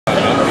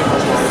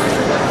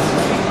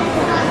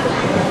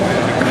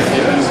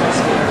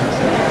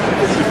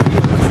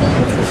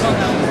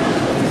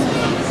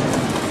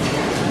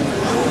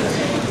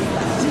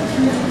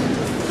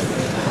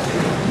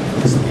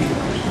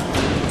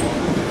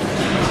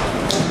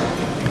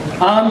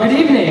Good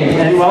evening,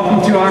 and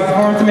welcome to our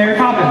performance of Mary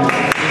Poppins. We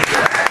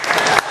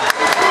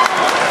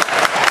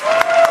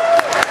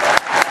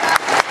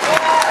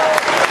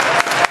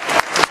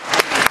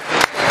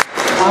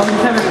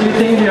just have a few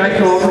things we'd like to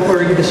go over before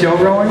we get the show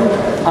going.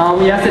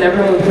 We ask that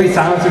everyone would please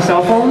silence their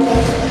cell phones.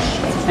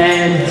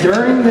 And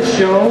during the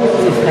show,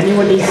 if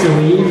anyone needs to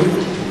leave,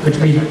 which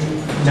we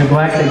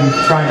neglect and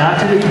try not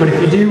to leave, but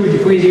if you do, would you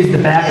please use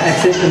the back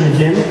exit in the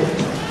gym?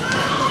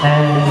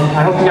 And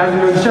I hope you guys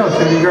enjoy the show. It's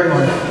going to be a great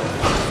one.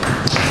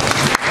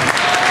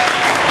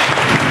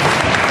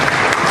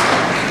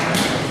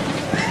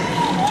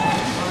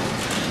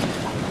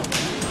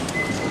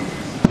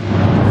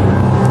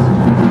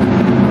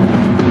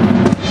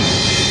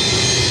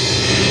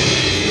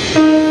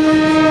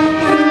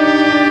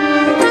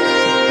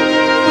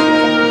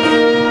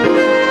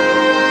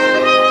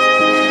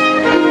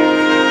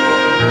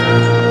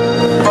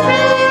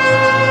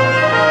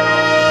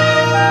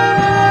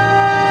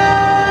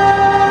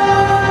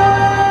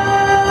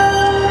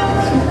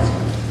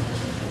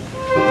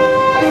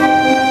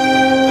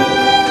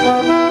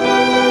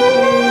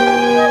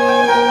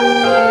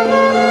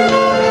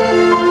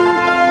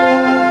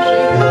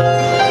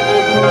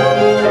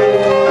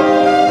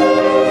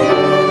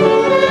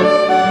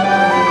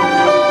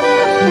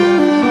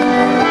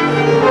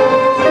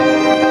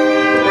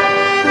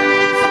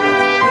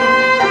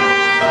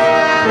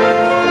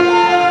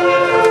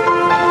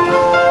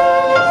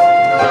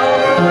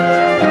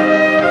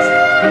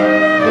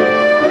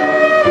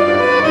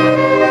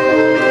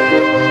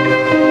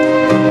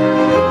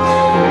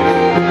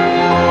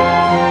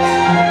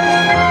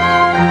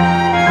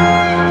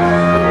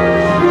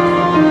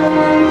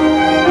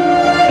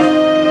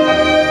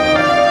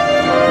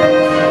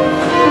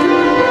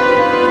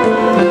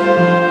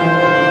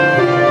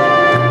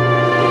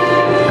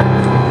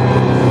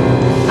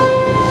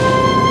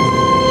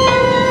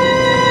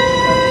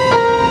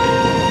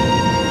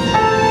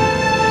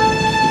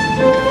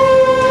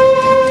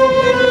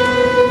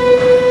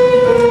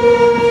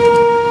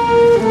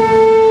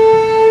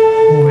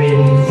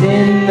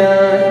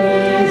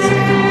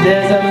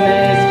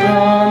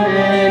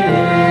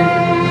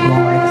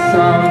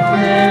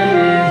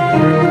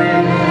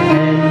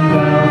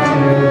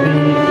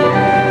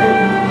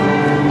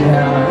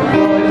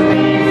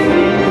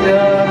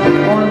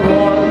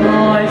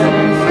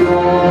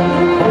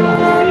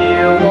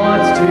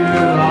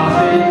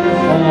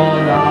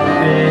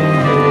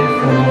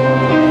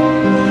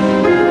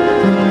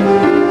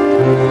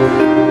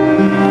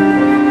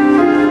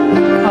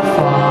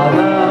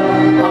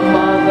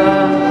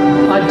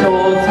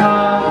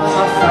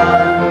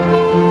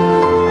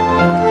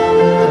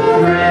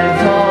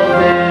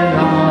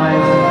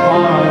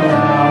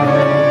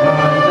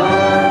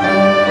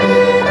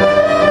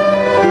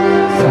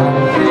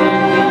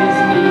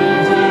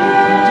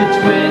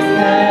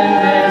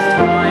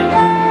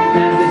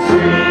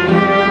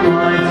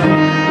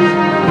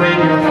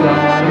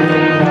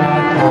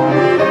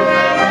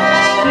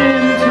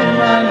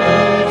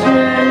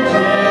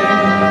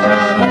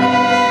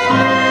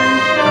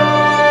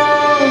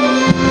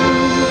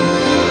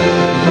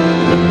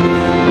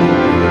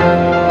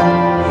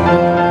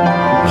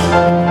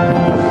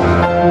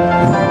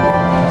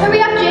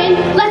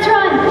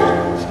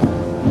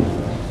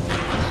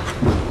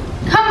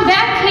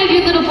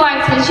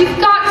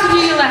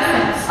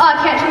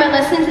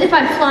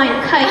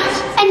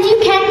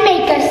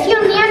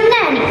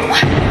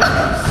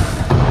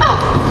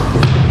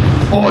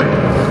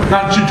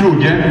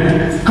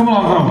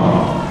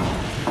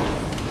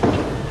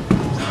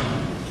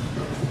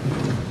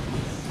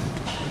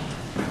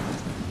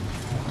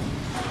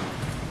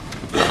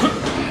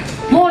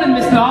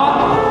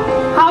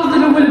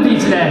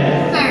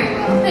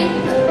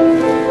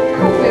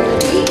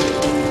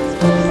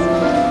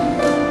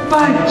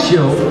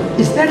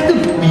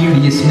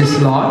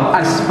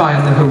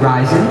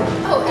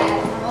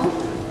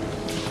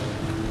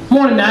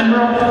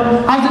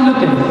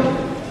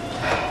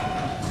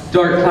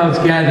 Dark clouds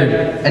gathered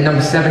at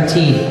number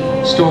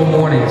 17, storm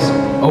warnings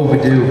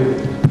overdue.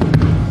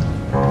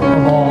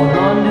 Of all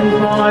London's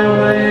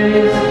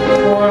byways,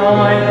 for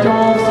I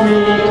doffs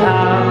me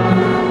cap,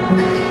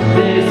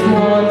 this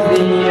one's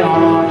the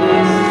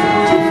hardest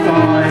to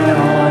find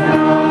on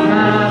a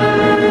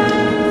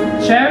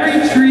map. Cherry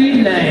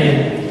Tree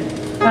Lane,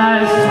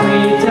 as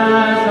sweet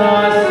as a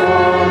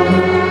song,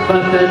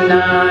 but the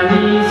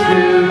nannies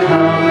who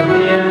come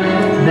here,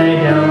 they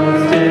don't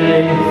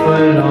stay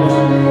for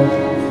long.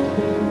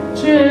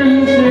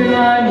 Chim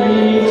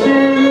chimani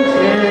chim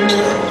chim,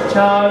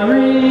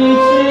 chari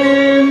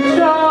chim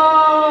chari.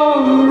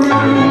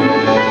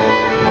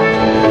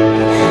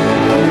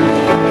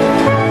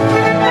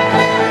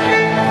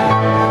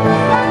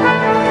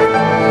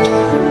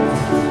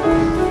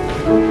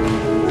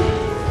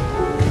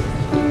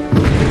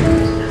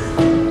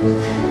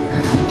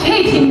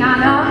 Katie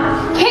Nana,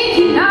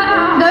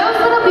 those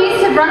little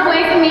beasts have run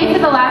away from me for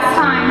the last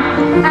time,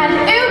 and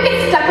who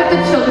gets stuck with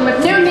the children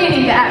with no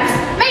nanny to ask?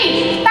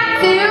 Me!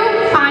 That's who!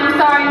 I'm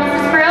sorry,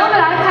 Mrs. Brill, but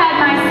I've had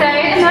my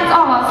say, and that's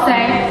all I'll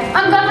say.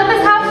 I'm done with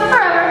this house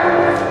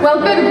forever. Well,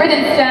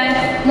 riddance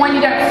then, one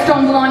you don't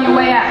stumble on your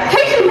way out.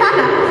 Katie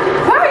Nana,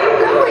 where are you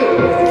going?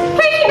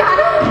 Katie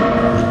Nana?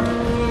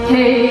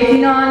 Katie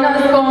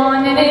Nana's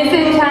gone and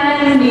isn't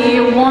any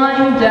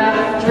wonder,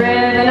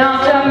 driven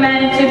off,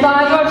 tormented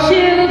by your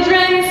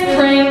children's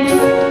pranks.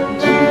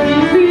 Do you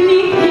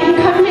really think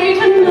I've made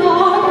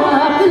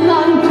another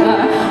blunder?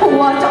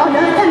 What on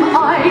earth am I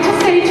to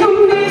say to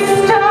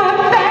Mr.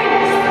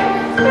 Banks?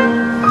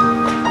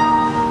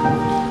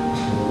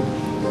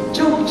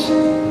 George,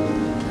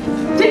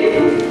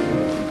 David,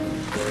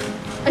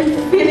 I'm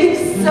feeling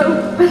so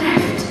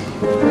bereft.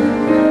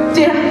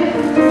 Dear,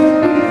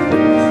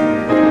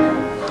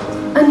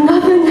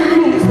 another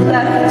nanny's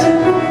left.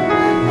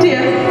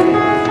 Dear,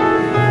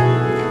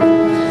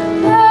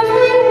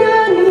 every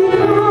nanny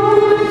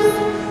knows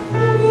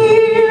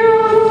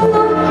you're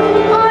lucky,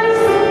 I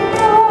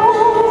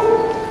suppose.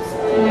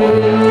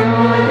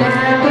 You're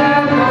never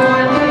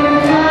going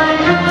to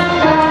find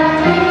a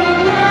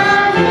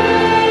nanny.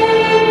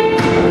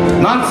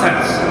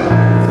 Nonsense!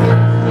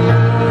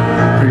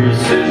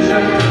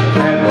 Precision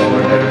and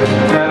order,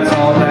 that's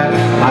all that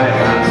I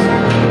ask.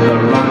 The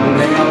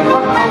running of a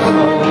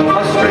household,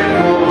 a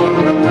straightforward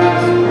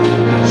task.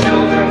 The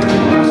children,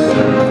 the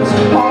servants,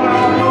 are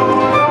on your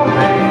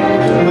domain.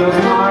 The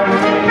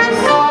garden is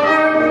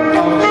sorrow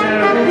of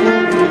charity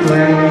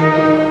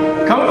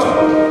lane. Coach,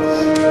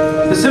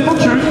 the simple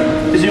truth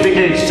is you've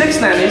engaged 6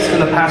 nannies in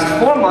the past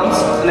 4 months,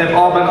 and they've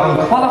all been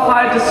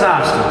unqualified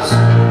disasters.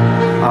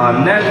 A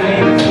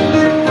nanny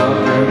should love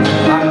her,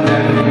 a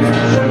nanny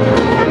should love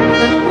her.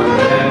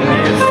 A nanny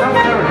is a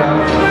paragon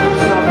who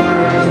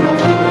suffers no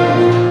good.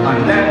 A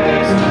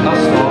nanny's a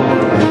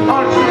stalwart,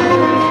 our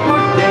children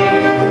would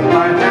gain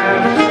by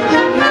having such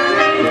a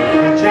nanny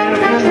in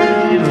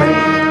charity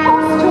lane.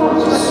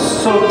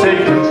 So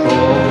take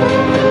control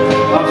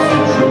of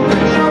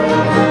situations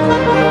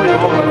for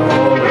your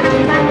authority.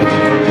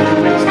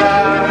 We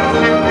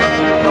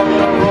stand on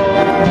the roll.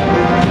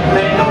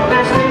 They know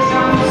their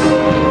stations.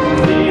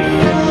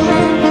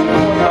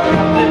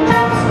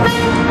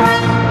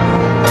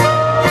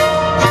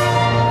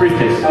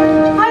 Briefcase.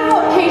 I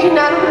thought Katie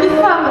Nana would be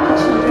firm with the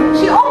children.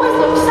 She always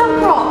looked so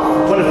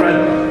cross. Winifred,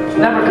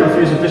 never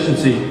confuse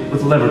efficiency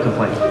with liver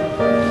complaint.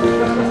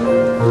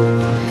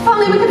 If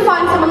only we could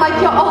find someone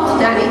like your old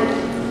nanny.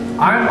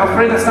 I'm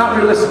afraid that's not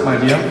realistic, my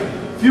dear.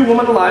 Few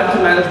women alive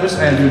can manage Miss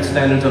Andrews'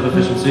 standards of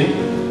efficiency.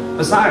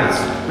 Besides,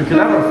 we can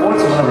never afford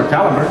someone of her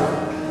caliber.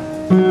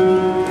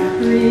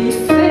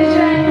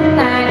 Precision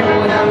and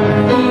order,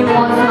 he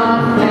wants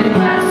nothing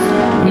less.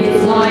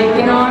 It's like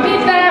an army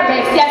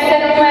barracks, yes,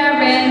 and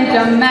we're in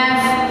the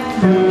mess.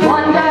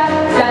 Wonder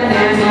the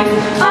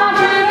nannies are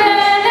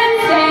driven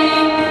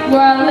insane.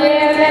 We're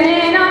living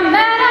in a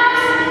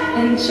madhouse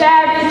in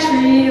Cherry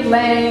Tree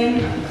Lane.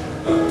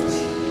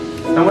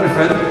 Now,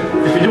 Winifred,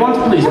 if you do want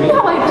to please me,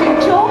 No, I do,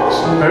 George.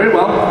 very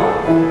well.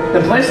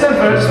 Then place an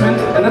advertisement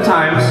in the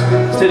Times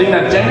stating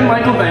that Jane and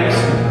Michael Banks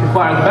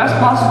require the best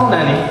possible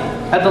nanny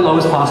at the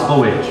lowest possible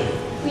wage.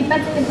 We'd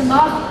better think of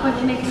ours before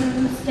you make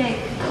another mistake.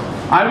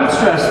 I would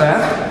stress that.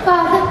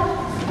 Father,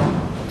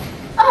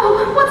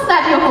 Oh, what's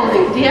that you're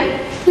holding, dear?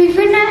 we've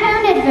written our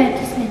own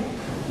advertisement.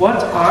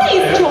 What are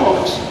Please,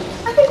 George.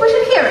 I think we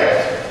should hear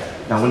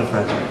it. Now,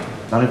 Winifred,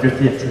 none of your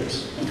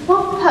theatrics. It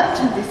won't hurt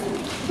to listen.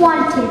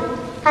 Wanted,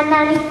 a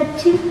nanny for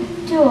 2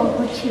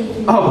 adorable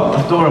children. Oh,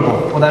 adorable.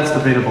 Well, that's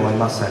debatable, I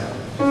must say.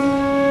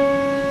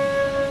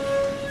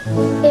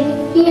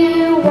 If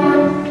you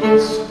want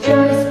Miss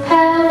Joy's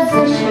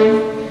position,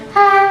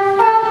 have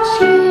a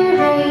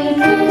cheery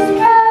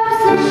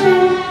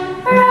disposition,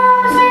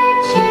 rosy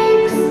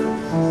cheeks,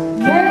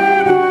 no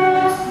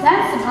more.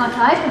 That's the part I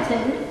put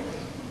in.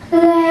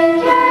 Play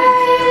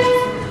games,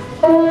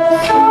 all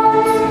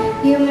songs,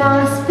 you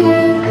must be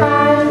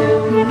kind,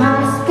 you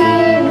must be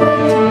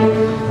witty,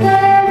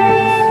 very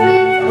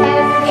sweet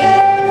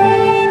and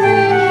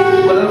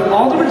very But of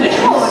all the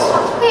ridiculous...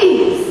 George,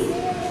 please.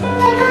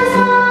 take us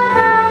on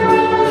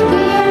outings,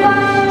 give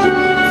us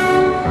treats,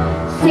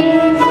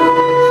 sing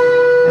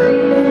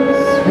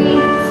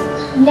sweets,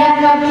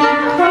 never be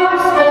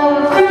cross or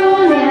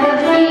cruel, never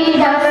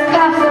feed us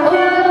gas or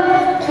rude.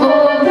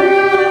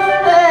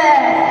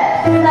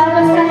 Love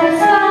us as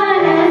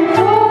fun and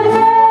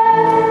torture,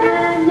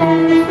 and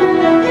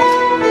never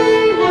be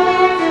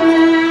water.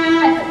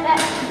 I put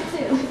that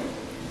too.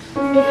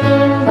 If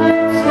you want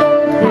to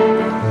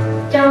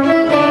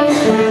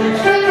domination,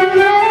 we will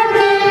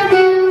never give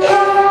you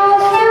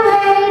cause to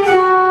hate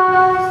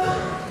us.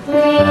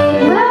 We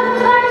will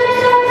fight you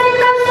so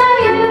because so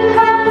you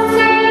can't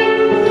see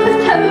the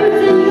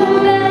toads in your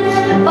bed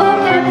or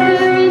pepper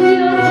in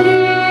your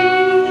tea.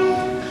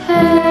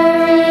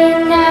 Harry,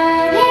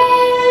 Nanny,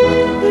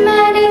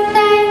 many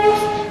thanks,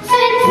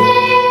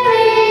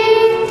 sincerely,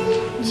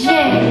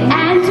 Jane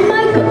and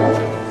Michael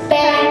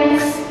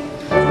Banks.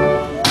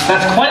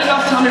 That's quite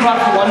enough Tommy Rock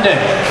for one day.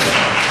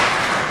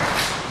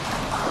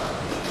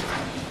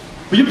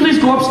 Will you please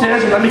go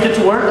upstairs and let me get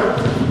to work?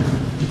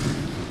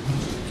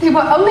 We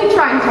were only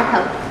trying to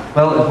help.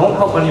 Well, it won't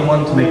help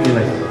anyone to make me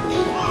late.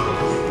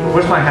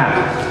 Where's my hat?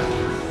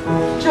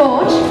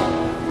 George,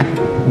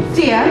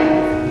 Dear?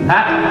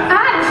 Hat?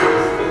 Hat!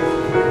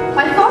 I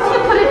thought you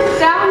put it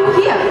down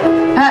here.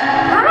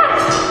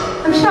 Hat!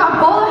 I'm sure a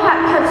bowler hat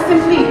can't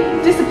simply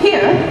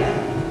disappear.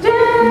 Do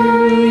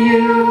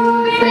you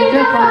think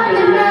of what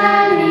the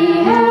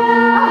nanny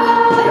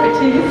has? There it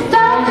is.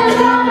 Don't just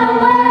run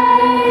away.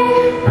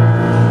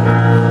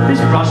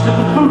 He's brushed it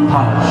with boot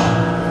polish.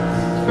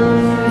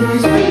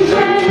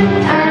 Distinction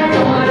and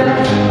order,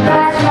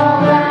 that's all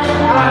that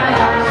I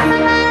ask.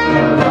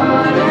 The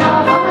burden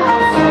of a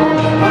household,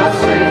 a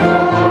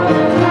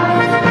straightforward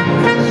life.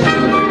 The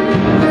children,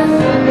 the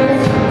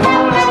service,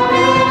 all of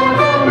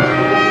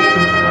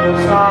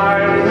As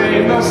I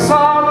remain the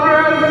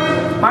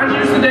sovereign. Mind you,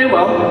 use the day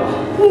well.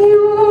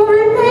 You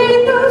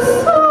remain the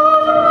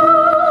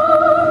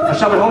sovereign. I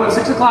shall be home at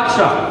 6 o'clock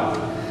sharp.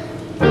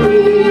 He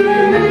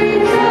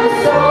remains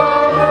the sovereign.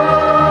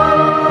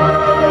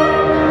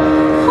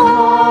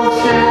 All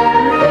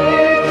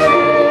charity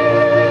true.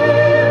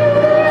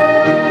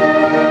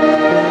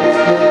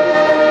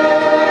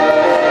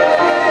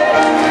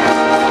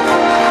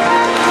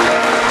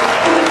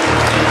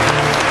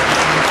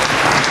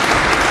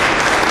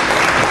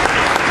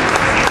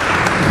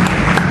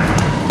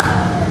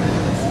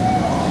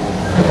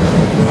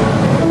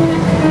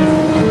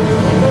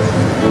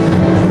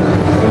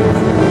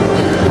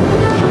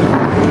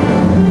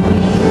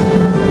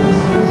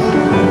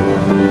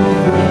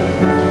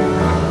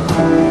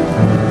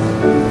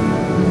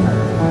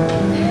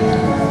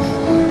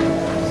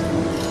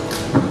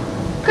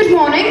 Good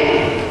morning.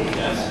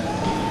 Yes.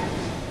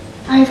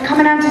 I've come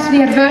announced to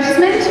the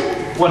advertisement.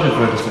 What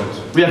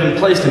advertisement? We haven't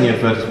placed any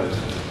advertisement.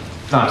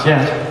 Not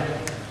yet.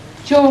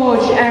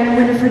 George and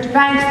Winifred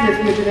Banks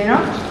live here, do they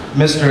not?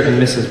 Mr.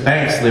 and Mrs.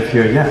 Banks live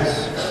here,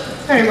 yes.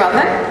 Very well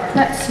then.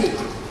 Let's see.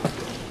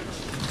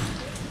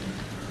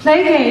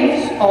 Play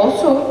games, all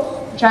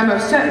sorts, which I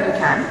most certainly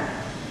can.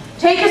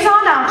 Take us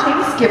on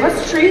outings, give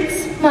us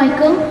treats.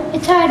 Michael,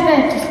 it's our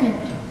advertisement.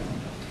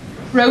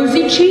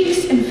 Rosy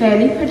cheeks and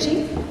fairly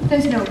pretty.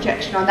 There's no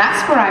objection on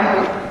that score, I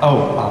hope.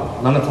 Oh,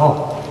 none at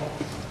all.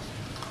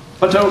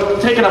 But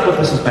don't take it up with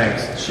Mrs.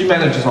 Banks. She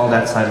manages all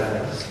that side of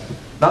things.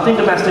 Nothing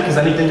domestic has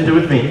anything to do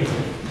with me.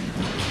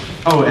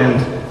 Oh, and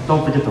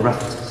don't forget the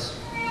references.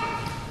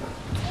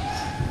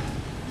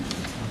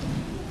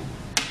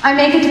 I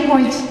make it a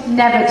point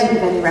never to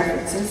give any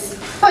references.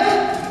 But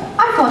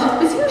I thought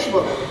it was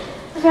usual.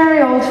 A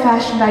very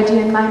old-fashioned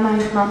idea in my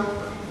mind, Mum.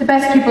 The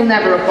best people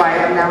never acquire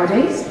them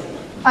nowadays.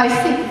 I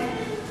see.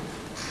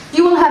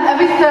 You will have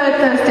every third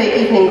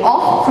Thursday evening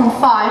off from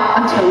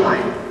 5 until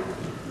 9.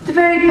 The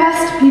very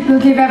best people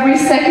give every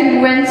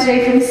second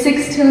Wednesday from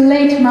 6 till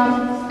late,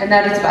 Mum. And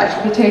that is what I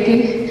should be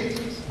taking.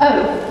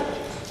 Oh,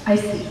 I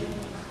see.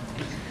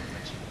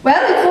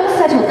 Well, it's all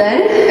settled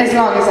then, as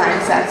long as I'm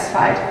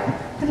satisfied.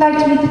 I'd like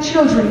to meet the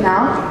children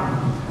now.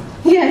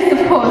 Yes,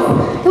 of course.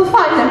 You'll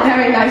find them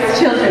very nice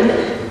children.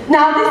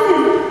 Now this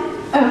is...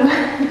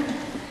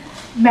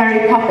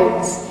 Mary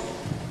Poppins.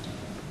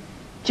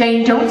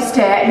 Jane, don't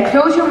stare, and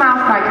close your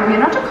mouth, Michael. We are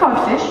not a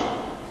codfish.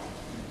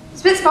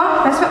 Spit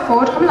spot, best foot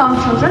forward. Come along,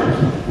 children.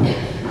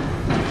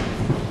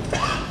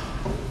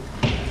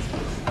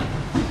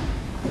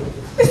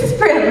 Mrs.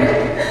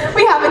 Prim,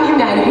 we have a new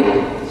nanny.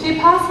 She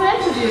passed her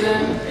interview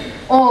then.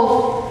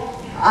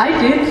 Oh, I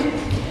did.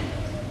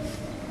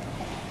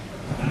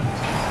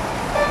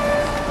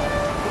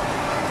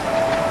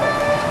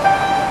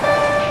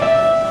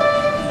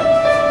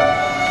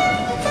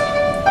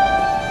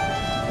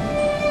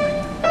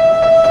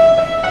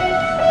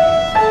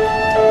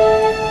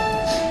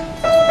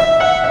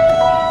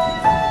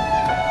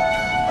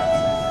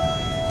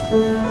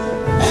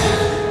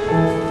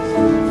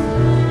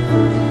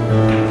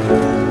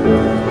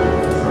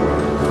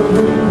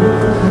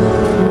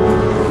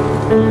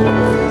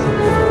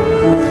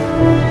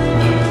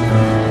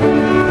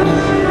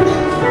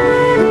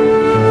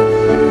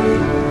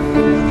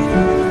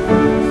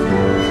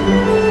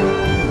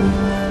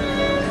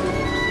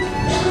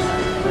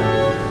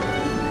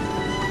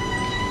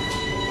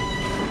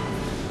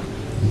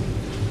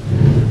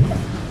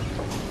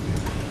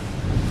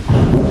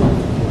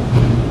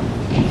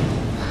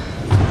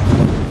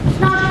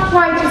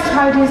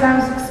 Tidy as I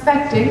was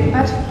expecting,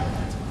 but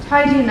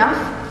tidy enough.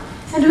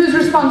 And who's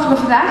responsible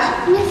for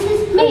that?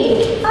 Mrs.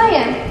 Me. I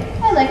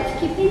am. I like to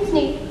keep things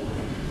neat.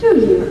 Do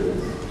you?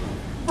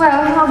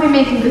 Well, I'll be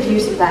making good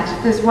use of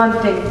that. There's one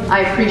thing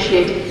I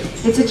appreciate.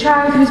 It's a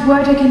child whose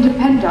word I can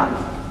depend on.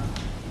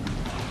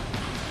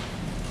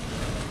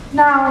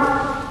 Now,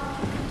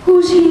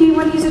 who's he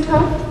when he's at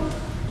home?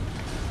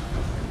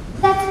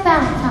 That's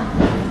Valentine.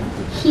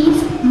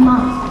 He's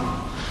Mom.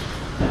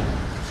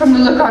 From the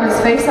look on his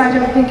face, I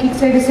don't think he'd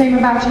say the same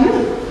about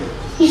you.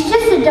 He's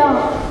just a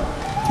dog.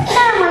 I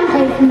don't want to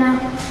play with him now.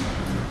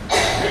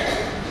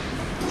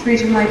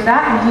 Treat him like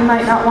that, and he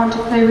might not want to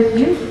play with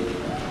you.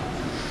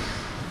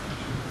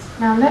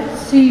 Now,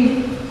 let's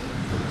see.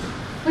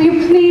 Will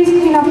you please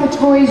clean up the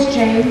toys,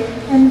 Jane?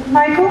 And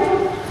Michael,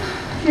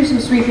 do some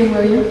sweeping,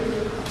 will you?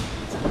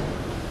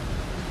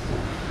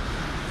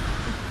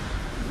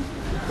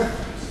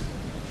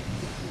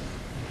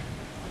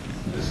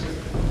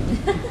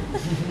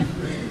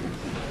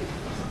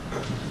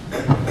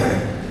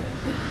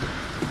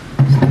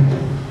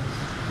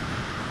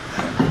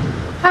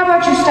 How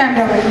about you stand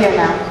over here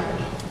now?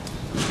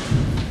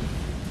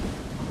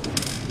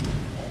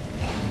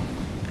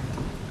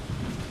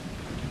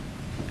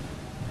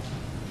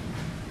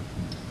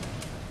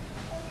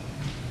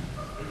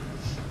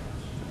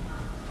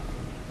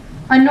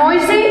 A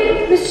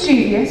noisy,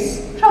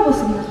 mischievous,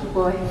 troublesome little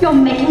boy. You're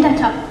making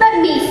that up.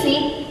 Let me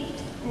see.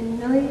 A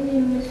noisy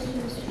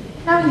mistress.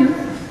 Now you.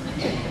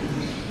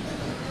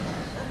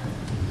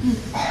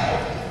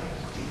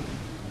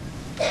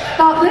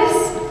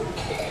 Thoughtless,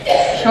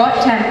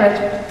 short-tempered,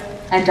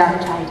 and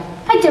untidy.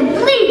 I don't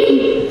believe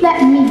you.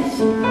 Let me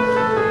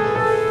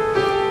see.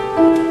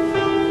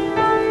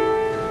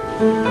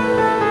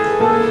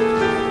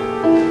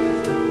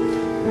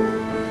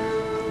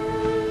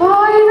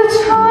 By the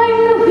time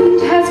the wind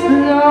has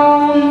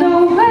blown, the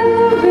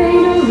weather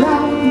vane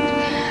around,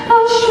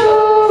 I'll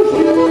show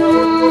you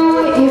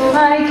if I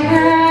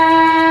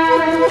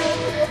can.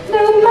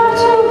 No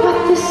matter what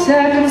the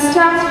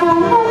circumstance, for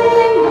one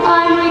thing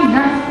I'm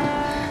renowned.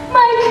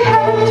 My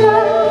character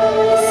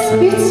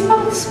spits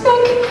both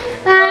spick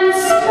and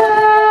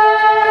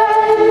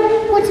span.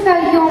 What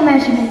about your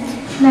measurement,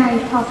 Mary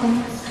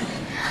Poppins?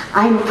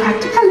 I'm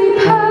practically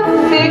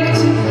perfect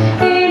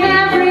in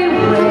every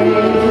way.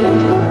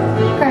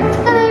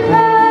 Practically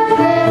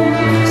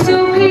perfect. So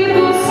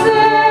people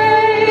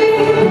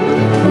say,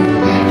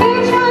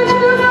 each one to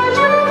the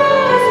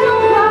dreamers no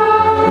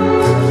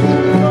bounds.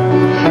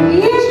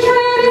 Each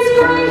trade is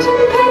great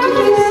and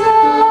painfully so.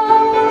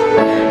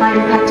 I'm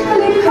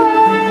practically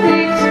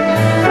perfect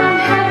from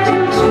head to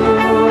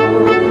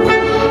toe.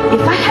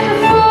 If I had a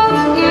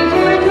fault, it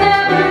would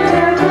never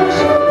dare to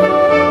show.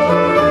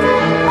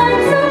 I'm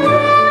so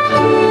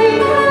practically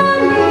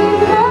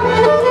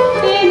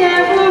perfect in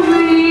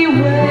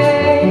every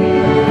way.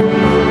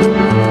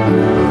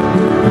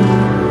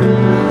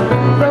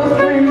 Both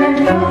prim and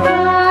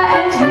proper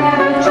and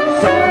never too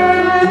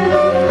sad.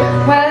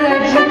 Well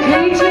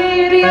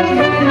educated yet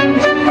willing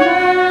to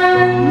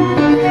learn.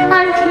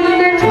 I'm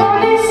clean and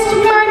honest,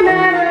 my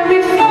manner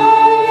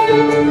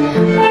refined.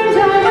 And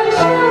I'm a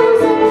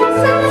chosen,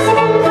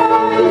 sensible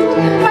kind.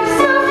 I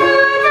suffer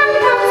and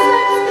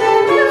process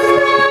in the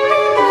sky.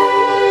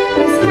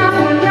 There's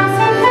nothing else I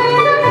think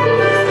that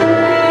beats the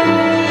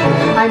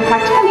way. I'm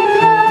practically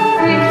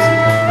perfect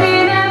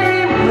in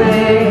every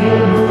way.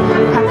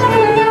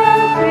 Practically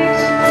perfect,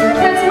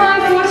 that's my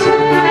forte.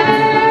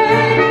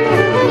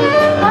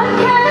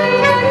 Uncanny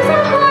things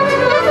are hard to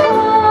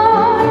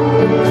find.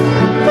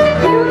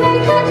 You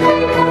make that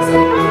make us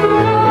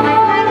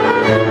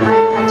I'm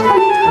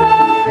practically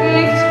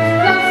perfect,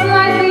 not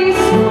slightly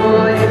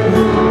spoiled.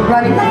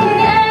 Running like an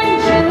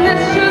engine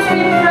that's just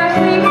been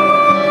freshly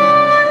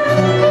oiled.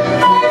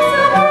 I'm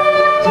so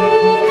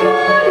practically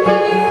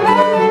perfect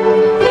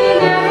in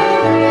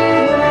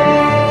every way.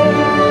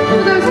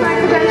 Were those my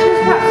credentials?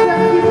 Perhaps you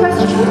have a few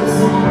questions?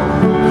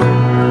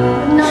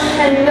 Not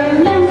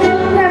sentimental.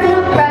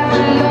 Never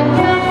bachelor.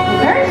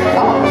 Very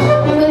false.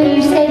 Will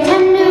you stay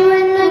tender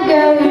when the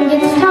going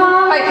gets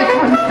tough? Quite the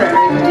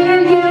contrary. Do you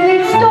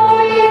read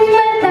stories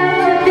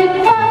without a big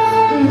fuss?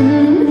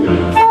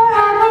 Or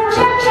have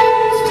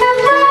objections to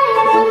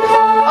playing with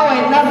dolls? Oh, I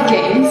love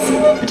games,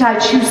 but I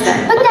choose them.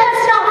 But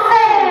that's not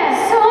fair.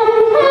 Some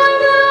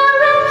minor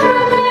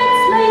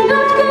improvements may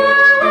not go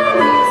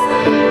amiss,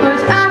 but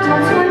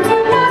adults want to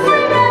must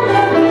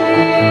remember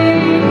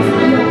things.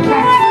 You're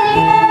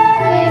practically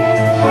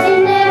perfect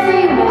in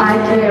every way. I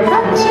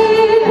guarantee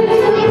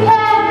Practically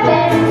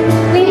perfect.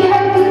 We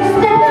hope you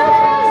stay.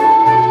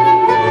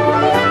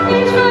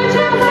 each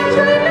virtue has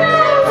we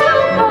know so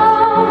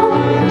far.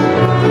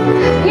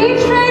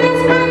 Each trade is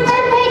great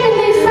and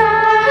painfully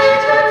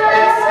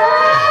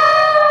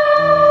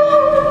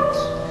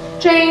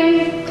sound.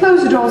 Jane,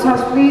 close the doll's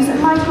house, please,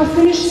 and Michael,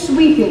 finish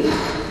sweeping.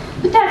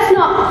 But that's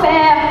not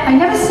fair. I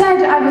never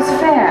said I was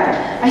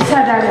fair. I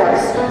said I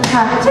was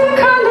practically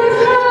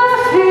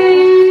perfect.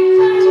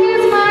 That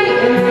is my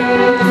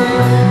aim.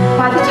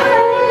 By the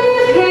time you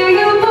leave here,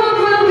 your mood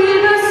will be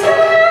the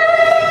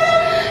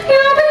same.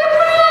 You'll be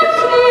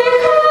practically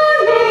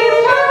perfect.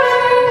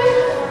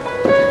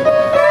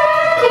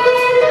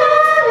 Practically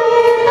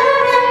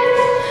perfect.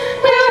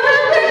 You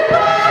will be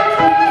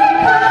practically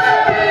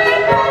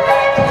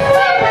Perfect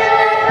in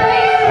every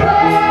way.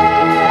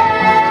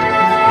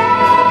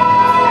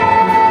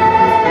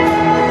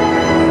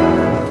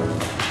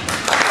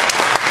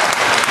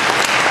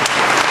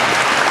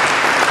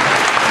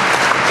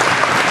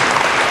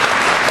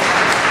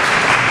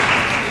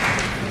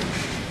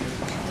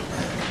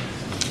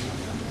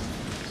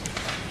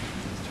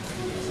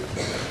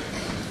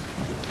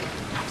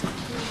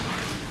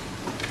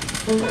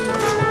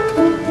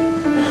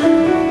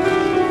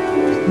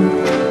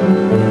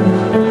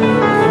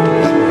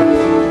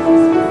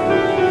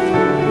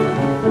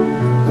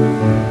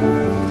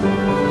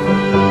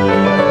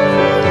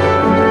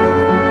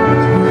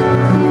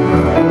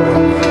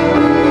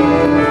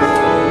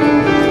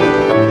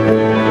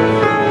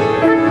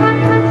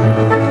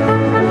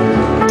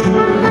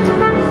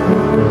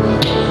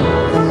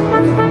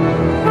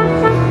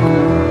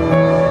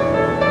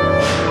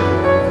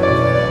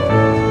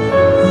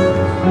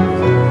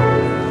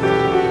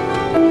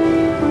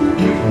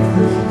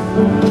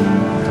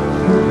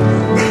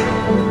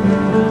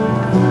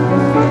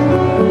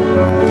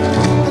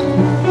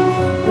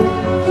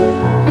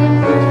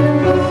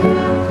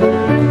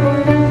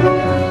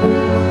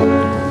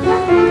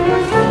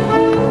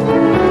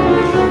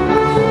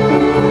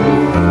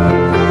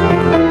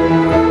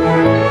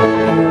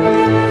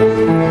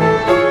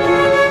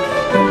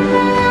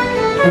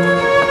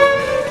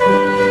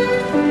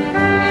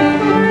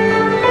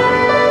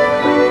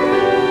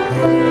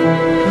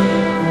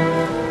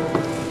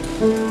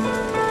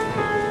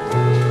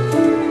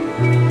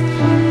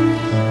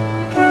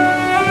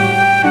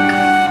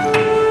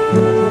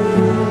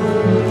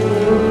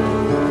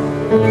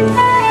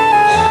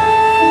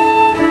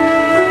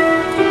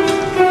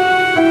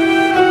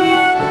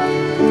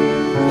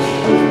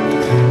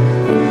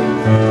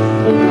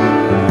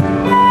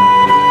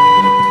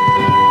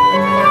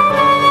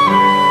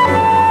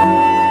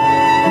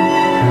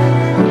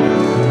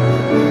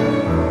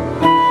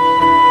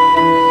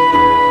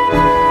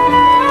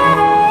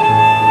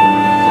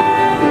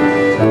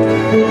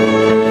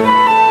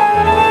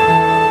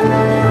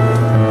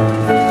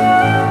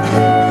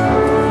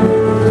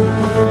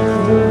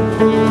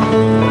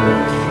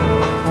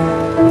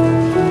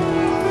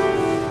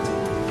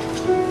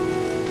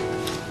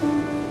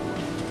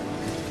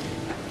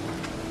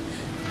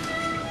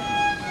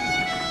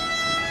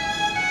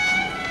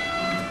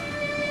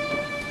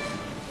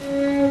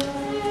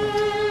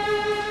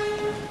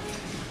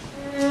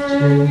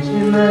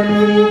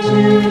 Chimney,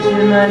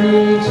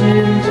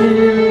 chim,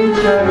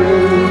 cherry.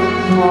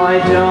 I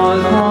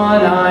does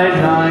what I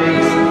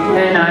likes,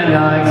 and I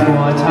likes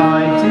what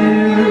I do.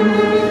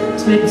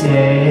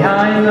 Today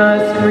I'm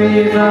a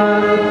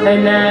scriver,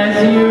 and as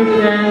you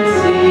can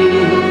see,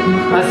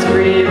 a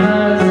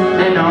scriver's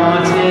an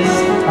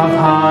artist of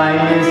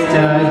highest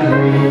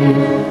degree.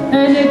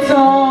 And it's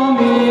all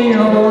me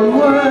own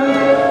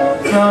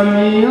work, from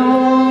me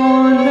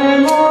own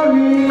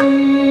memory.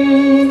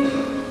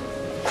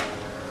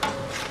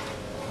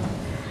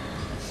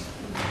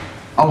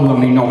 Oh, let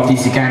me knock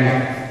these again.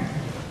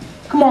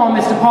 Come on,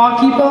 Mr.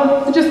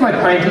 Parkkeeper. They're just my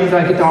prankings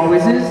like it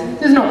always is.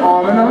 There's no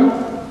harm in them.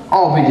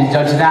 I'll be the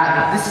judge of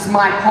that. This is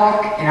my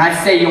park, and I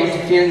say you don't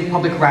interfere in the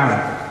public realm.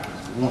 I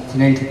want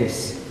an end to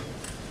this.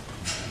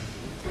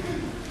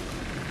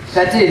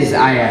 That is,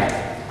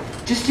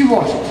 just you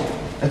watch it.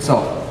 That's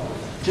all.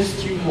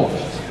 Just you watch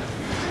it.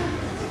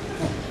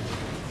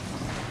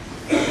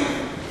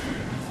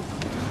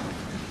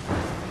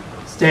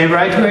 Stay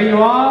right where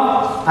you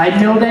are.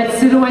 I'd know that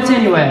silhouette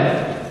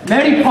anywhere.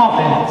 Mary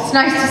Poppins. It's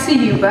nice to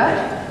see you, Bert.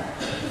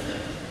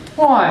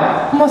 Why,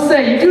 I must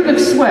say, you do look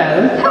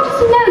swell. How does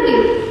he know you?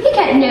 He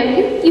can't know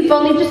you. You've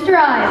only just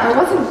arrived. I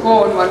wasn't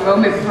born one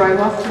moment before I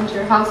walked into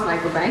your house,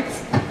 Michael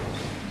Banks.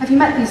 Have you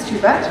met these two,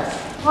 Bert?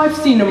 I've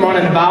seen them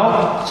running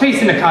about,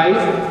 chasing a kite.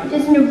 It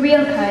isn't a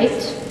real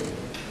kite.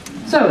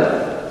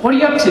 So, what are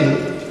you up to?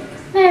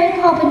 Mary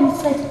Poppins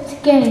says it's a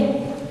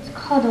game. It's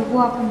called a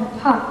walk in the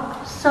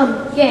park.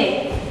 Some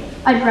game.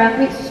 I'd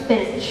rather eat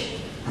spinach.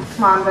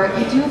 Come on, Bert.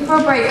 You're due for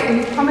a break, and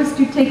you promised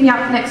you'd take me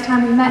out the next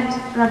time we met.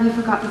 Or have you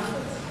forgotten?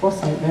 Of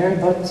course not, Mary,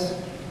 but...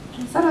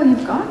 Is that all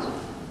you've got?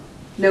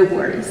 No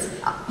worries.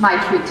 My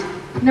treat.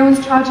 No one's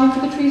charging for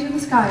the trees or the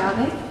sky, are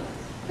they?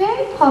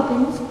 Mary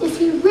Poppins, is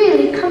he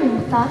really coming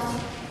with us?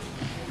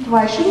 And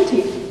why shouldn't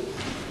he?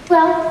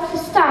 Well, for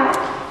start,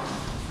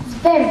 it's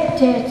very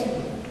dirty.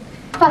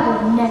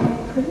 Father would never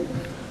approve.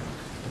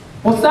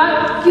 What's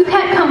that? You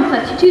can't come with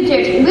us, you're too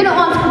dirty. We don't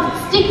want to go to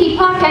the stinky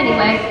park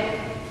anyway.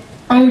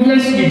 Oh,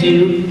 yes you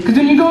do. Because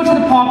when you go to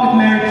the park with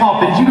Mary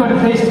Poppins, you go to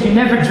places you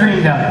never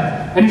dreamed of.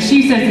 And if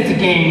she says it's a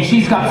game,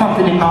 she's got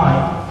something in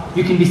mind.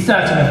 You can be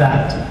certain of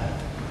that.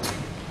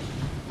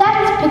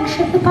 That is a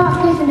picture of the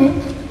park, isn't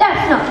it?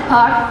 That's not the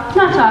park.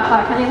 Not our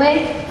park,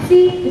 anyway.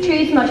 See, the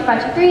trees much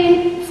brighter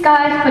green, the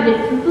sky's hooded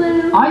in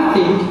blue. I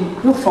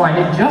think you'll find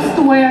it just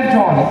the way I've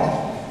drawn it.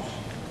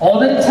 All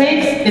that it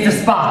takes is a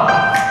spark.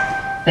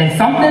 Then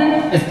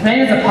something as plain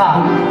as a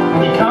pop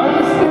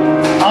becomes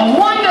a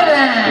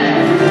wonderland!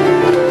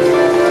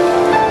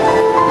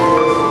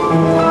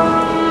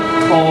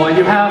 All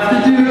you have to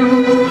do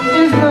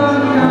is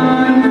look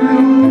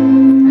anew,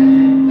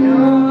 and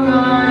you'll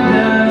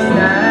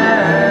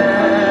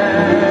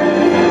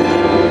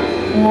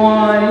understand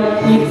why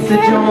it's a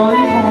jolly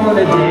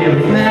holiday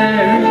with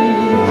Mary.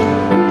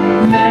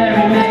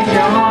 Mary makes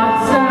your heart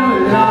so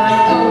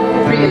light.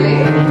 Oh, really?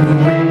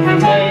 When the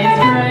day is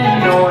grey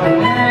and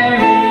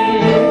ordinary,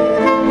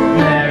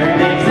 Mary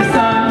makes the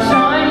sun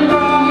shine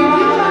bright. You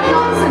talk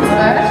nonsense,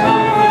 Bert.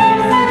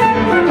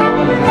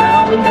 All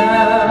around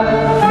her,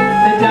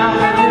 the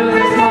daffodils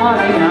are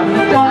smiling at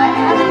the I dawn.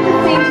 haven't the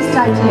faintest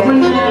When idea.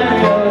 Mary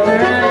goes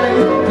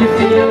around, you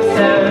feel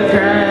so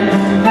grand.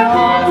 Your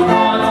heart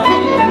starts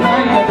beating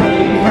like a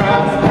big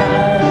brass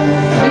band.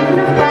 You could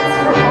have asked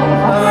for all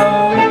of us.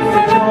 Oh, it's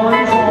a joy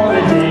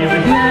holiday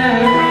with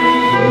Mary.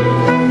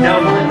 No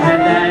wonder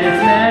that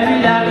it's Mary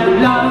that we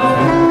love.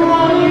 Come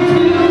on, you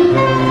two.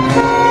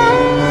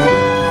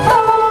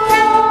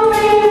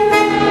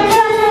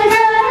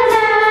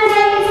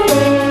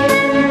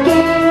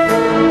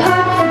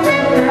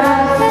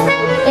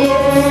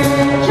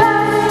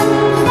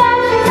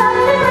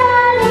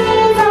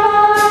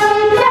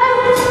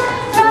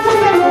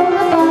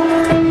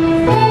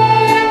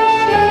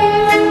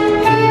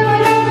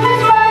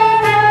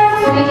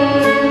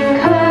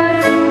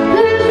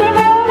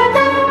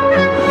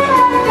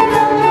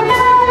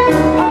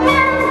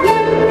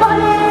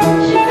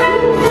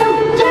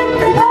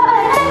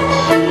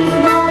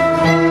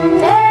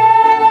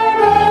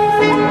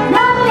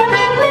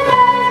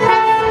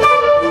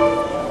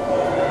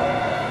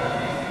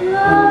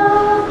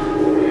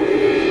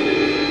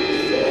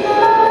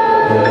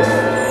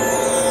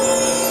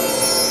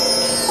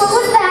 What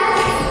was that?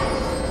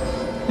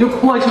 You're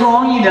quite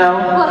wrong, you know.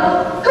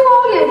 What? Who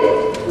are you?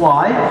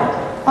 Why?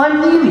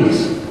 I'm Neelius.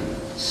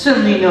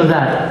 Certainly you know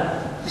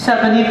that. Just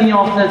haven't been me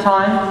often at a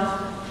time.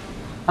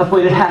 I've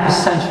waited half a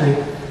century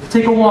to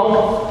take a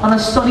walk on a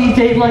sunny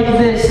day like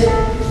this.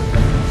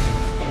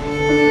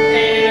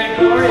 And a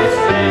glorious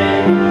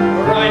day,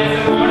 right in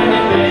the morning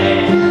in May.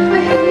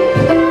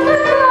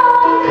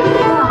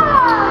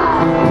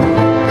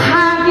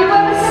 Have you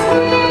ever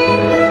seen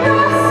the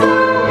blossom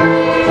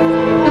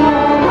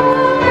over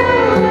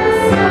the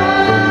sky?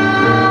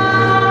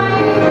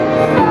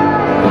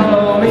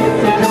 Oh,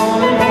 it's a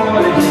jolly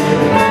holiday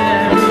with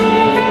Mary.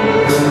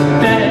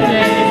 Better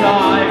days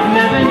I've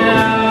never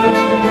known.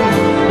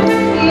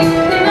 You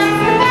can ask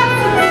the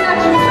mountains that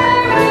you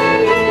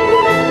marry.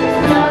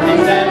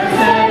 Nothing's ever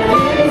said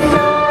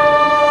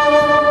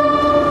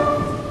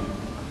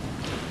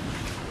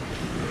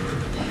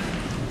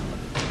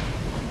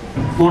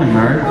Morning,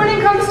 Mary.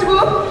 Morning,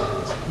 Constable.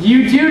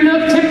 You do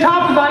look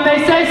tip-top, if I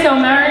may say so,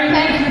 Mary.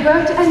 Thank you,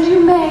 Bert, and you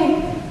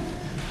may.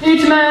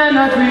 Each man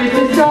that with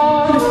his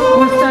dog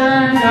will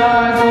stand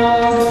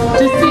agog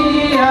to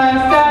see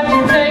us that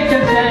you take a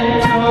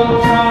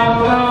gentle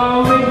jog.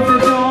 Oh, it's a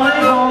joy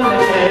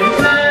holiday,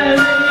 Mary.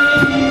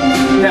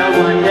 No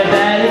wonder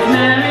that it's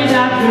Mary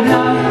that we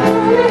love.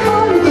 Holy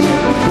holiday,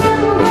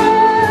 little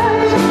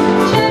bird,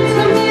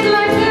 gentlemen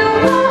like you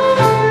are.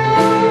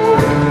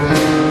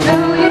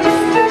 Though you're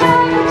just a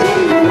giant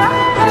in the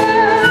laughter,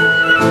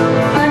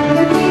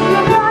 underneath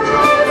your broad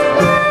hair's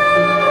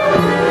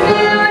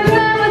you would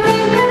never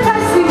think of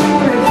passing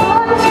your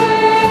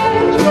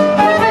advantage.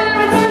 Your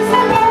parents is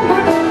the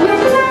homework of your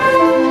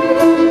life.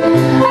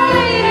 I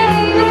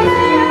need it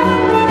now.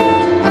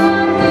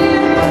 On you,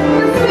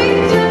 the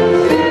sweet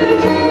gentle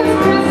kiss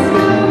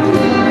crystal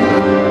clear.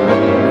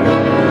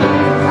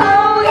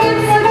 Oh,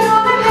 it's a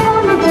jolly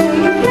holiday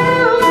with you.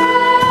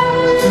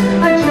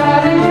 A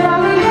jolly,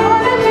 jolly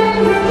holiday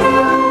with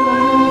you.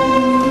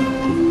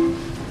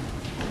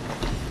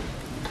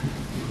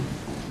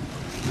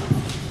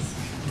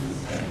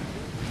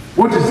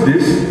 What is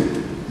this?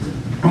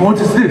 And what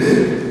is this?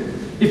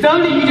 If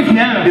only you'd have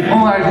known. If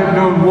only I had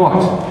known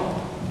what?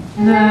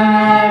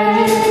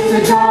 Mary, it's a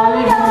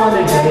jolly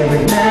holiday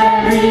with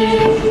Mary.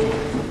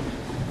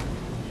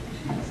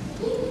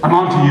 I'm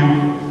on to you.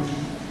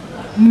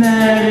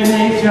 Mary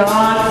makes your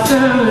heart so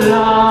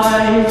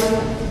light.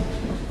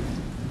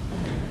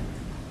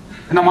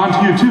 And I'm on to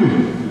you too.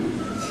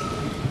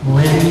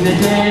 When the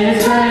day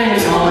is gray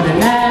and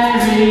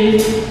ordinary,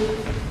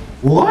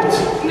 What?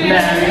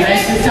 Mary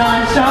makes the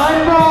sun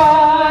shine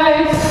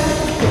bright.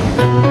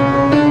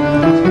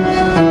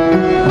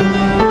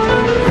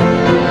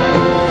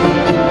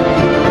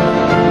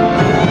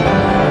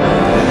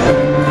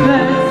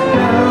 Let's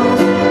go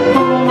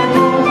for a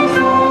gorgeous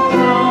old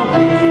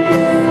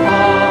province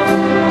of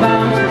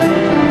mountain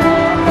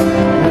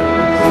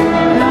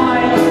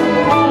like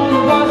all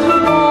of us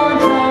were born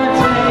to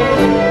take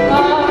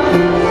a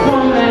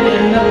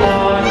promenade in the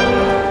park.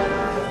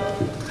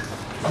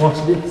 Watch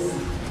this.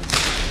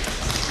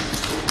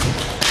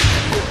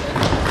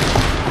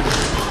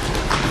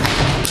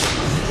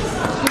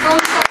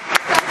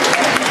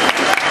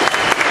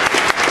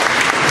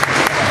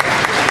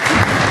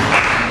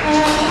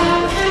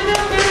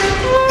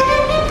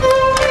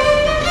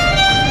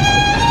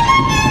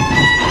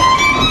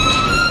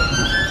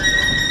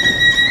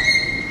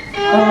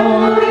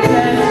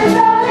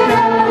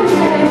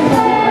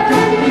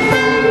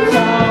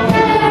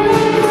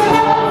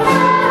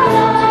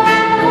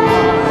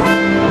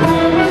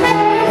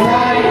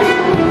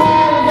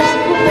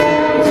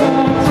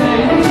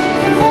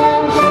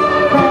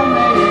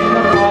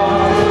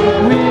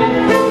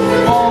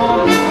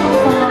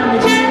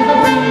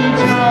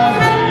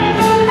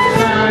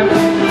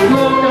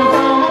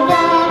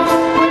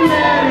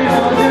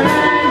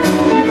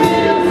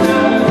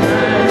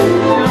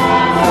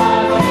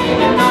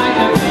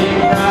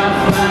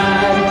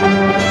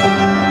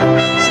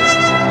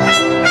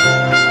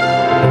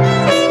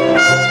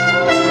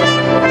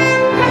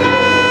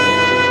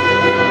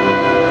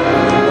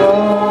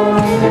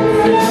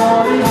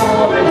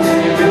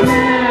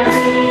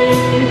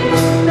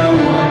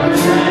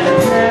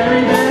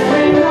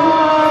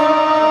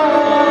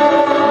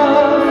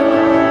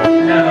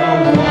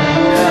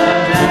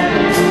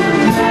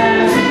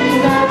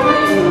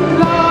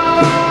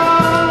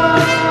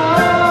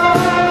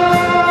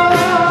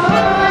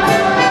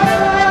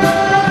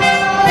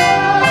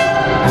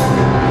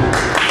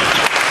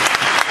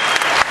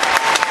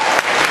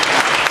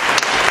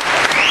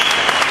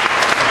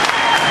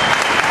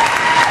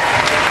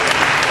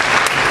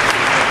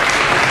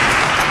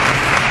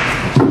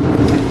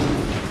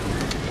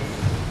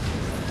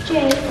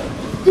 Jay,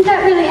 did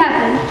that really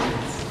happen?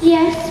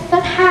 Yes,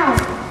 but how?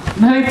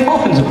 Mary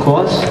Poppins, of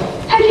course.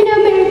 How do you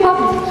know Mary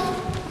Poppins?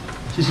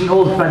 She's an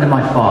old friend of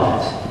my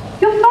father's.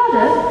 Your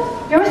father?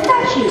 You're a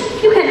statue.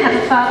 You can't have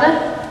a father.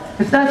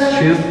 If that's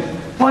true,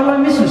 why do I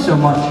miss him so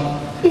much?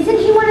 Isn't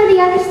he one of the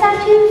other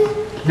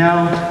statues?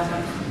 No,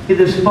 he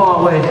lives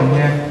far away from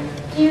here.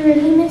 Do you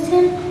really miss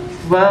him?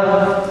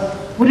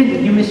 Well,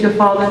 wouldn't you miss your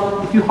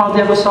father if you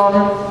hardly ever saw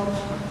him?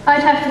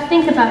 I'd have to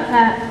think about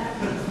that.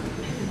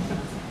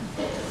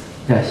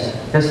 Yes,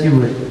 yes you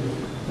would.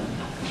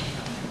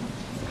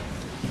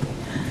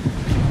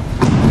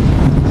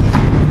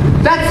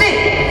 That's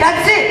it!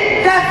 That's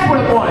it! That's what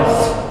it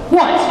was!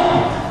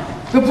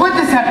 What? The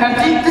blood is half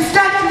empty, the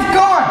statue's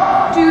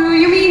gone! Do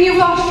you mean you've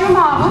lost your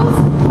marbles?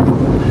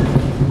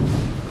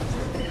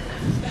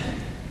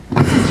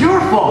 This is your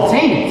fault,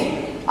 ain't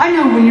it? I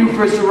knew when you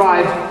first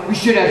arrived, we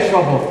should have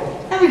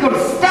trouble. Now we got a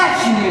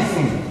statue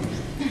missing.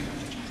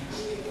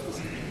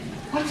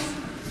 What?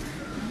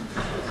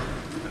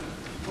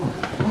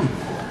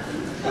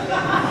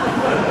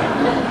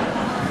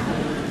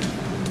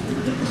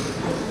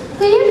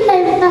 Will you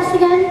play with us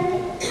again?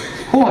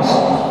 Of course.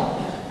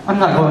 I'm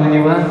not going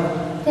anywhere.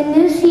 Then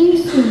we'll see you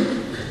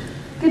soon.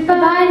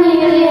 Goodbye,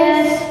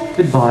 Neelius.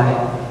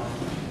 Goodbye.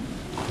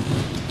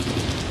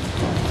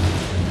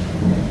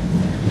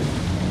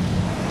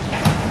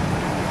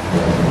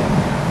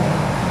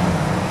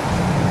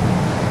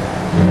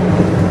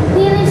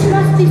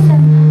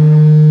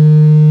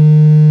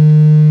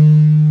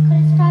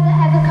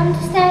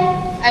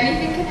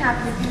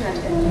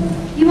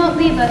 You won't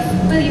leave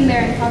us, will you,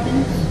 Mary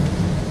Poppins?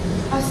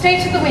 I'll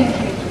stay to the wind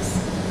cages.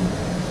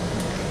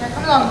 Now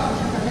come along,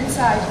 come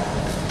inside.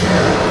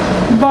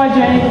 Goodbye,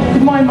 Jane.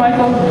 Goodbye,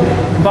 Michael.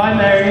 Goodbye,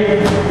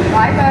 Mary.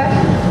 Bye, Bert.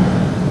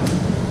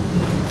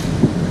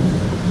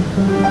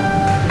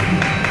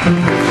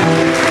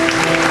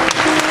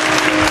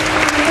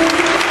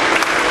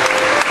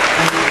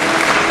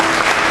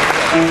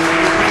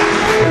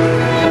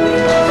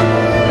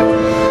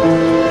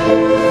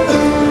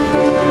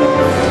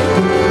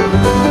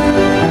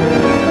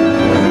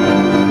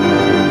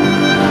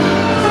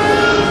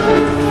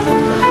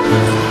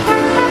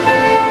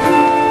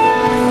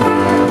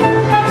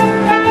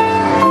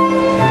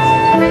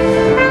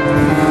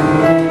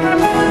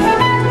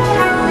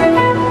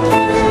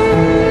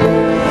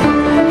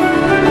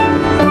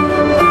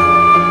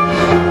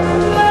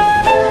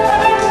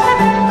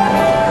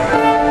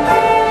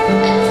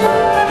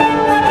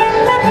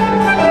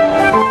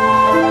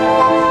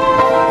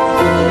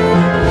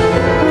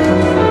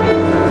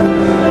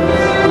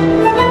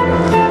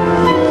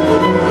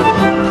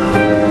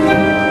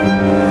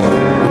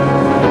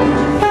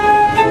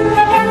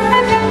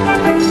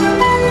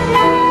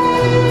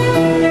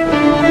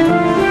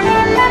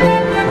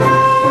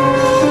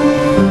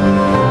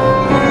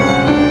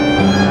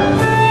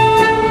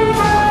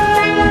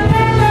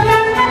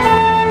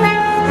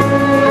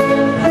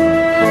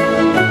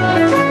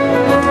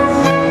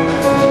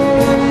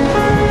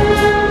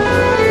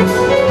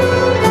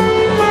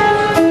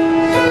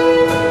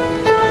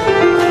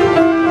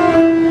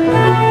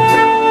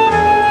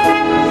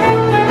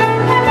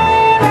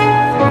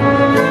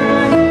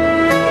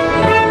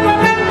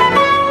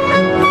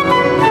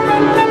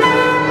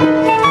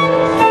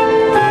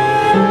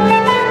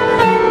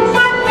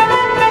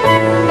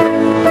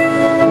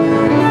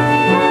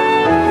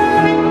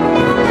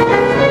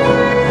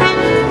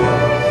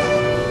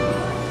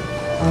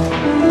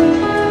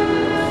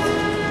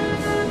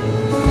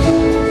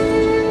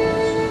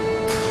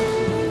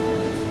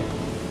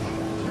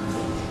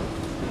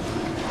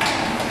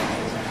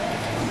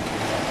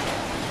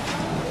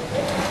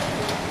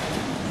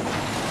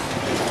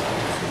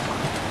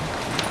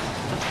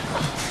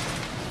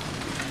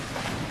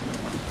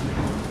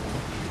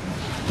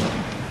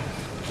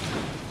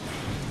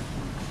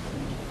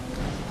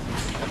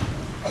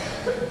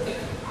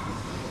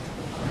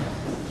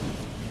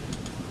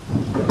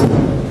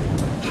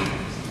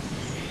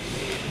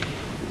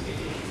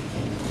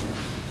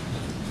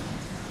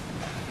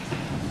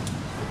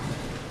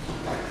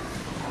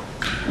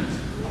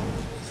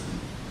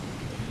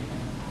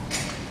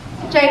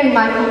 Jane and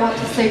Michael want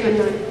to say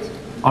goodnight.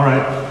 All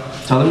right.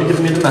 Tell them you give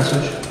me the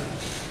message.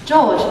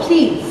 George,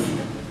 please.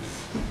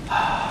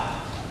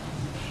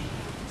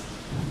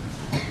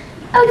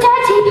 Oh,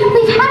 Daddy,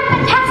 we've had a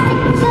fantastic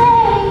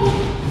day.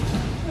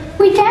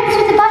 We danced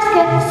with the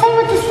busker, sang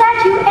with the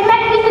statue, and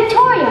met Queen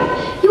Victoria.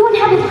 You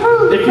wouldn't have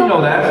approved. If you know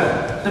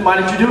that, then why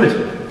didn't you do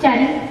it?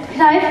 Daddy,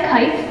 could I have a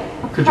kite?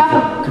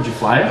 Could you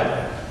fly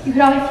it? You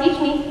could always teach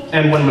me.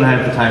 And when would I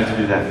have the time to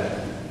do that?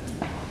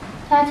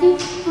 Daddy,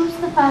 who's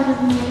the father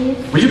of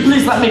Maeve? Will you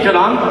please let me get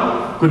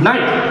on? Good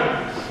night.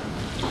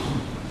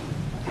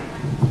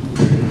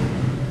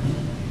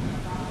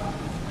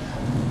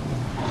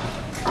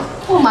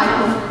 Poor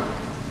Michael.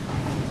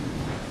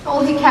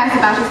 All he cares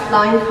about is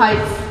flying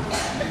kites.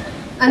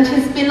 And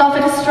his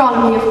beloved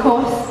astronomy, of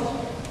course.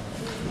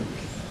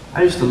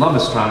 I used to love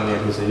astronomy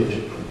at his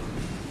age.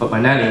 But my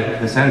nanny,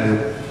 Miss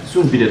Andrew,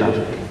 soon beat it out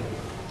of me.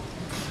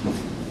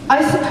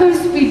 I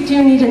suppose we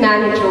do need a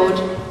nanny,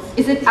 George.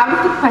 Is it out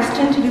of the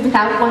question to do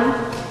without one?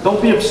 Don't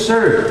be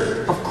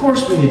absurd. Of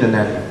course we need a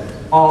nanny.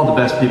 All the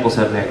best peoples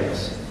have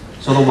nannies.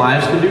 So the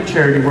wives can do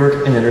charity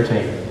work and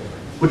entertain.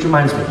 Which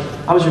reminds me,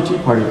 how is your tea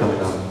party going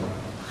on?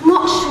 I'm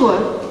not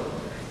sure.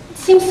 It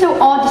seems so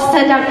odd to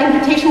send out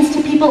invitations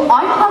to people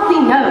I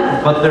hardly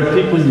know. But they're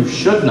people you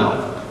should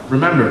know.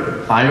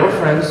 Remember, by your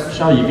friends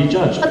shall you be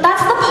judged. But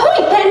that's the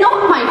point. They're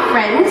not my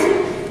friends.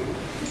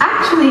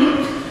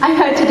 Actually, I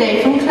heard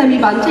today from Clemmy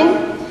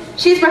Bunting.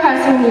 She's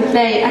rehearsing a new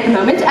play at the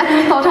moment, and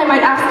I thought I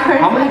might ask her.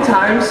 How many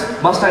times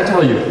must I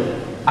tell you?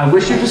 I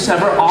wish you to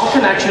sever all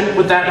connection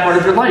with that part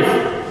of your life.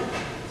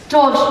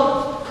 George,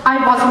 I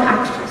was an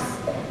actress.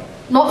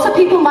 Lots of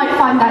people might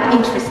find that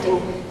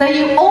interesting, though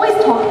you always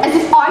talk as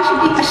if I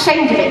should be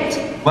ashamed of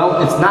it.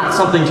 Well, it's not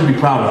something to be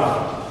proud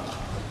of.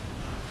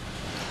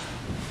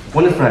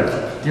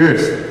 Winifred,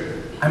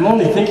 dearest, I'm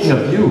only thinking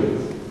of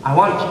you. I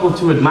want people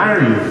to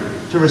admire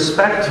you, to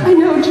respect you. I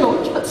know,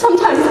 George, but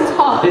sometimes it's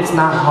hard. It's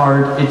not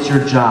hard, it's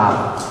your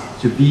job,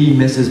 to be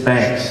Mrs.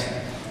 Banks.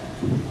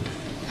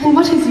 And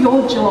what is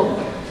your job?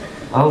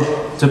 Well,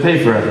 to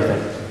pay for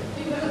everything.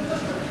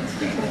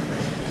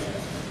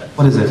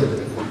 What is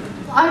it?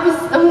 I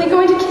was only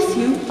going to kiss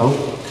you.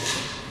 Oh,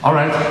 all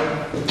right.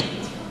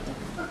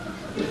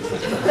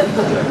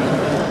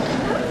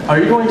 Are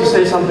you going to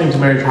say something to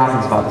Mary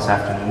Poppins about this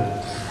afternoon?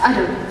 I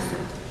don't think so.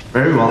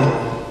 Very well,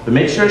 but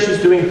make sure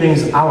she's doing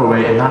things our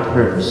way and not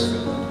hers.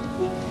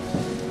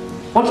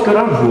 What good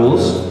are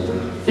rules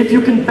if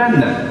you can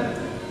bend them?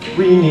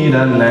 We need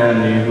a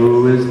nanny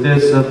who is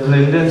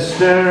disciplined and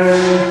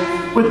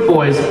stern. With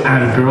boys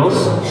and girls,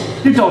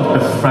 you don't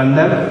befriend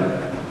them.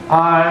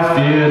 I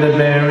fear that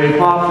Mary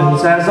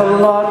Poppins has a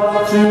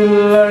lot to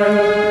learn.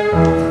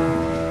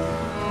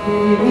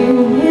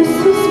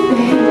 Mrs.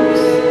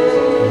 Banks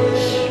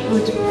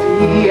should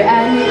be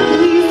an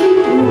easy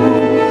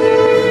one,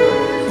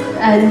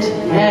 and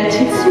yet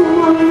it's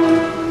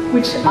one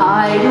which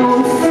I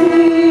don't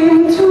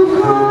seem too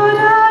good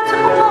at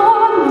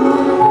on the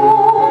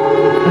whole.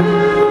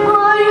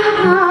 I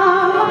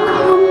have a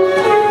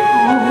comfort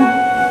home,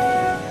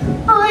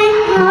 I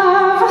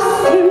have a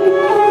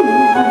simple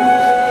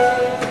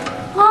life,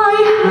 I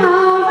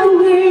have a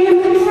name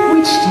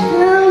which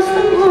tells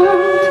the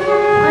world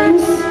I'm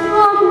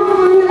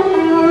someone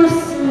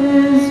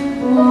else's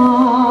wife.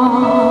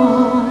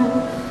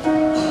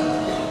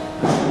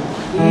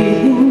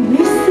 Being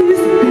Mrs.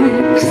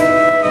 Banks,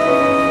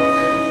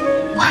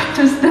 what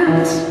does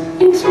that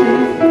entail?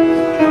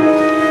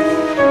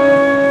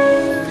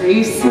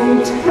 Facing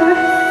tests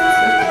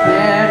of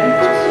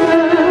character,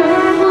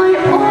 I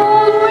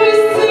always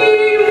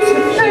seem to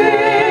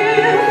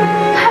fail.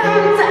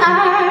 And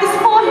as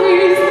for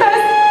his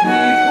best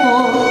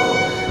people,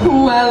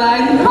 well,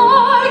 I'd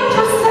like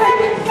to say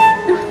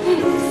no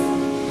thanks.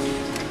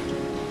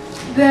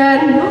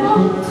 They're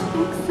not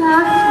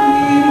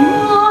exactly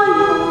my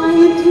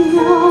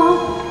idea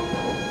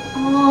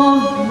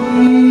of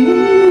being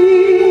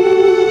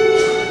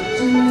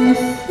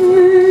Mrs.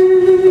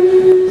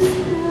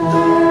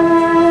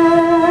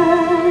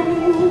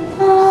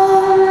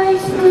 I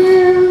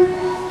still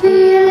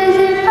feel as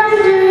if I'm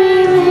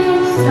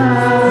dreaming so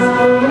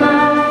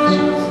much.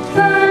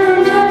 But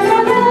just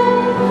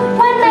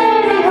when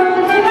Mary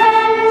holds your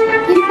hand,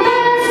 you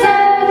feel so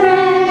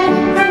grand.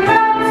 The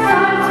heart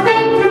starts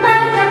beating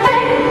like a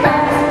big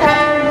fast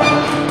band.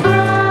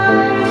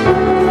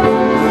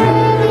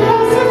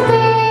 Mrs.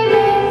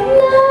 Baby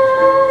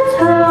knows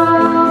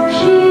how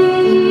she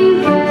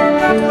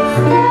will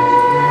stay.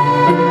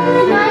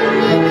 Like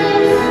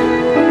this.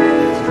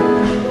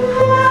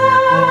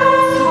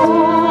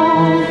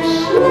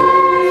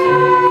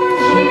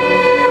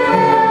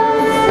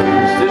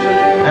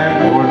 Precision and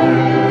order.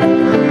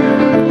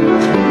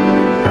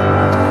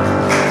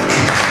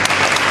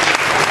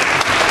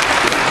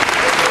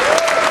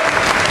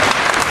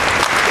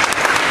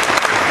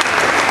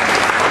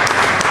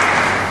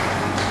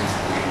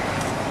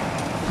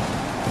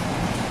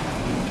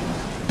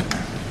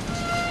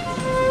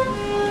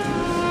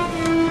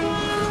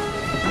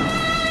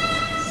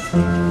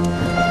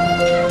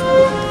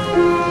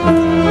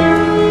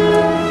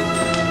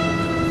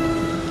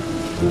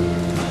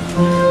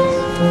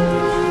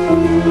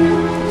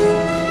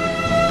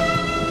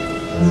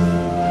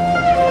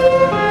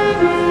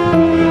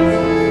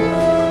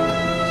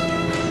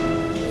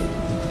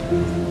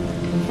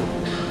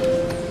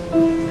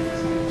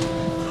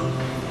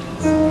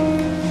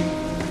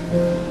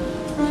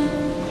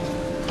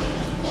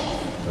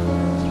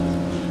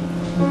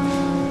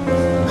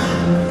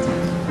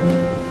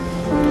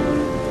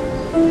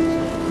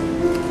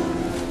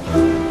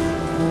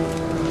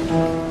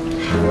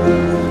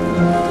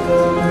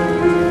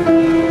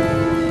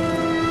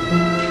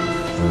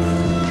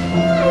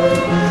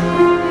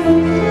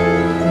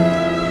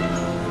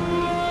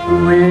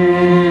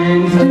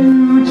 Winds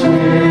do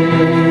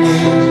change,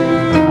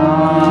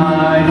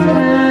 tides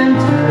and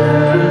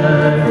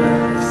turn.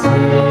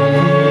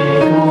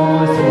 Sing,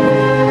 oh sing,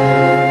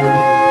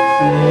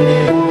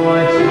 sing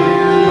what you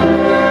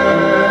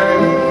learn.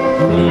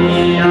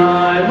 Me, I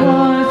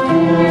was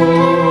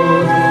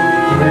told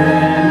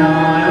when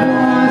I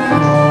was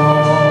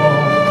small,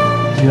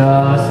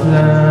 just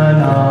learn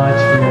a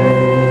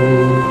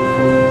trade.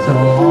 So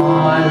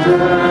I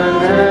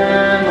learned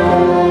them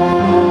all.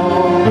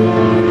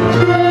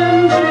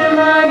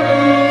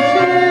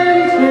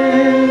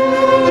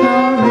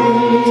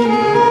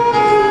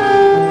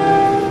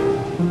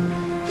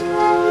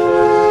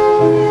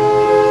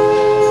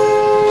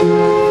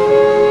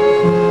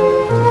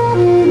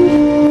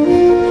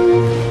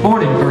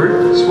 Morning,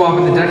 Bert.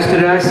 Swabbing the decks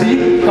today, I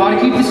see. Gotta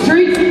keep the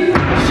streak.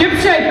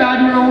 Shipshape,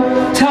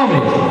 Admiral. Tell me,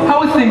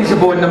 how are things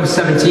aboard number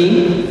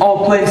 17?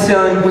 All plain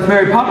sailing with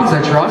Mary Poppins,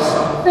 I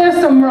trust. There's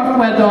some rough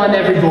weather on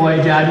every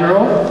voyage,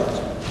 Admiral.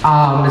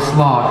 Ah, Miss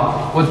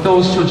Locke, what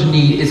those children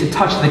need is a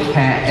touch of the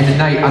cat and a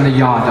night on the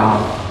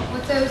yardarm.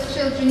 What those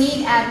children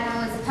need,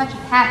 Admiral, is a touch of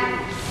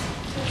happiness.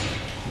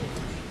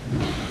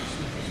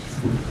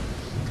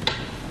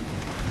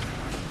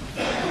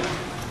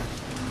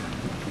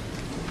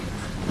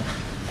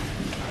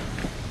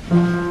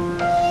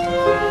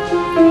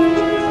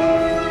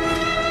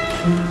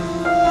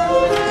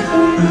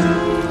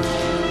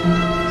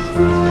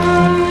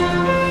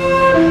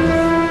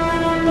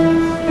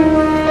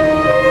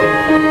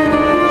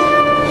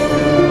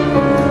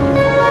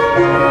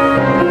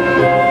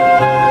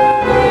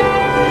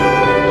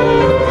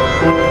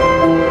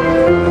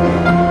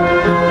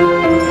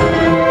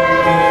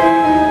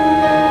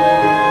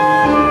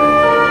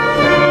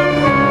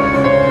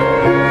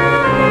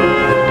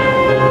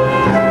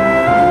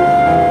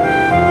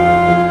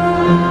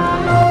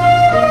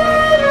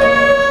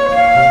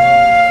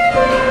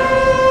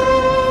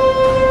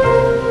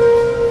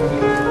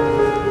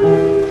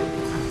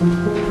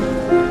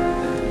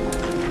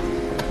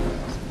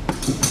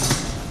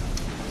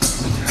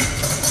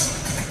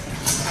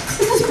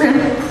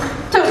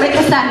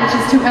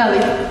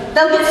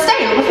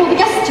 stale before the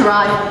guests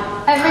arrive.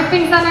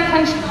 Everything's under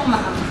control,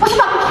 ma'am. What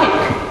about the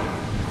cake?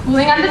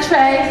 Cooling on the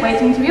tray,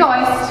 waiting to be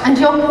iced. And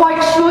you're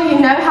quite sure you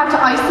know how to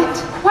ice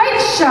it? Quite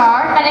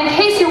sure, and in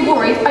case you're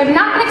worried, I've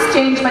not been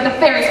exchanged by the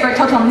fairies for a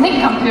total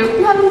nincompoop.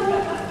 No.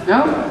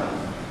 No?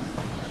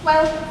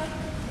 Well,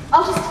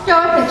 I'll just go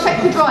up and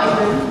check the drawing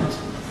room.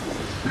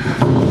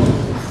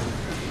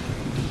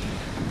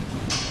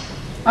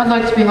 I'd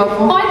like to be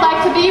helpful. I'd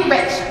like to be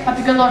rich, but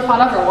the good Lord thought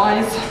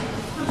otherwise.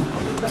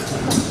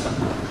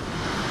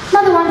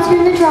 Mother wants you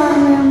in the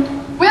drawing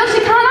room. Well,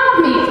 she can't have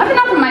me. I've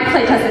enough on my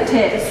plate as it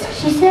is.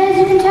 She says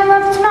you can tell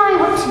her tonight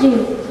what to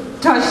do.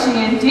 Does she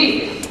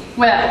indeed?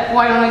 Well,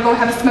 why don't I go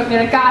have a smoke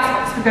near the gas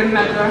box for good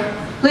measure?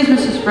 Please,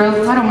 Mrs.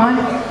 Brill, I don't mind.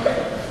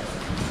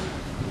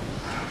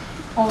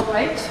 All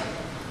right.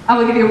 I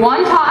will give you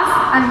one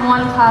task and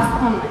one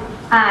task only.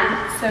 And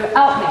so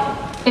help me.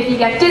 If you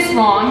get this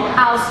wrong,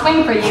 I'll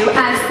swing for you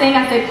and sing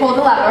as they pull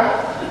the lever.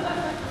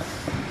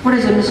 What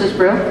is it, Mrs.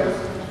 Brill?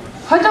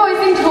 Put the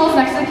icing tools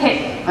next to the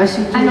cake. I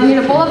see. And you'll need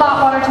a bowl of hot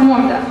water to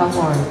warm them. Hot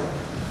water.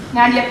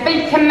 Now do you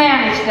think you can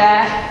manage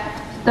that?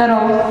 That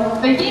all?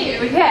 For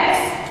you, yes.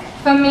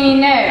 For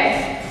me,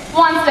 no.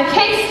 Once the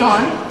cake's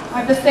done, I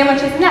have the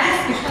sandwiches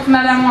next because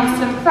Madame wants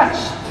them fresh.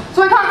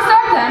 So I can't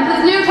serve them till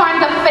there's no time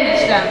to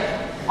finish them.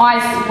 I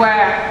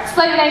swear,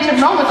 slave in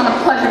ancient Rome was on a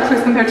pleasure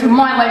cruise compared to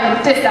my life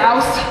in this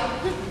house.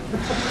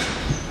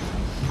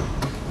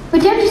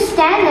 But don't just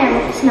stand there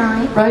with us,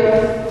 Nye.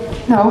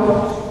 Right? No.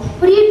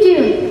 What are you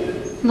doing?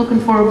 Looking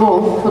for a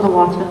bowl for the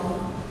water.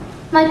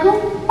 Michael,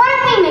 why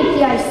don't we make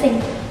the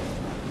icing?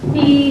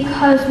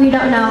 Because we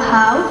don't know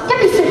how. Don't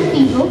be so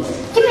feeble.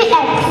 Give me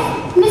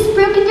eggs. Miss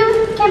Brill can do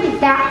it. It can't be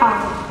that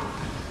hard.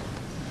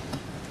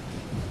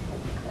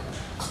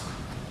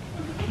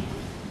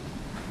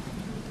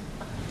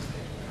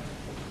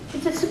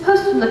 Is it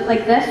supposed to look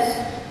like this?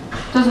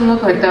 Doesn't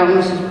look like that when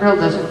Mrs. Brill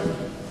does it.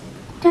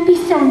 Don't be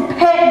so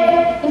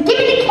impertinent. And give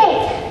me the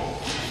cake.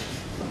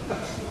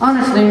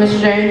 Honestly,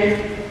 Miss Jane,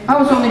 I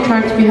was only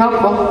trying to be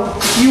helpful.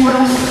 You would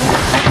only...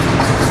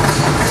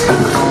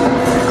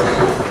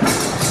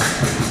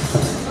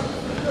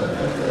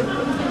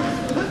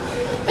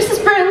 Mrs.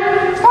 Brill,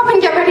 Robin,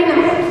 get ready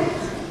now.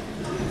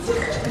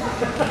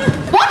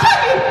 What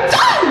have you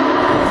done?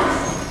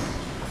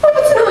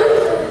 Robinson,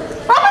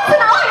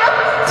 I am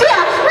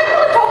dead. Ring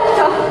the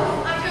doctor.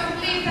 I don't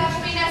believe that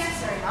should be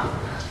necessary, Mum.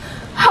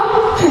 How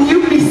can you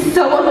be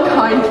so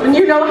unkind when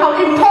you know how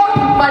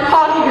important my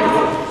party is?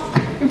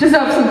 You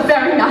deserve some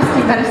very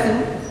nasty medicine.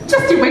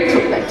 Just you wait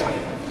till later.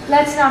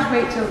 Let's not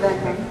wait till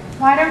then, then.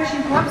 Why don't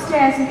you go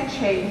upstairs and get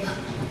changed?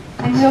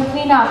 And we'll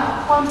clean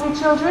up, won't we,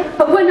 children?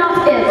 But we're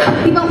not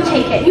ill. We won't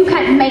take it. You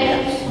can't make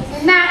us.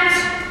 And that,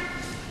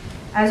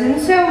 as in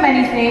so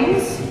many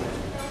things,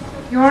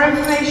 your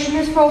information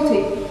is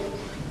faulty.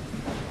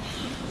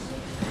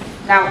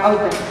 Now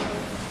open.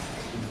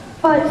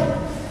 But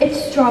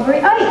it's strawberry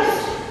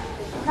ice.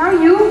 Now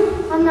you.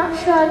 I'm not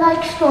sure I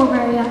like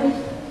strawberry ice.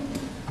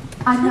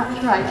 I'm not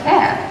sure I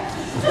care.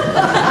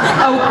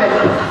 Open.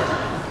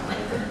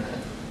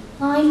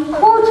 I'm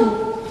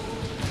cordial.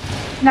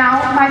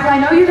 Now, Michael, I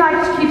know you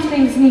like to keep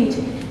things neat.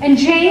 And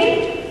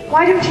Jane,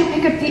 why don't you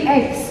pick up the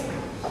eggs?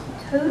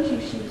 Told you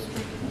she was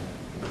drinking.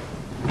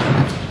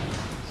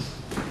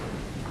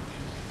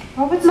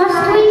 Robert's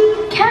Must we?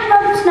 Can't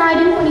Robert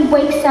Snyder when he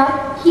wakes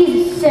up?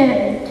 He's a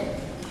servant.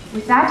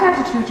 With that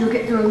attitude, you'll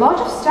get through a lot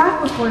of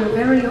stuff before you're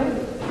very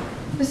old.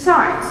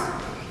 Besides,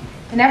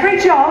 in every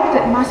job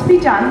that must be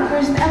done,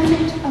 there's an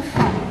element of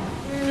fun.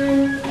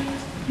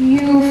 You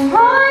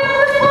find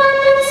the fun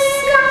in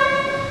stuff,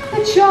 the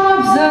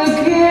job's a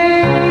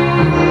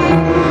game.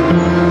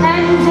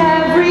 And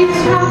every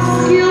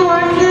task you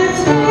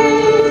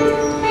undertake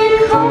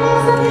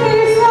becomes a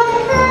piece of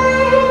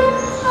cake,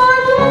 a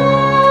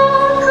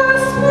walk, a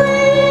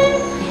spring.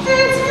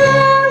 It's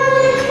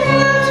very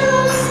clear to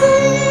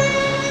see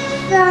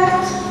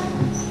that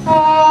a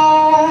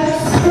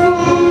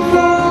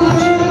spoonful of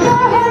sugar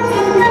has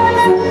the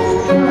medicine,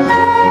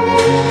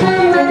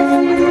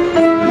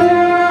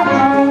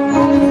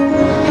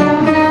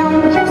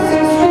 just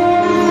a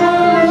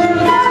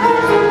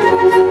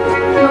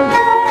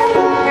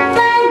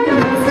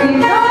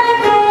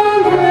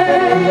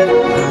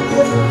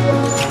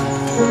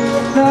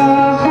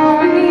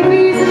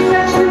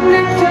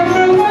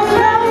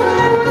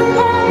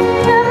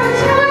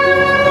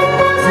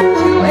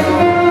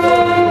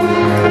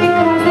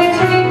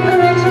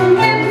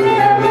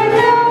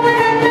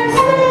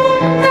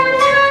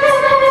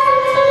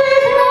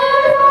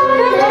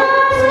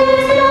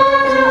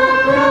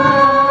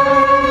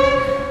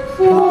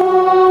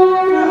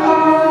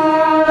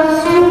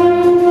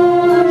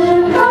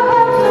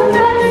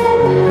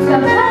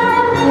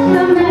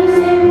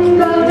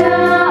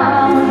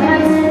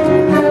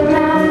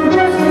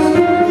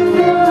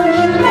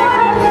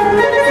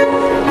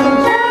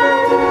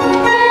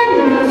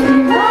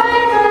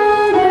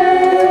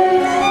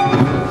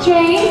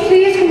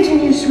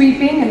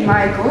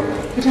Michael,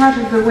 get out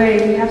of the way.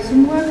 We have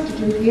some work to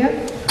do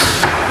here.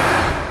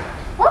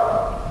 Oh,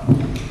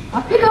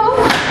 up you go.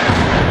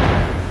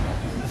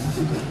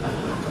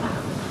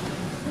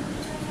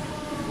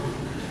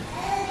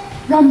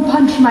 Rum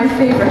punch, my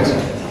favorite.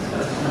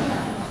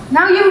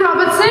 Now you,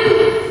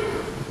 Robertson.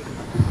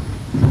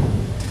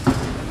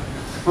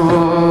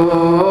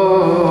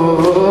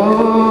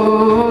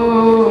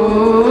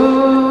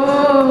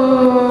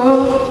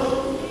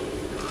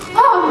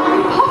 Oh, my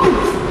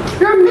Poppins!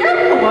 You're a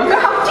miracle worker.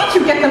 How did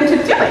you get them to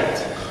do it?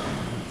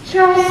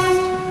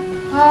 Just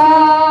a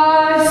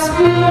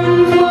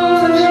spoonful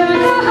of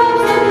sugar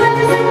helps the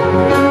medicine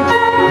go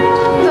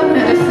down. The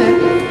medicine.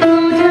 Go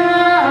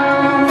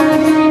down.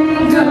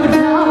 Go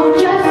down.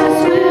 Just a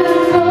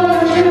spoonful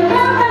of sugar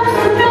helps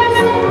the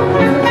medicine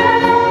go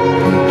down.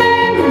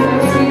 And the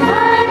mercy I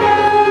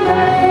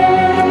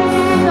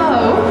So,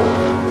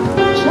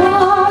 just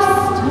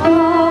helps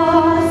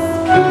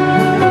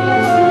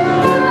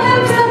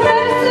the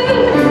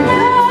medicine go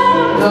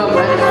down. the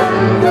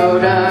medicine go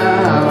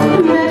down.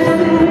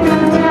 Medicine go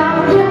down.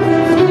 Just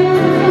a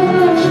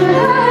spoonful of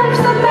sugar helps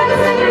the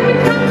medicine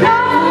go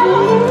down.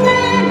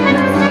 And the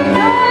mercy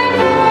I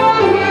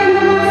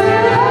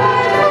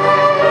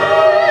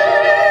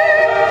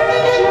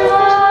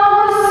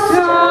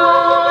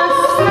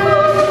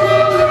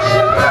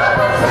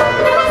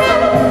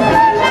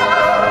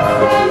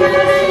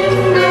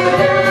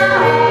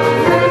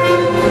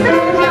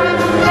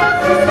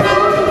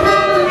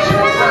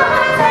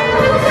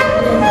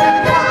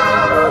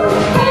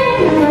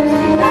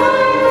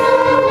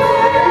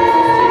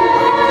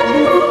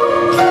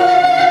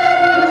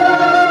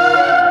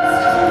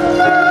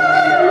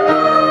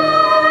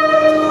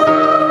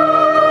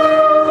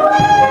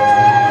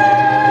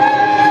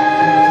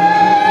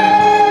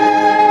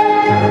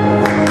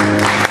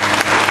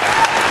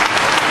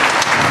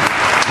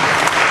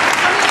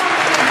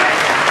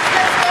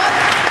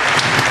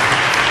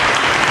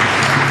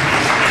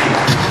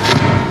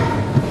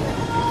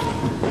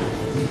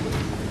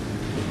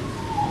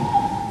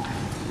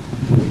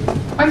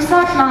I'm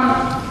sorry,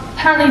 Mom.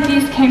 Apparently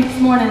these came this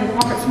morning.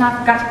 Robert's and I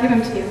forgot to give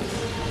them to you.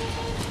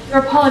 Your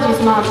apologies,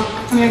 Mom.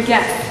 I'm your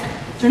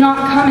guest. They're not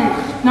coming.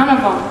 None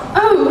of them.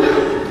 Oh,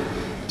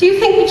 do you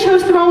think we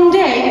chose the wrong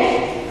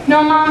day?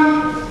 No,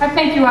 Mom. I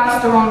think you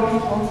asked the wrong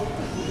people.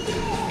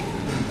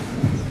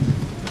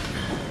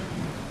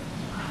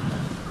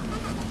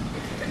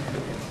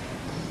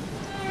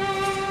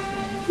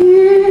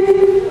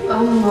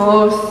 A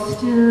most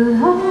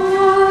delightful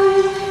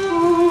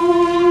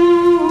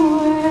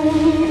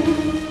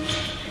way.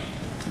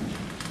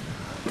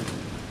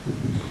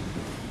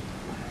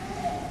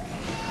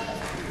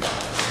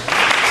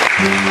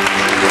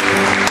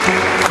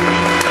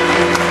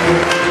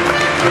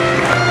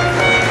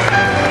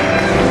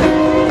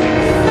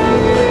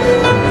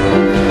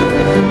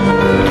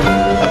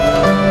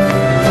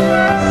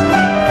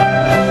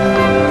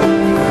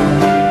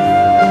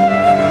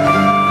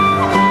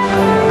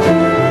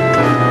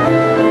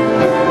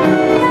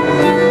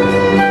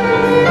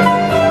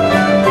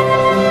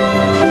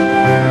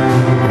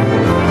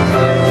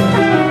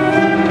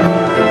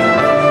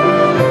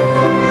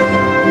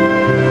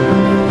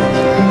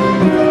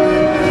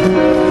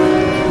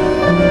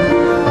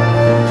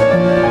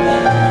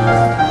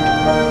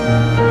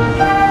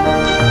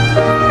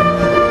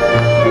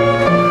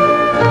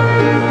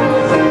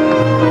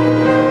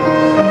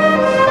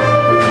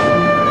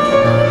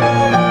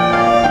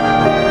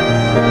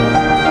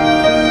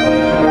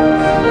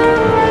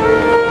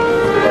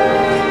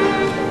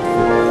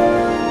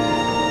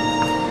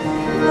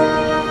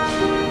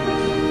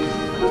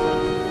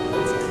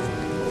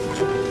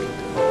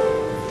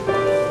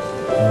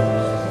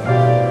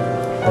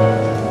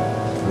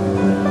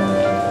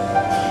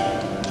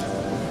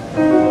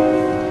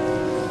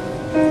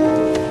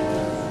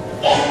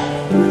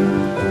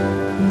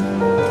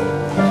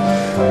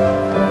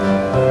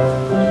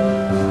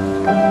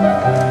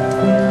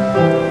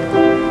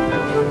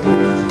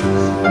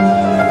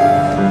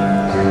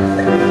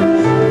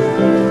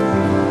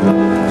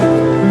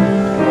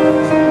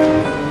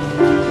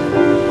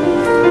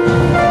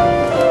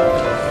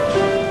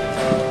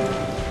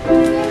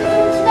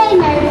 Today,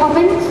 Mary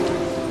Poppins.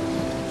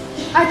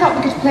 I thought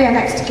we could play our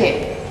next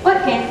game.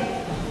 What game?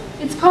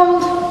 It's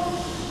called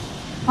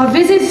A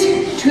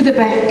Visit to the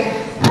Bank.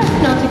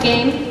 That's not a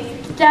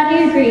game.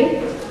 Daddy agree?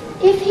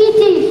 If he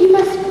did, he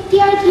must put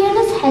the idea in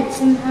his head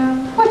somehow.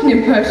 What an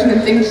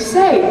impertinent thing to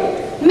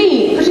say.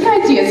 Me, putting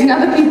ideas in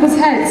other people's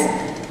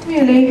heads.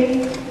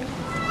 Really?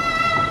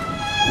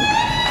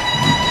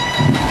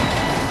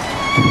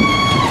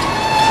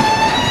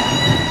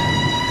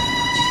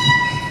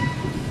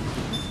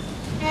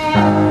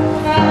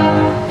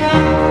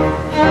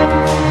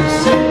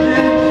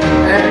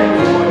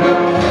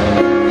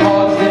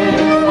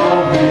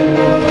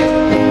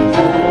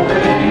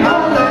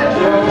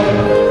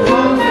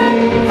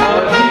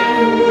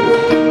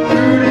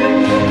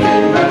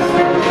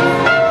 Investment,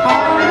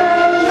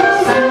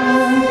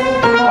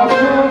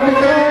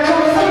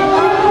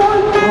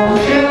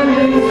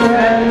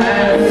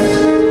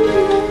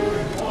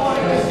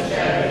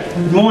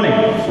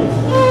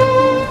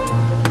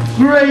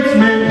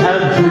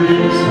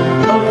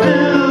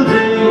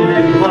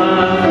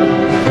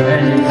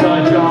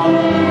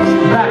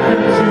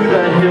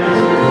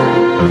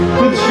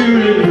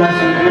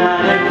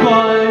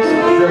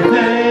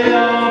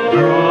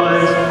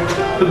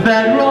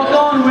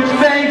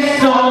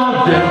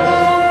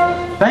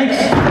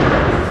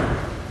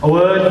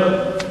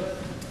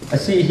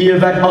 see here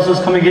that hustle's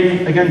coming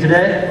in again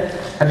today.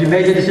 Have you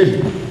made a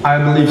decision? I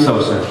believe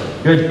so, sir.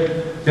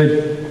 Good,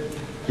 good.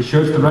 You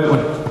sure it's the right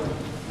one?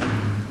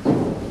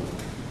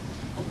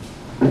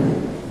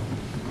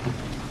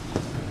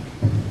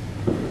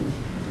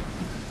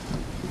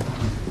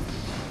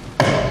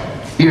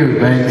 Here,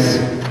 Banks.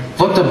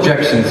 What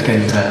objections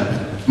can you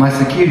have? My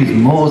security is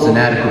more than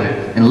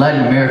adequate in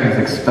Latin America's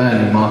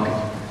expanding market.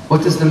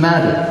 What is the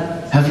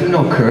matter? Have you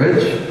no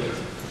courage?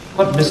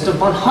 But Mr.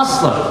 Von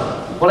Hustler,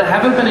 what I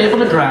haven't been able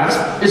to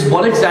grasp is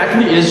what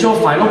exactly is your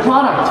final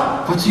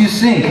product? What do you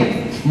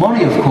think?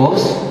 Money, of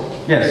course.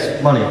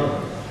 Yes, money.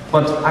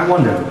 But I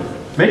wonder,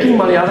 making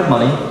money out of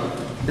money,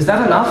 is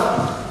that enough?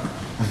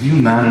 Are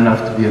you man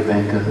enough to be a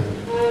banker?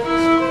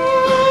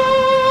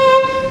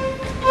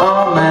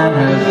 A man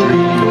has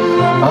dreams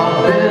of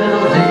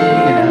building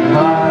an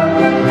empire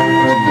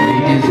to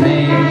make his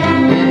name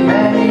in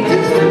many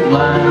distant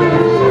lands.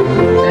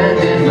 And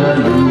in the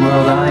new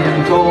world, I am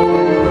told,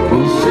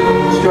 will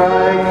soon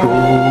strike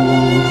gold.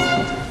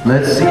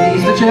 Let's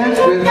seize the chance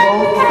with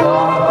both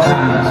our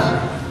hands.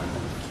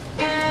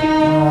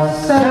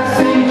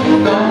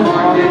 Assessing the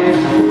market,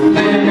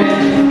 limit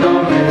the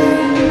risk,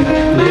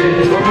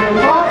 little room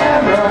for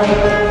error.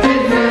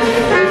 Business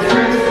is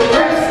risk.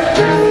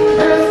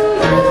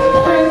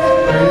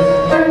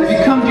 Have you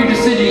come to your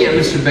decision yet,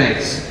 Mr.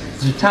 Banks?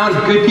 There's a town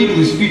of good people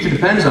whose future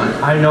depends on it.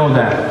 I know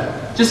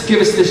that. Just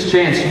give us this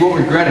chance, you won't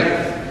regret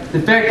it. The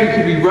factory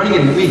could be running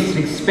in weeks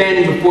and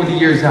expanding before the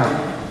year's out.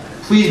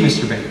 Please,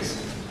 Mr. Banks,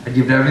 I'd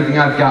give it everything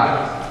I've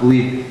got,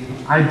 believe me.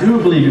 I do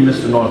believe you,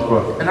 Mr.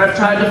 Northbrook, and I've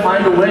tried to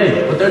find a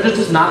way, but there just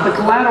is not the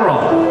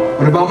collateral.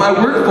 What about my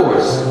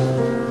workforce?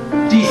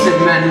 Decent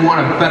men who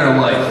want a better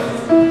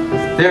life.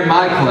 They're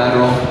my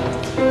collateral.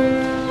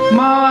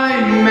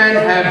 My men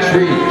have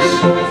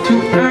dreams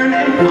to earn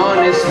an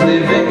honest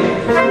living,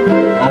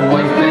 a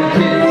wife and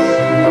kids,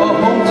 a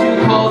home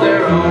to call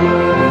their own.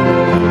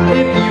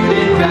 If you'd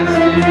invest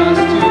in us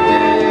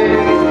today,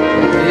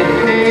 it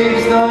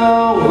paves the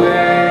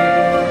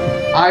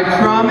way. I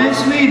promise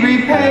we'd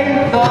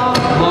repay the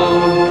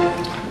loan.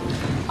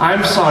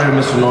 I'm sorry,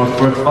 Mr.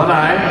 Northbrook, but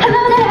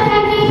Hello there,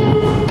 Annie.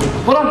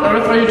 What on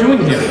earth are you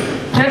doing here?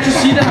 Can't you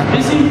see that I'm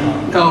busy?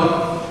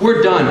 No,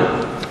 we're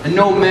done. And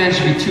no man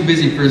should be too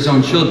busy for his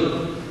own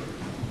children.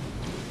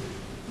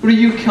 What do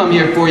you come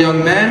here for,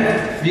 young man?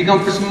 Have you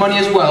come for some money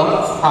as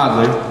well?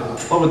 Hardly.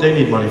 What would they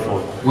need money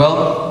for?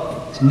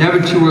 Well, it's never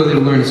too early to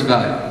learn its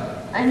value.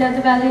 I know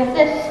the value of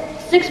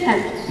this. 6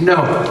 pence.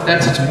 No,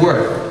 that's its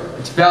worth.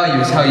 Its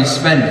value is how you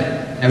spend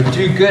it. Now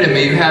do good and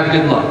may you have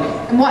good luck.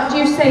 And what do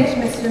you say to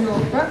Mr.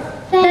 Northbrook?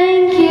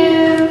 Thank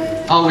you.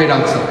 I'll wait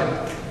outside.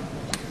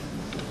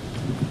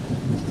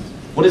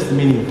 What is the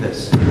meaning of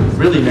this?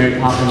 Really, Mary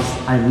Poppins,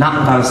 I am not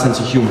without a sense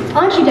of humor.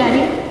 Aren't you,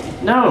 Daddy?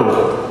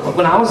 No, but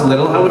when I was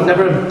little, I would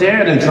never have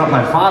dared interrupt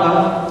my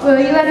father. Were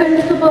you ever a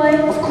little boy?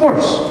 Of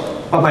course.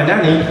 But my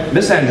nanny,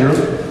 Miss Andrew,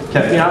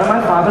 kept me out of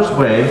my father's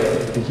way,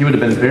 and he would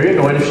have been very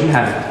annoyed if she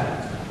hadn't.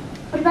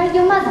 What about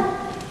your mother?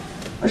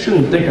 I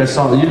shouldn't think I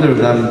saw either of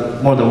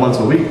them more than once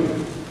a week.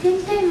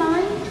 Didn't they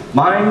mind?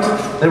 Mind?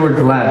 They were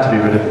glad to be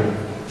rid of me.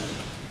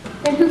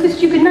 Then who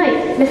kissed you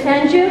goodnight? Miss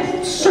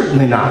Andrew?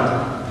 Certainly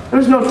not. There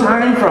was no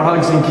time for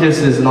hugs and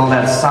kisses and all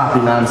that soppy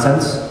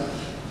nonsense.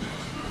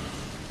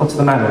 What's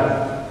the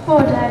matter?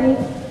 Poor Daddy.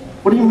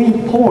 What do you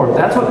mean, poor?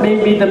 That's what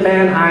made me the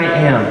man I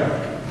am.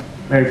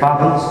 Mary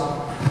Poppins?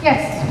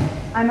 Yes,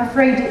 I'm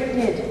afraid it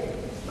did.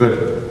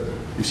 Good.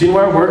 You've seen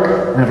where I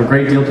work and have a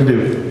great deal to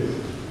do.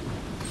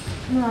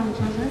 Come along,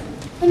 children.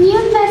 When you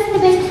invest the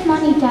bank's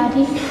money,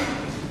 Daddy,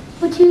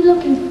 what are you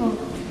looking for?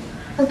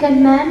 A good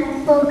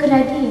man or a good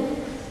idea?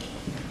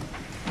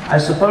 I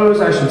suppose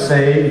I should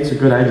say it's a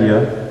good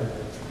idea,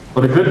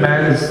 but a good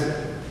man is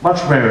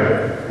much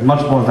rarer and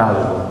much more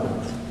valuable.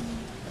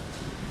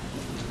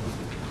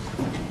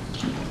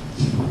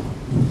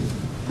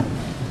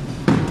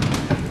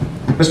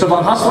 Mr.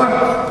 Von Hustler?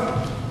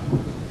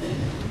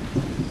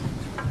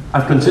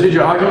 I've considered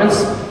your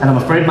arguments, and I'm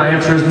afraid my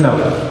answer is no.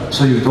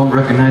 So you don't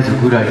recognize a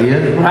good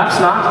idea? Perhaps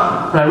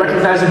not, but I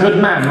recognize a good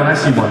man when I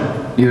see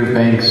one. Dear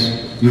Banks,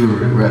 you will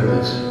regret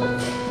this.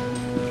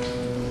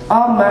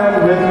 A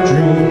man with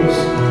dreams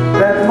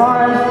that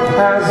life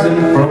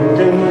hasn't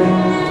broken.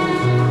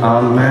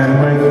 A man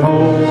with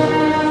hope,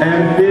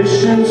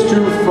 ambitions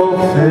to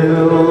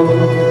fulfill.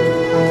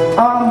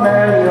 A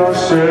man you're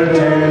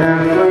certain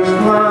at first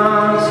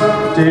glance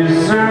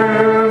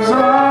deserves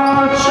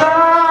a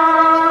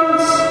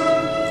chance.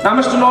 Now,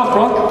 Mr.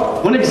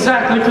 Northbrook, when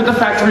exactly could the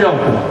factory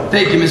open?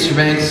 Thank you, Mr.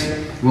 Banks.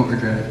 You won't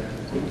regret it.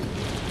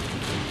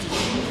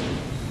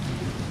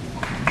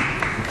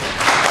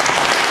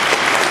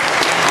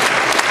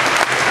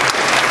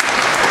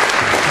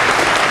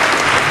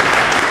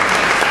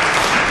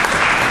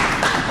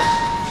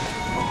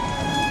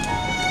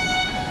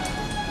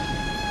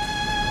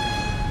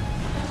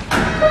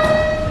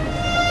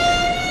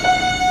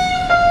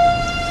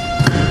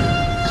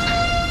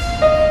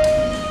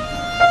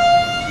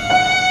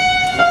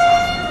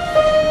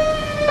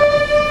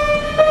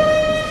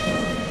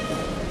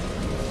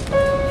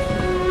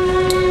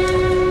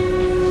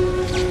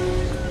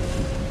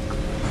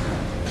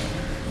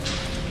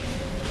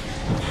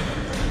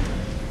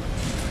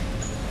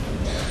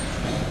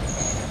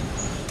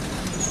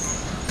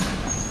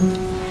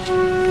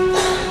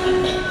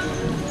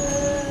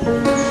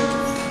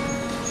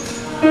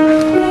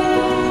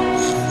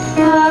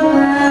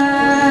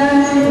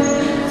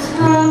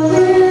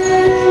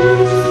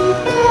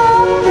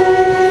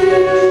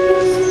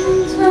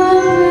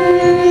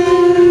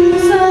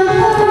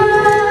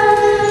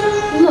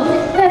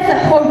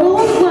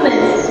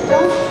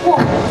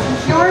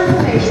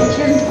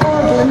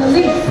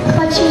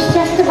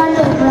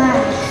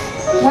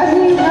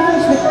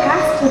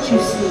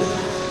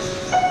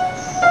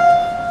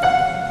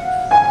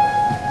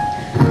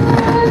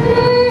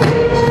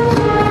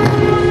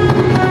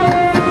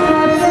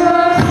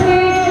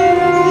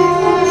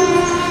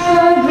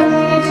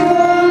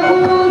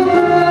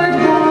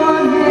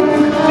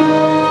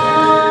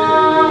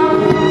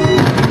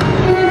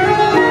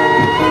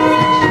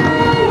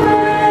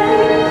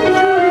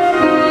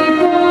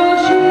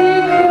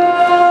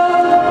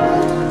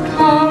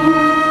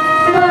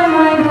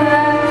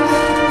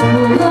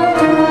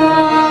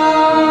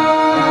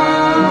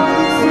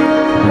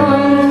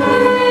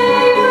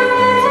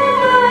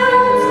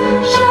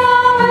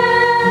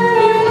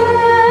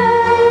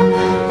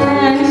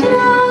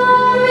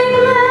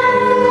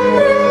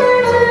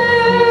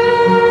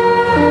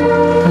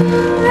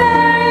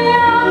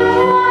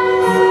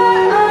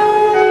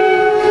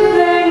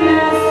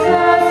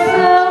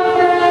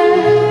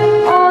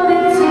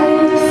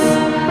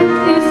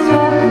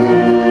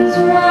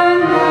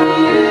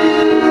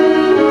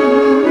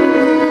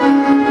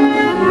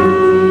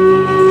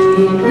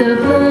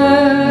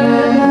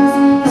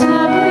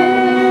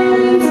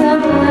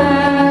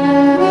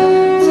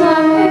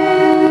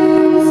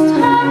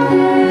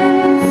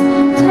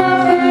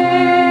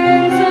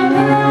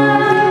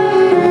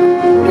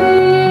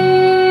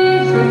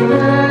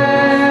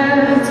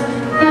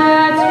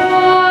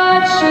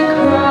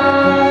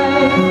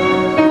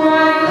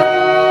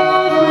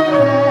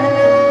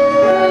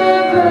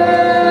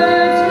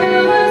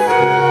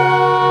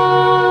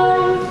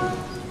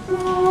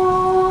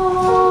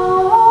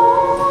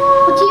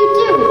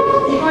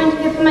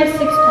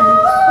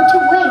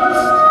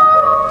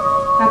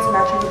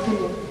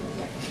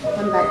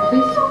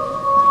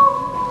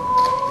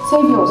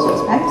 Save your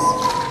sixpence.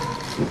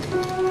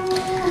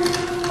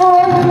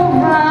 All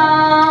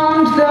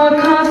around the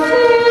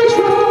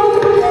cathedral,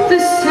 the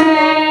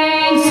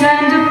saints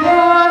and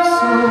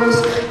apostles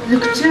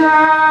look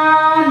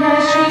down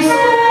as she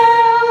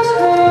sails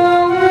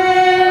her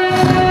way.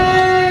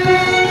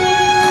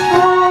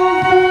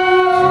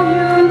 Although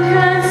you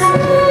can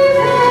see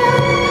them,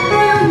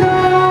 you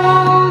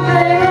know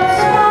they are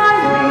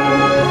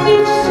smiling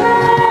each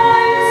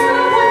time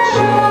someone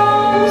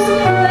shows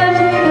that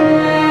he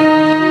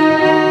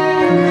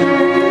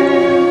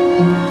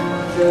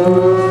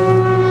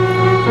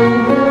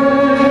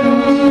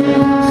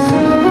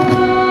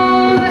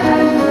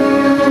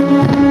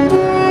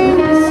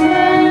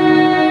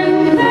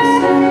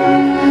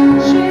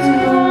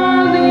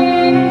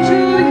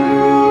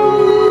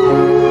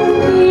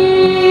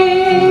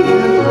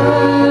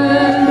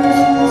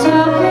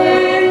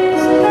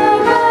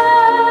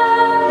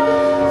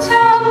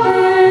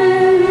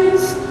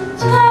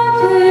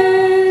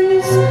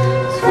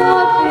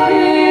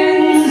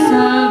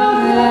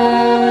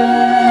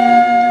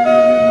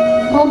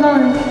Hold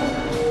on.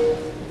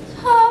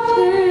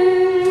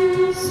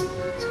 Poppins,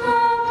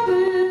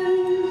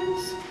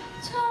 Poppins,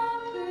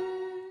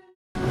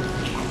 Poppins.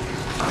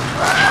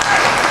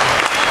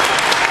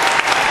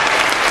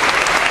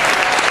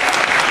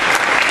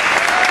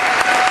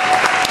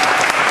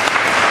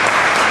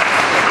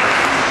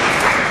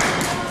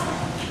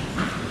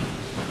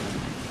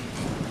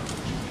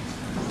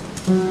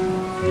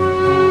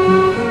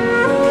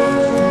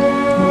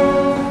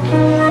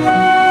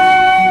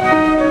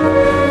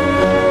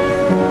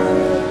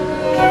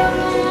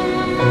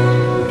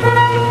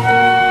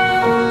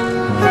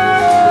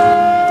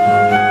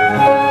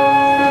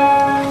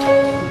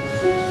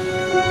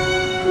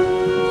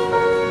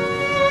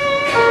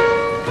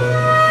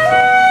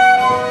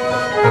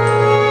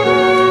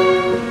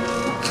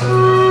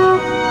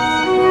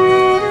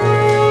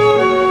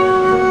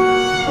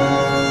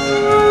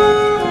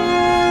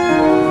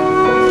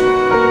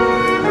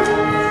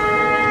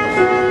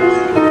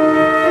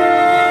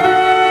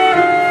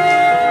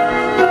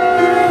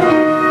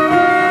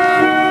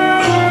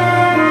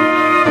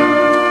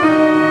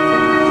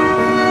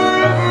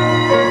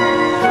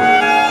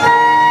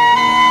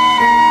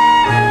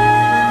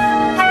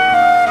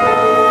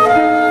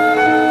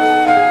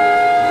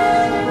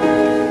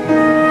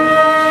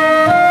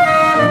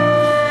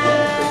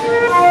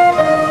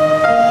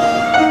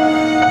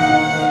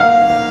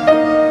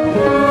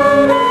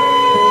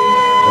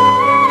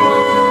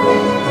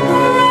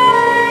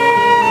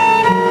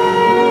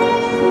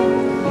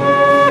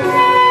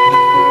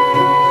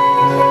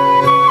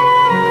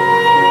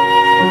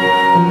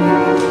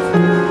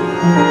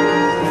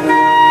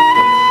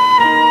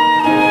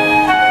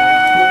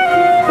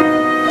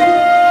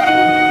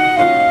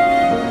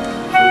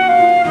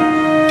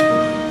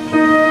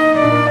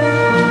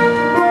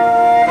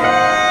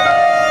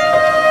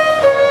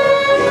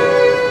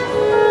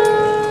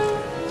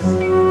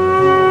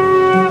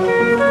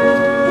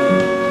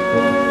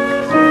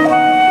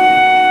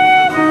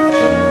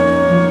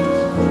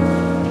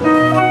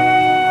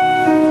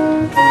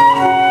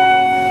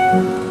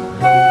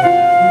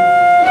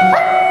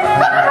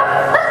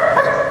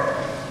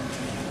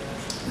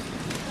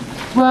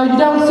 Well, you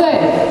don't say.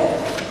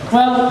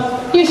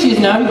 Well, here she is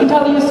now. You can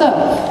tell her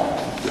yourself.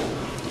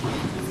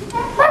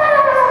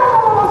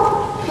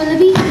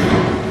 Willoughby,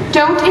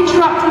 Don't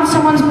interrupt when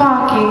someone's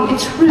barking.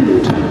 It's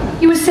rude.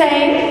 You were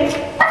saying?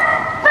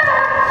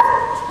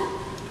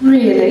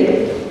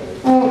 Really?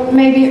 Or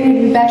maybe it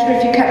would be better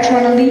if you kept her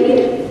on a lead?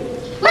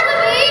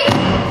 Willoughby!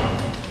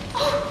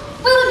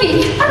 Oh,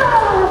 Willoughby!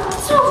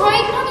 It's all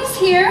right, Mommy's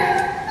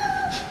here.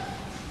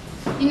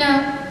 You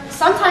know,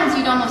 sometimes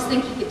you'd almost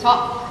think you could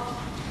talk.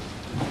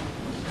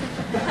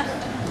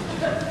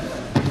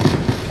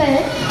 But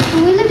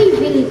can Willoughby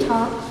really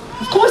talk?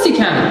 Of course he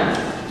can.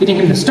 Getting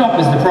him to stop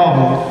is the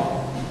problem.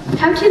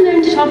 How do you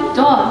learn to talk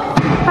dog?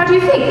 How do you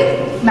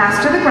think?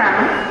 Master the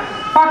grammar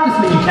Practice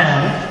when you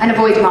can. and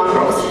avoid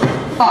mongrels.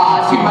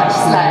 Far too much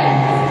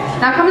slang.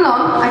 Now come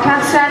along. I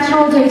can't stand here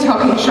all day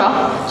talking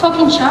shop.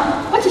 Talking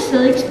shop? What's a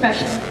silly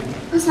expression?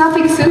 There's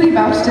nothing silly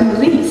about it in the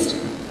least.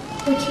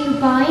 What do you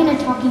buy in a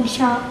talking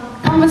shop?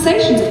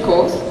 Conversations, of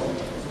course.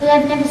 But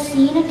I've never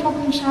seen a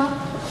talking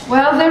shop.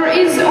 Well, there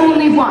is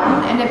only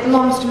one, and it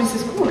belongs to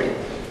Mrs. Corey.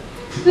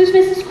 Who's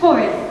Mrs.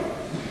 Corey?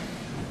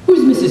 Who's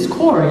Mrs.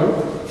 Corey?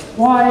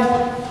 Why,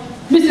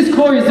 Mrs.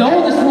 Corey is the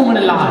oldest woman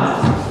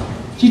alive.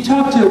 She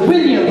talked to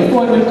William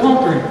before he went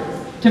conquered,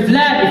 to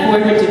Vlad before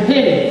he went to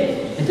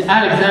pity, and to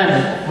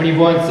Alexander when he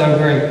wasn't so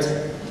great.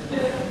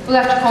 We'll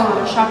have to call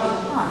on a shop in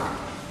the park.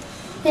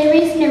 There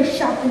is no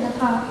shop in the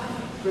park.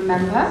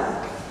 Remember?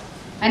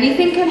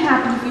 Anything can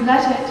happen if you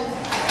let it.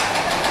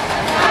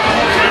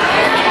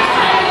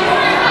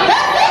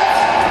 That's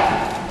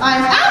it!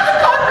 I'm out of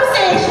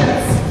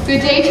conversations!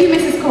 Good day to you,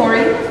 Mrs.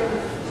 Corey.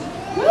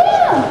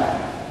 Well,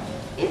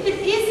 if it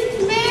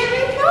isn't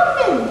Mary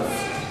Poppins,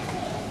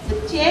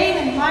 the Jane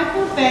and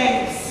Michael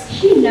Banks.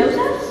 She knows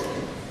us?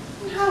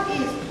 How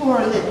is poor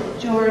little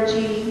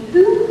Georgie?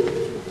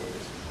 Who?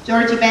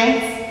 Georgie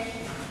Banks?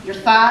 Your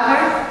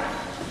father?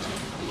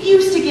 He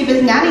used to give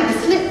his nanny the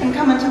slip and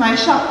come into my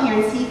shop here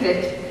in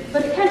secret.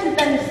 But it can't have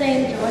been the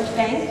same, George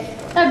Banks.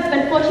 That would have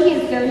been 40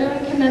 years ago.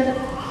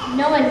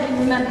 No one can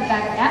remember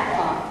back that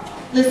far.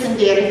 Listen,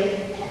 dearie.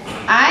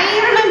 I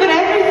remember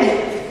everything.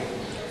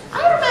 I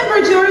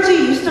remember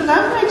Georgie used to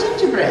love my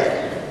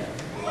gingerbread.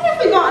 What have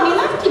we got any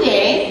left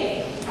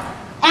today?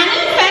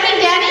 Annie,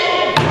 Fanny, Danny,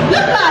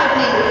 look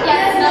lively.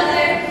 Yes,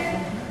 Mother.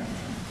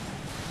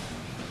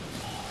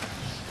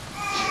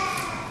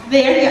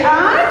 There you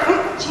are.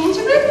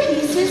 Gingerbread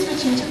pieces with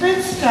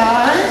gingerbread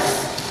stars.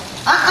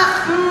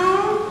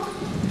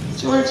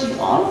 Georgie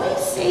always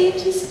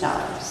saved his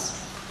stars.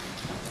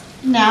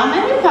 Now,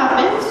 Mary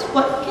Poppins,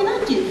 what can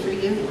I do for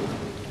you?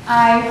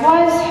 I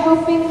was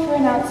hoping for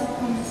an ounce of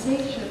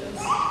conversations.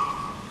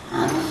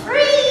 I'm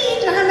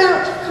afraid I'm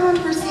out of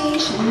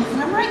conversations,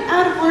 and I'm right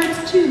out of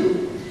words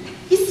too.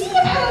 You see,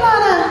 I've had a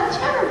lot of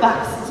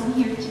chatterboxes in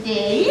here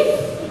today.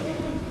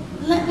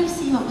 Let me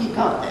see what we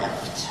got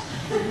left.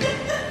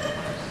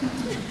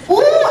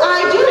 Oh,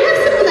 I do have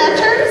some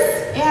letters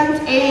and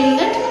a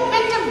little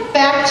bit of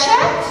back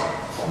chat.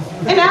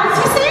 An ounce,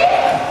 you say?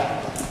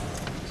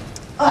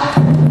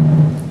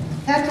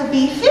 That'll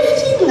be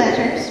 15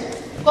 letters.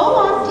 Go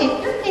on,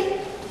 take your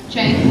pick.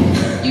 Jane,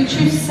 you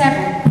choose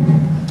 7.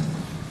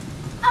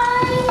 I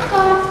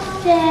got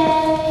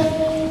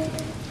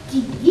D,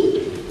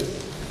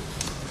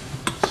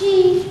 G,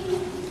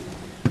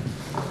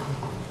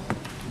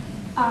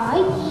 I,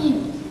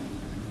 U,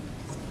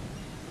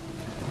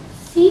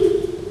 C,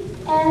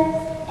 S,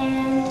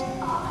 and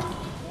I.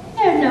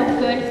 They're no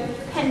good.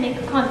 Can't make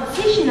a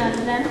conversation out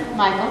of them.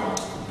 Michael,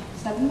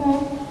 7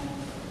 more.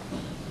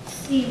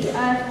 See,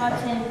 I've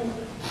gotten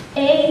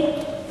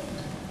A,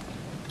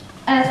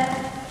 F,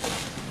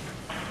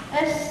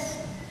 S,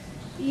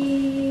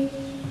 E,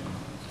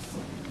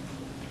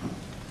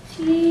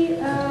 T,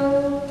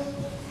 O,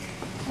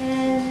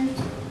 and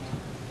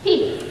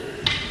P.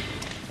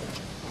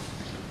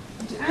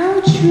 And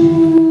I'll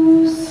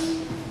choose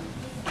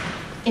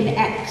an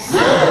X.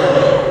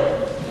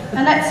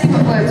 Now let's see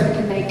what words we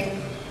can make.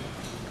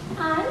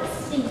 I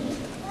see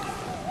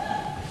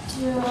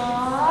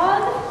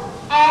dog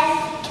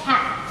and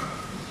cat.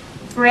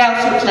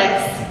 Braille-triplex.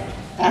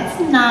 That's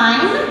 9.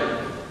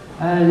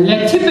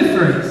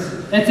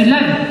 Letipifers. That's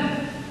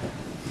 11.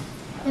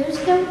 Those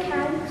don't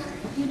count.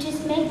 You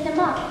just make them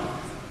up.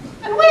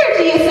 And where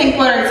do you think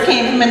words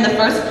came from in the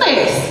first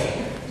place?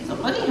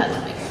 Somebody had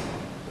to make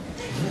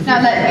them.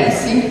 Now let me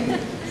see.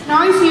 Can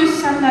always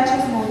use some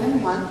letters more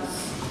than once.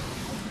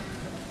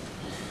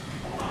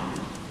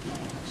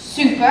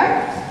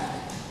 Super.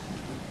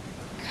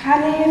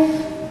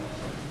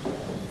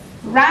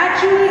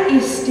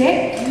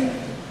 Califragilistic.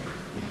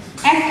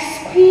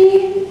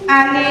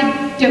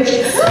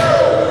 Expialidocious.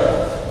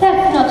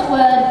 That's not a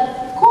word.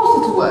 Of course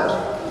it's a word.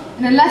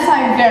 And unless I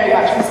am very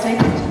much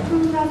mistaken, it's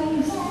proved rather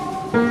easy.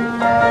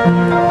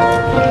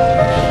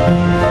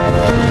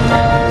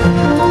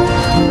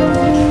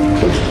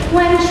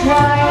 When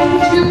trying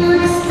to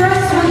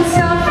express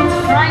oneself, it's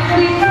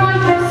frankly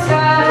quite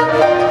absurd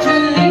to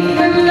leave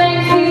the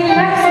lengthy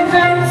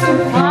lexicons to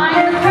find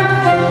the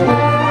perfect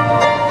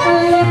word.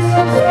 It's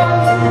so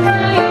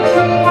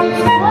spontaneity,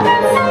 what a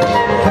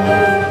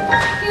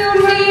you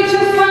need to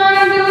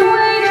find a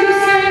way to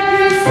say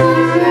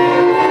precisely.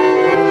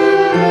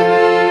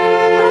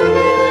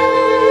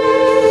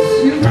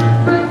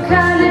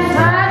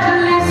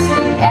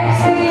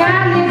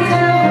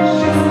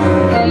 Supercalifragilisticexpialidocious.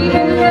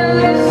 Even though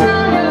the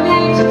sound of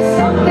it is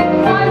something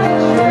quite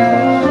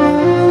true.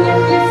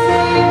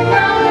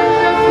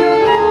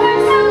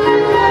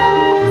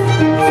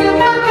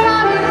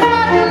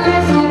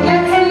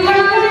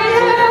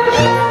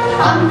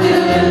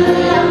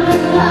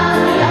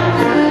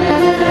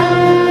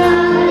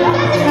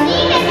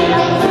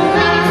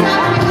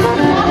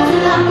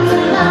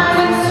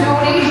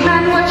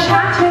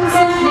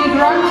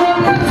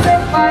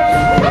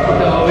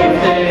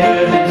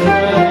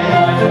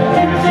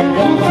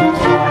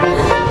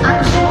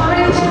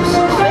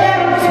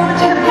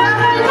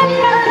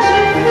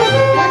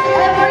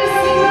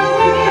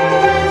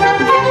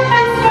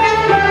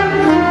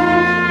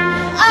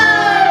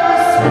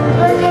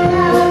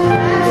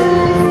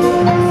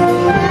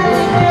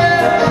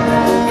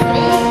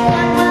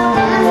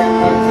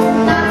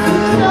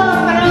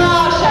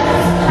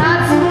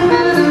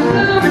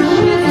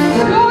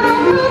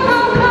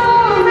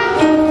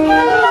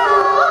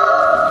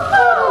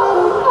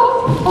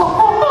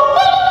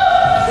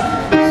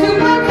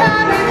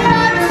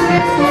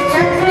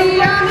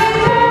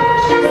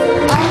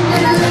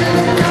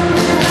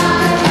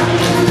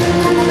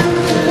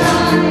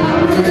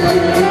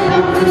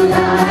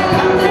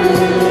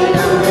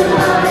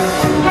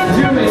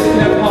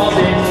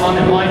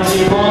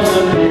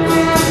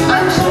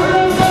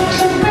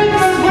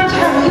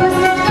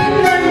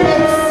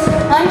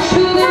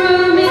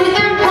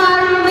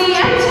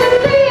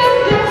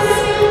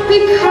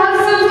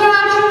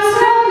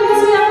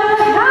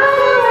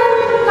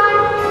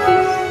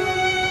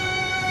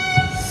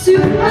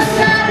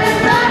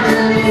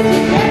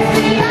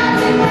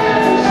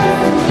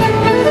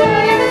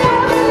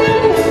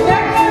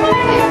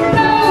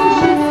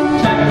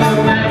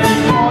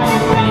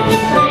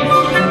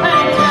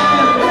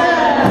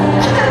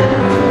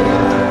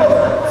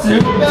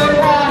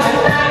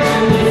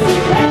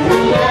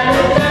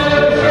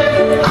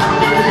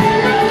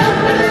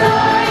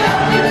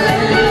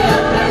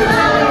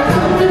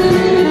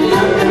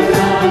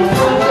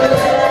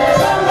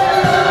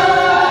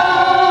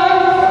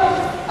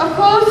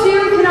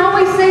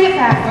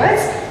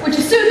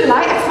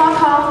 delight at small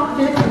calm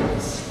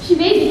Philippines. She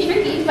may be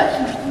tricky, but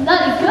she's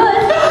bloody good.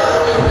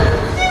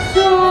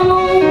 So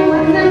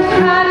when the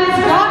cat is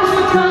gone,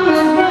 your tongue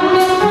is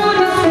running through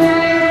the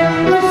day.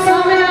 To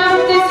summon up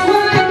this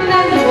word, and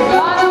then you've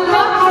got a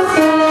lot to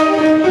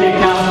say.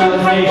 Pick out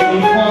those 18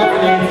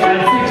 components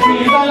and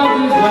 60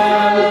 vowels as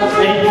well.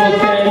 And put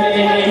them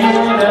in a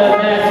order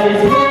that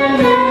is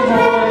very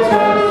hard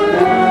to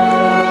spell.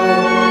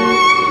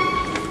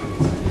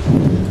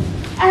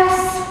 S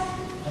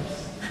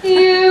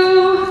U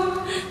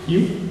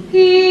You? P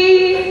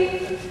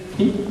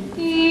He?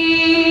 E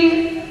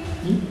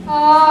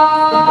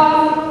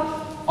R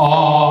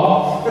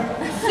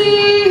C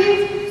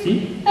See?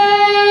 A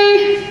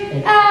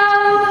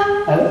L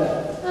L?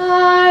 I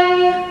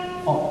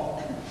O.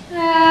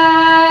 F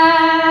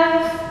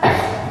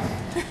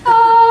O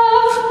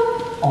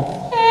O.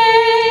 A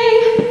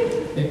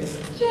X.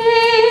 G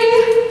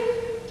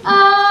I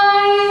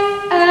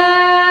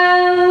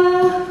L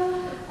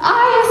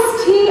I S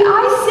T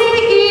I C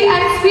E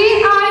X B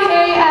I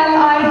A L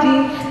I D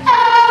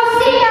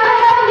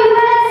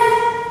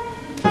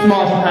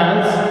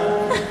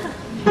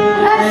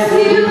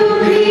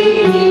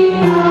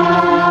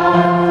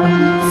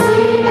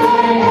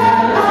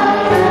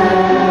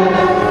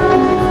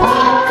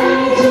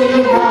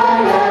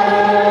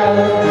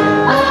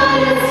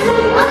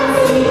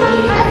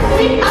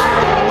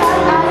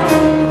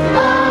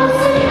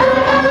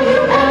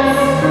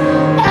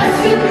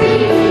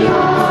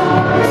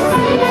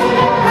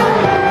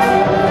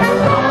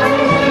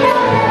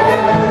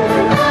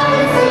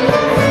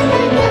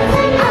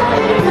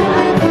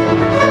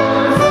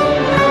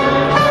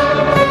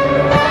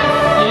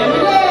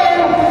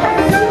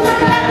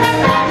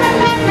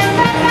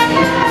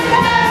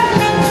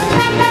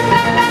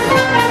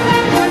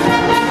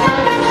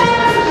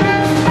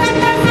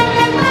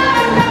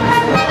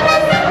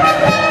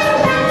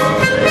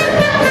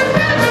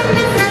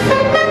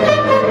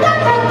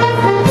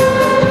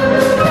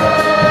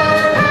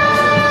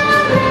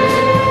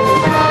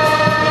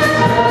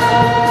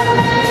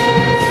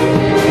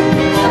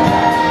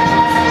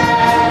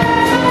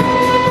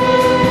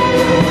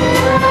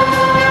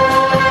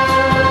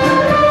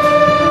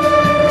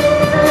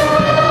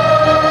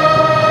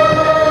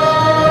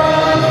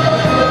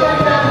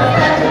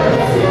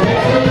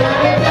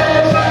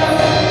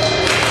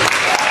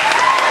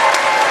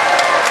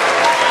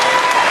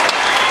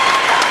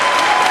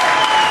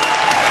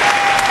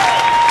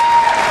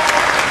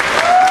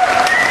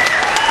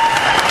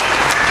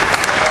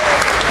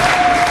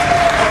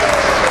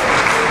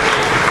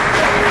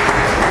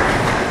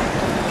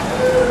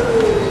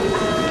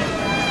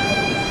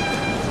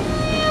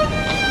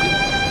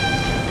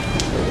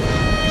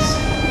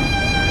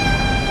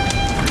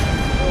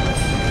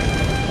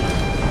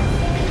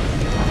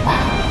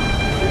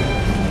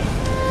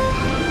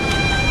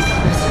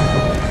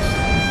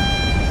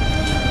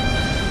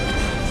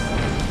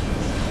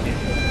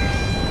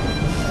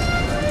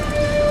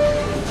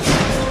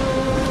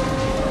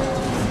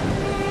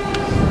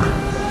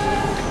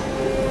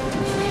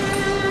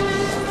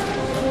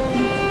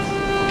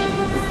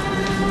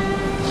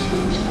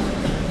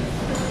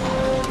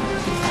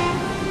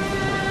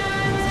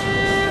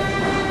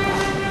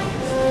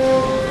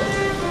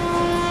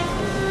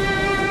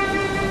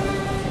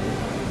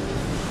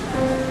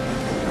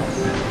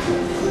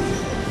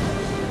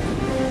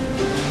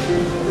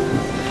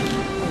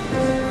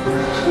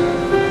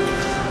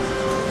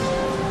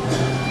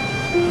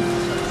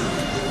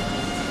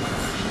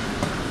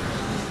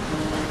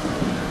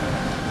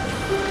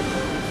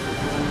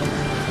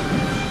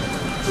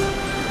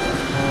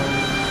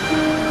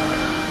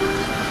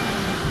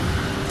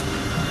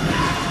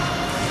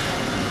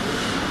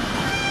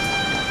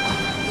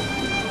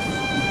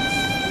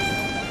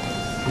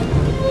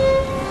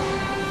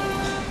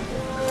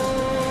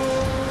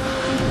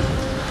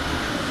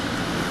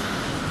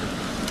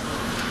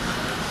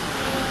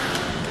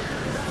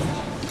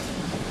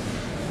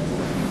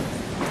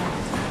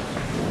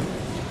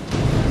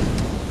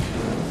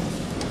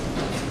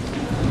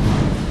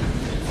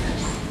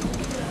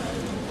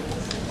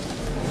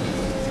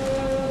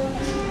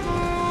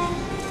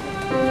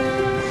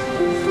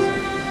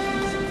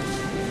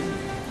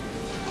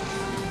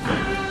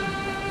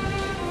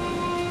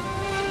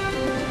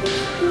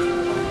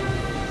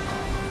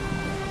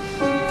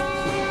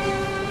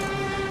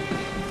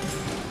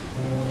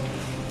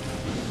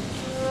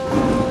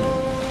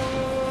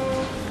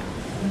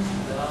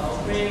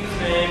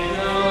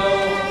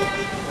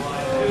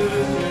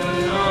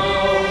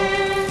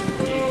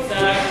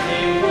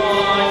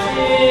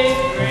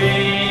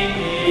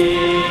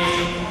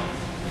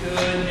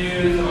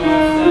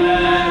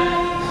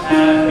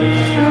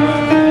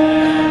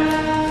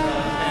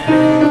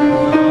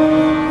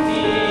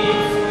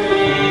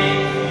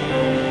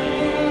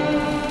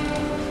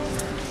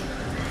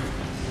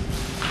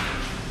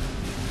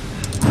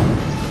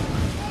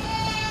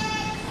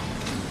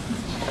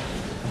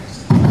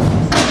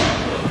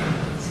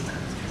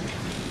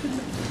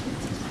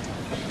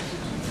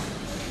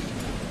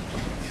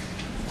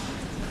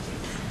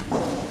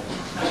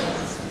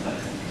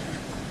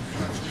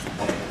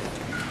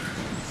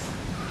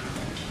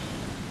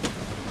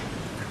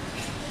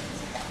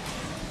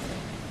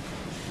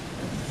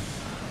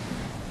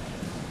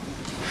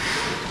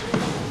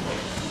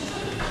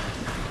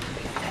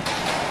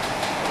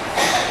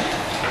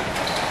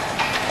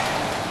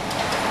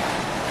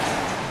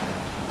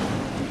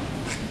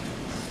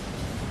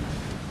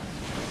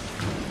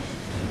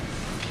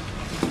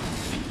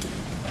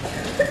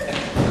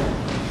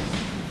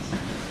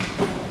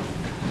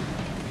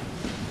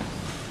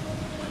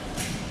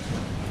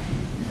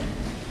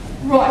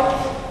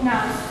Right,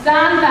 now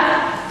stand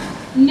back.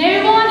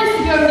 No one is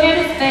to go near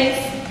the space,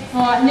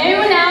 nor no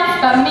one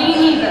else but me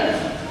neither.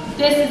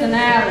 This is an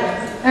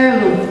heirloom.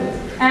 Heirloom.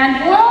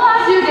 And while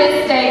I do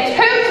this, stay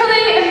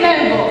totally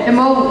immobile.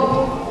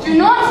 Immobile. Do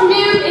not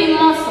move a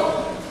muscle.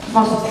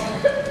 Muscle.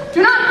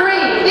 Do not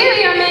breathe. Do you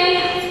hear me?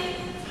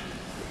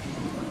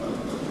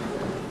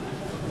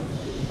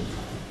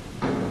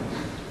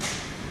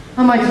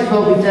 I might as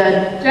well be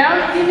dead.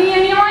 Don't give me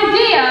any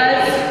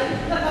ideas.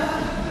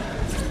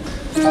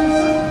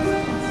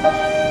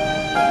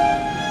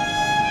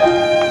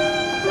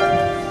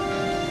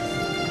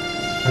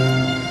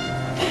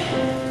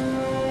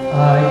 A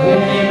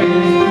game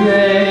is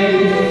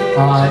played, a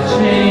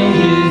change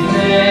is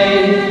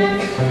made,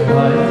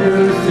 but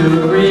who's the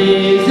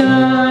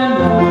reason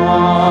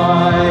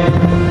why?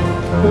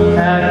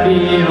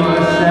 Happy or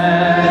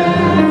sad,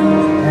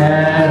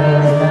 head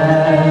or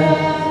bad,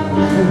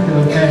 the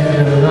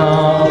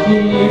pendulum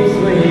keeps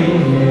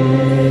swinging.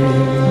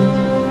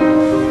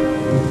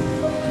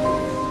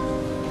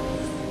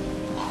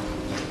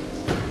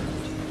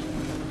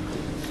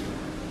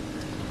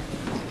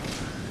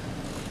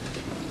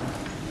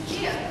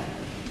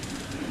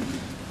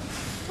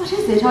 What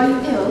is it? Are you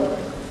ill?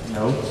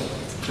 No.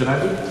 Should I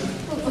be?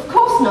 Well, of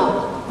course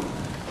not.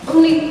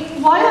 Only,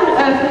 why on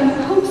earth are you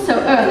home so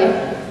early?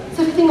 Is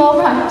everything all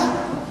right?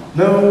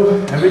 No,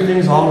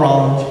 everything's all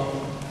wrong.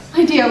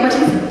 My dear, what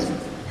is it?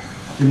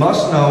 You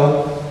must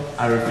know,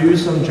 I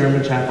refused some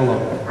German chap a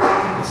loan.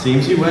 It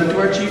seems he went to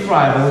our chief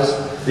rivals,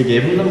 they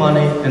gave him the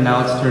money, and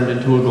now it's turned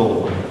into a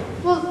gold mine.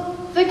 Well,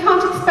 they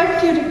can't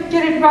expect you to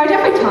get it right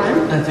every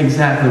time. That's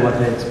exactly what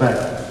they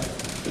expect.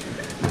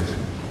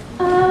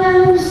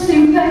 Oh,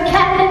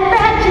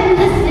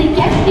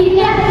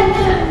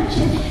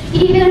 supercalifragilisticexpialidocious.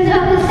 Even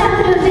though the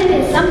sound of it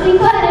is something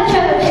quite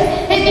atrocious.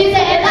 If you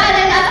say la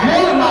la la,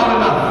 More than loud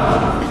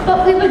enough! but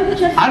we would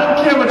just. I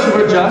don't care what you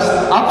were just.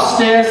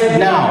 Upstairs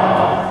now.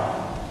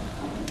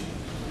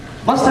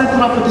 Must I put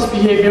up with this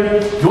behavior?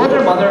 You're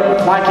their mother.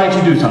 Why can't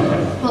you do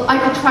something? Well, I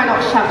could try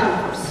not shouting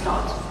for a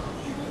start.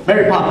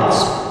 Mary Poppins,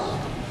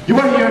 you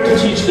are here to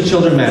teach the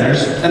children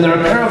manners, and they're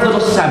a pair of little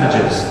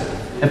savages.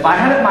 If I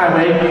had it my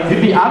way,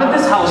 you'd be out of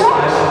this house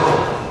by...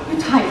 You're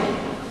tired.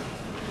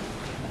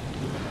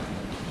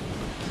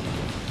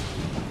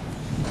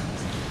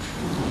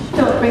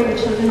 Don't bring the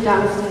children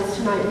downstairs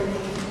tonight, Mary.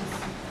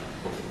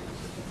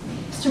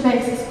 Mr.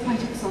 Banks is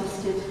quite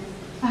exhausted.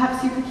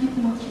 Perhaps you could keep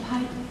them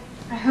occupied?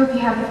 I hope you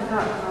haven't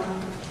forgotten,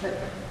 Mama, but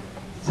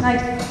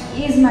tonight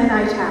is my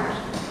night out.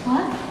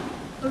 What?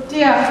 Oh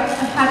dear, I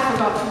had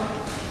forgotten.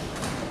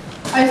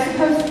 I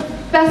suppose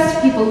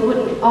best people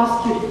wouldn't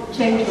ask you to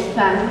change your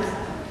plans.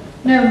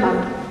 No,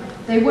 Mum,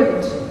 they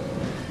wouldn't.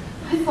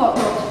 I thought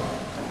not.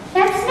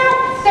 That's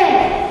not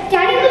fair.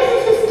 Daddy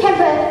loses his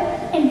temper,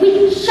 and we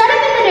can shut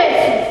him in the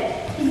nursery.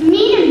 He's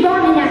mean and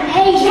wrong in that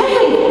age.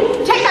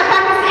 Jane, take that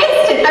back this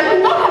instant. I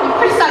will not have you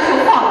criticize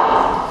your father.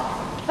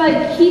 But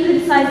he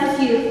criticizes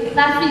you.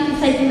 Last week he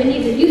said you were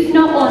neither use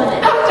nor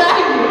ornament. How dare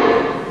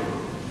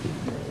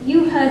you?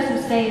 You heard him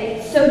say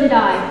it. So did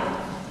I.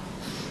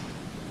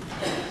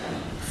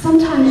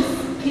 Sometimes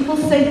people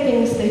say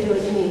things they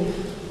don't mean.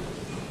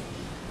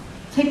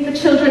 Take the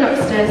children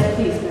upstairs,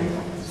 please, Mary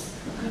Poppins.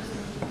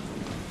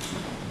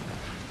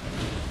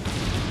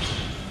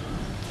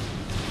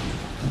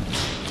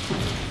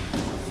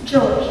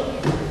 George,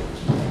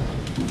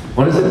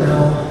 What is it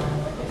now?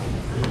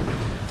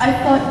 I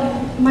thought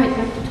you might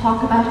want to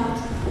talk about it.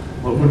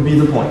 What would be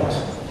the point?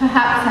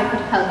 Perhaps I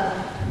could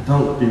help.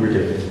 Don't be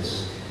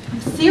ridiculous.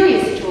 I'm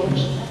serious,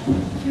 George.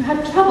 If you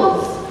had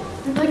troubles,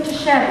 I'd like to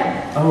share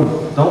them.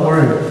 Oh, don't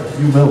worry.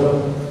 You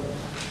will.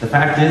 The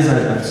fact is,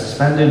 I've been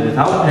suspended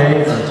without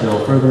pay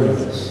until further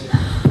notice.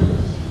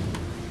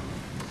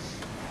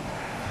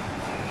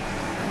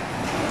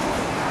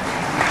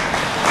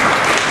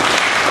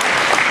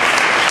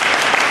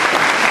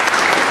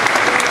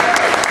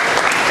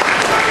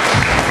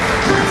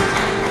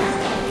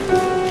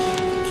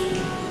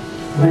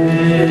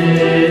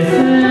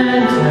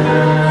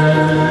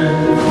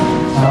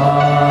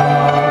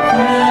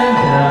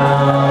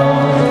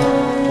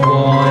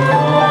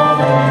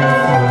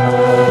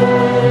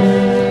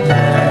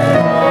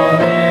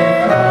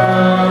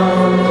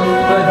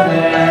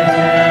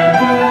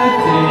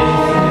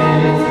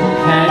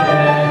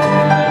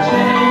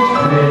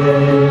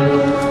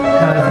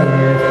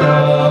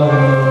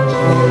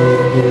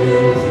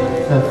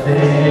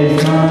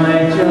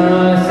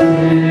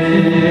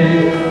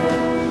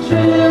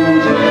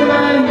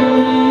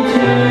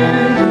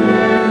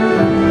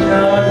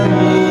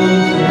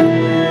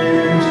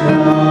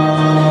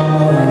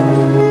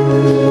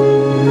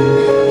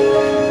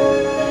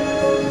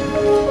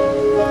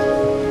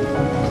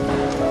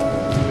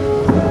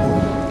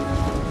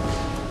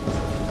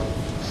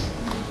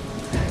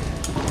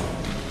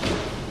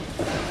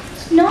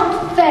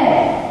 Not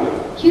fair.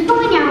 You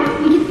going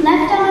out, we get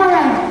left on our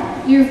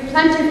own. You've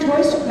plenty of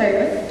toys to play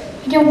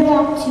with. I don't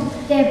want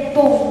to. They're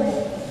boring.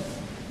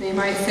 They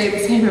might say the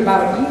same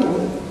about you.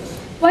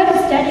 Why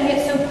does Daddy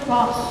get so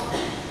cross?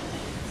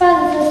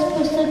 Fathers are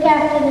supposed to look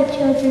after their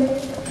children,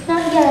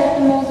 not yell at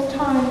them all the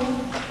time.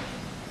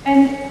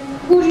 And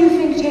who do you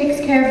think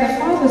takes care of the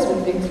fathers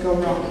when things go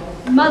wrong?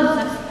 Mothers,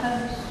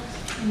 I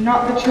suppose.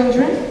 Not the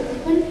children?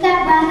 Wouldn't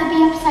that rather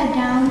be upside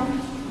down?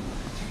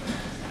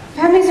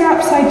 Families are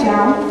upside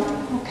down,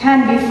 or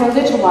can be for a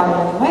little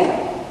while anyway.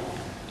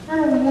 I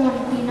don't want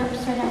to be an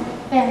upside down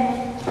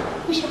family.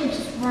 Wish I could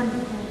just run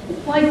away.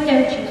 Why don't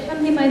you?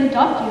 Somebody might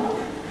adopt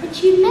you.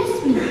 But you'd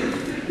miss me.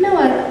 No,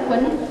 I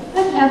wouldn't.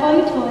 I'd have all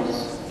your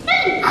toys. No,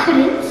 you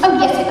couldn't. Oh,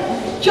 yes, I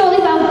could. Jolly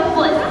well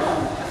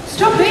would.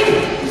 Stop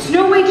it! There's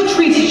no way to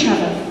treat each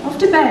other. Off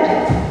to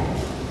bed.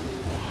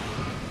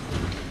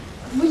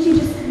 Would you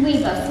just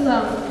leave us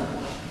alone?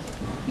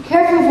 Be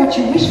careful of what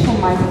you wish for,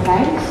 Michael,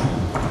 thanks.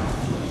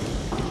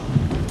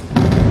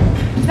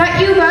 Is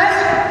that you,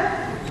 Bert?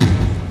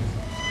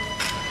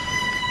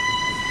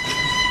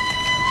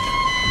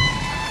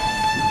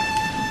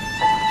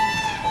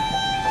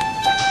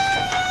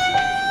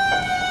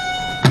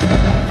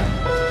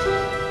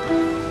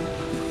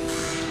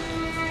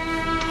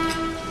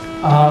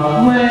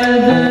 Up where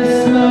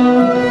the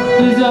smoke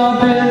is all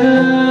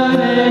billowed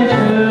and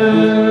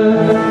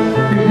true,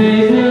 the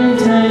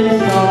pavement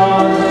and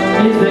stars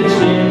is the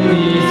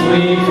chimney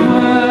sweep's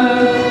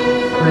work,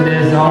 where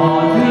there's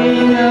hardly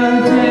no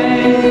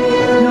day,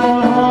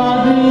 nor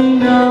hardly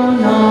no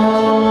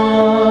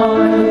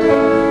night.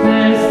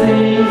 There's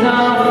things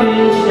off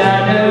in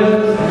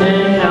shadows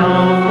and no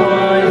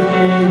boys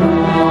in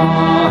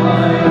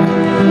light.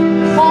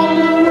 On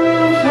the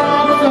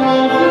rooftops of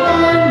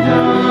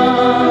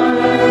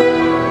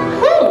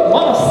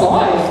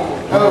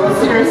Oh,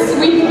 so you're a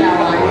sweep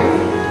now, are you?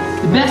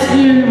 the best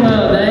view in the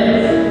world, eh?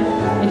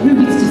 And who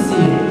gets to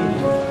see it?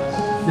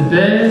 The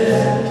birds,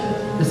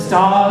 the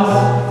stars,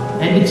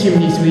 and the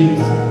chimney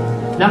sweeps.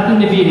 Nothing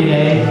to beat it,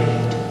 eh?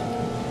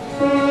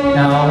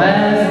 Now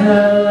as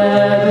the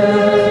ladder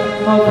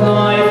of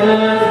life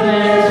has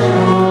been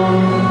strong,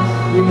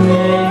 you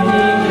may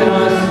think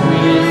you're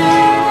sweet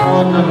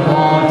on the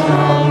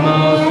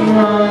bottommost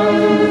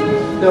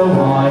rung. Though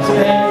I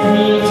spent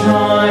me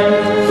time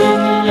in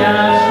the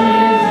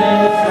ashes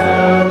and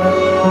snow,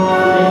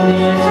 in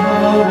this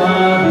whole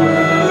wide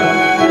world,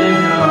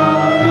 there's no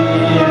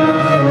happier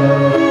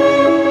road.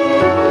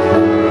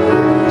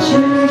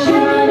 Chim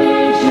chimney,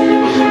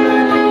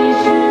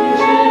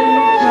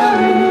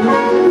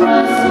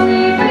 a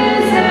sweep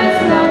is as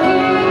lucky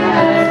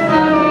as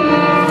lucky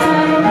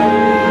can be.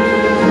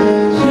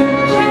 Chim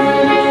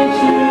chimney,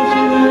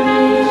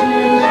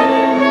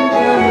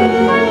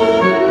 luck will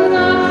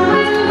run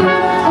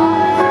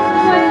off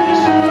when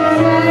she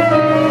says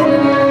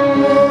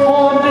you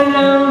on the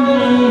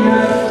lonely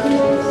earth,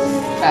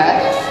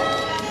 Bert?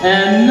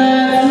 and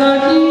that's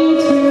lucky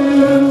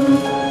too.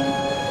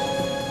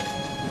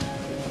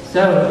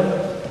 So,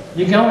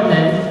 you're going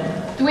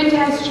then? The winter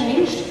has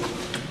changed.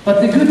 But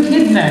the good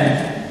kids then?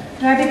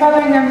 Would I be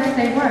bothering them if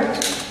they weren't?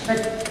 But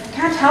I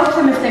can't help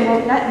them if they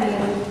won't let me,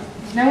 and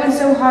there's no one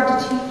so hard to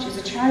teach as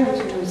a child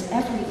who knows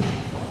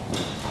everything.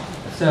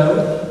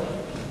 So,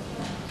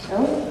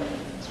 So,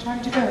 it's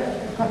time to go.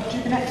 I've got to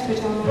do the next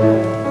bit on my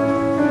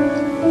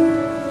own.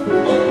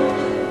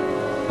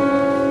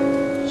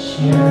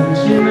 chim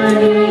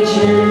chimney,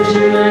 chim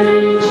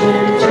chimney,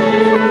 chim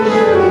chim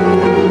chim.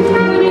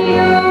 When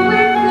you're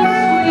with the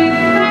sweet,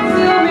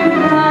 you'll be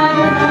blind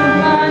and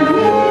blind.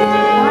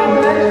 Bye,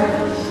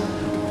 Bert.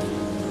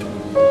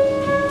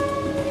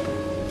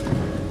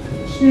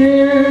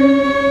 Chim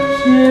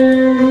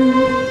chim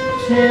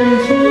chim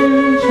chim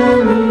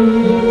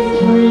chimney.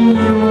 When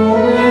you're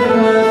with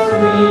the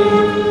sweet,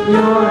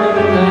 you're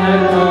in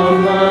that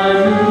company.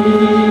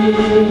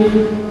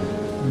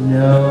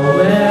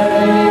 Nowhere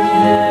is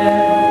there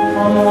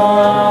a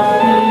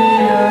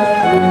loftier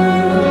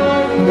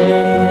truth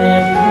than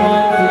this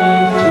one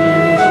chim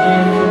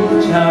chim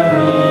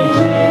chimney,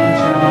 chim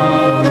chim.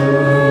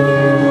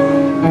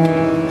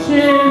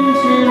 Chim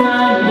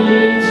chimney,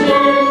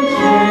 chim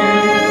chim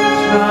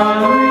chimney.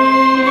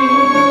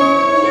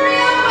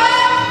 Cheerio,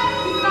 Bert!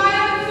 You can I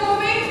have it for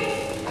me?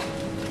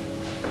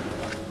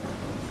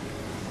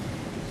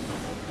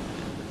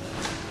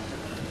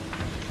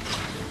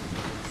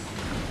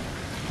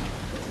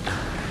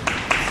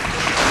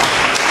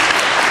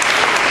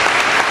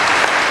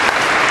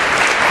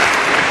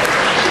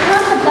 She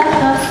must have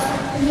left us,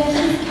 and yes,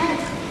 she's cat.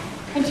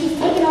 And she's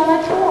taken all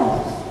our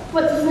toys.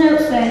 What does the note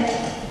say?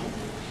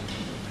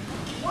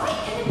 What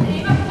in the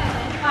name of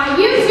heaven are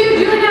you two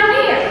doing out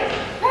here?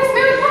 Where's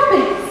Mary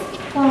Poppins?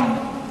 Gone.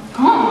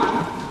 Gone?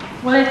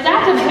 Well, if that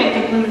doesn't make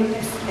the blooming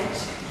biscuit.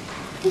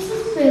 This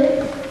is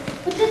true.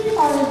 What does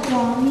all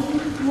draw mean?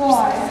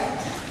 Why?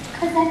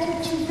 Because that's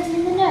what she's written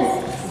in the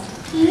note.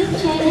 Dear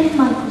Jane and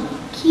Michael,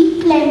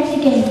 keep playing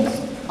the games.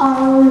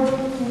 Our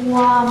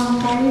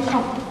Mary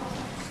Poppins.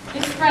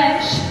 It's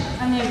French.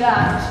 I knew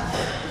that.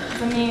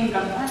 Does it mean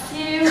God bless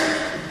you?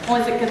 Or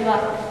is it good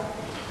luck?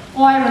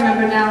 Oh, I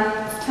remember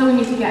now. It's till we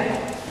meet again.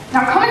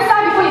 Now come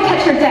inside before you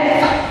catch your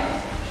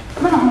death.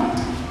 Come on.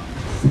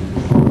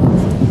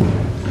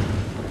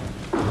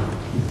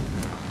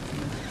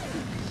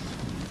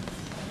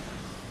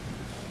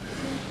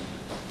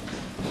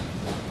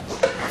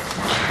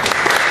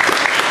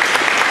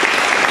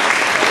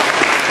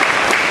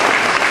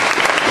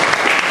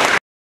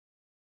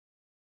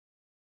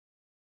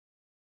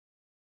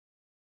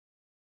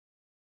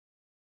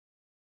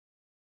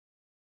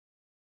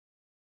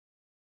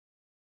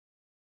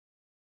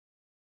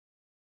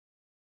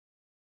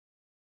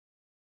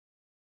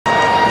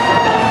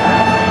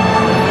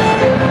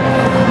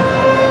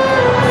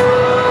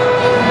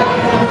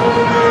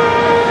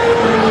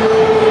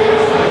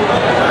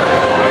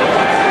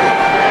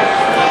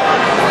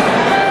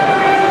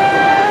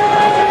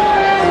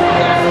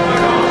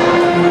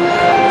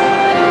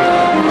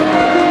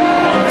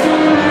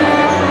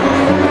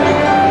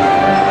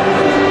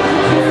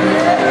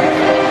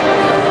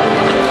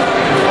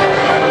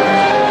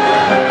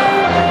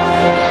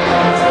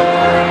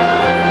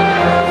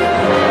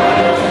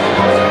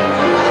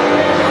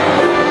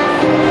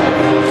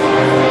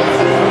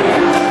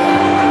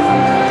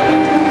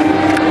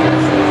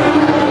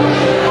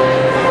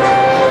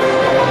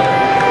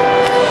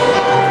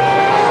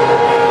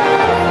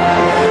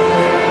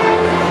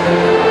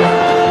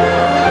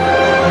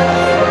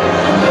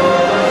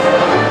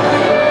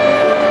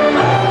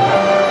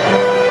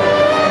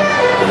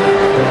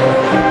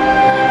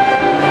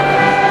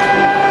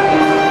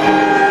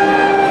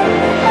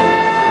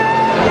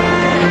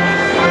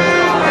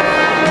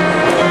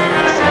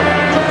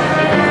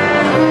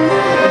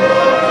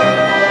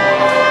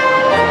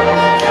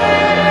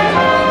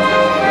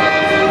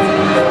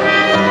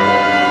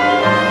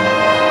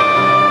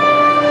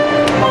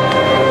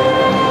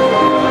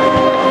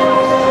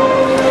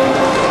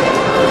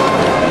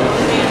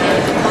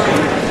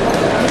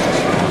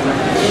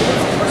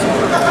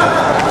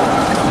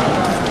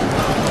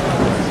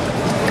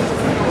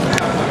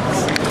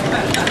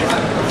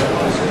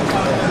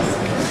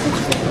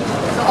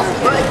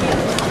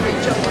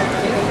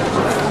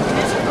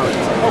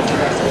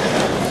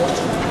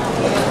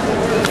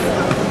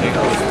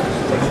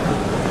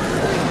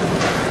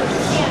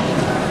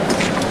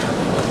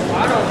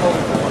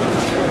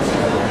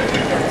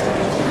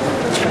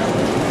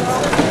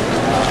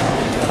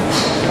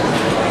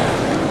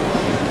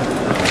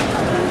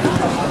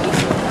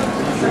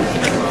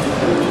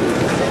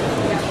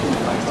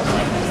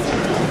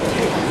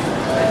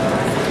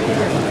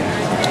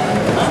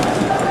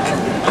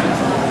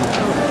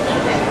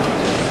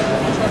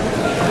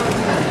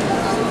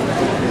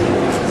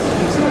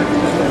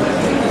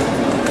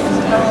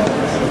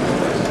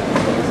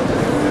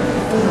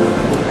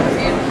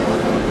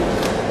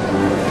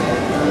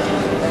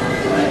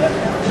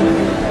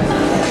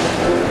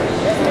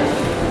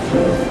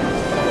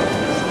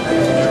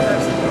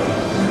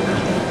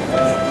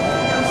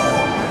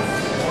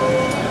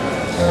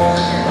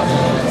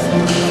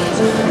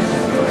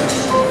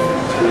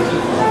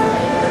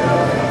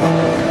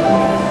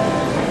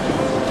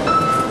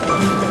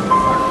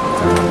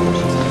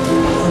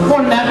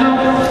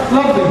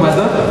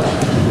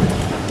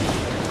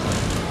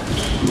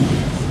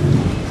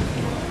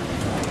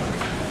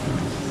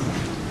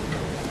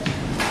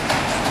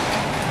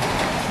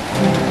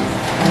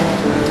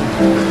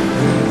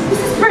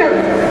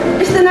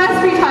 the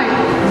nursery time?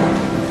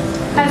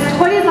 As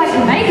toy as I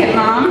can make it,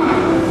 Mom.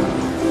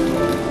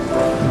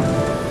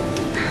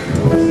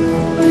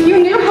 If you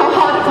knew how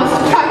hard it was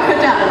to track her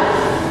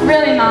down.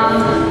 Really, Mom?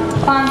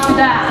 Fancy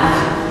that.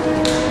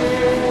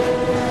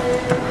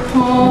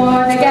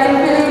 Oh, to get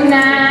through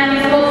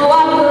nannies full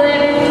of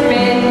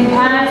living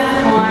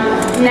past one.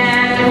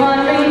 Nanny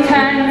wandering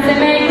turns and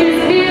make this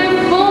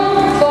beautiful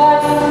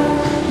fuss.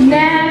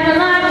 Never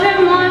liked her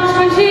much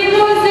when she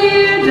was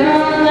here the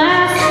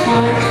last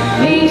one.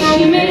 Least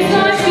she makes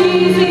life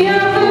easier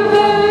for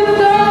both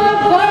of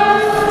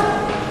us.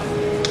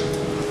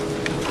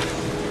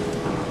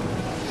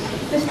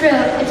 Miss Drill,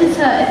 it is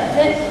her, isn't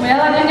it? Well,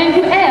 I don't know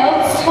who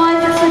else. Why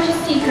is it such a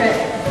secret?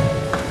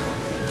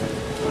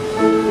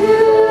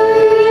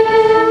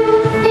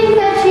 Think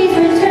that she's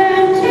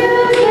returned to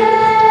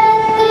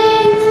get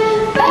things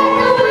back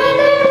the way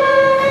they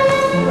were.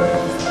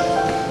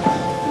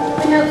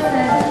 The note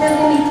says, till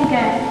we meet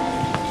again.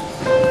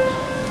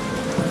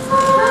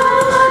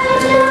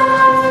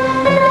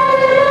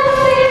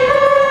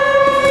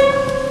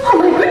 Oh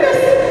my goodness!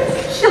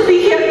 She'll be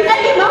here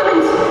any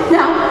moment.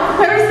 Now,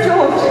 where is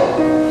George?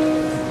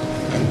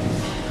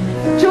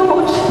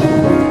 George,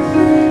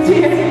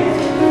 dear,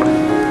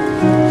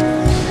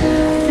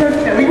 you're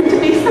going to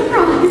be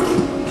surprised.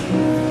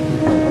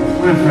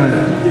 Winifred,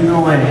 you know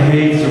I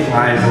hate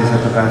surprises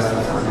at the best of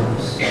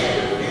times.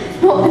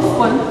 Not this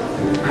one.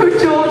 Oh,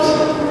 George,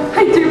 I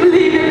do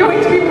believe you're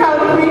going to be proud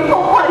of me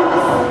for once.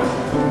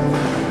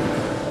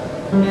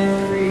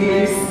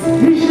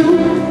 Precision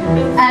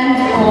and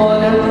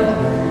honor,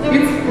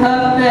 it's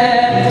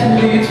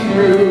perfectly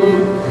true.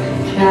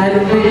 Can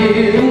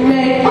really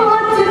make a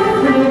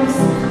difference.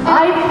 I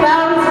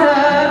found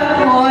her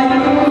for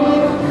you.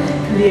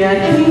 Clear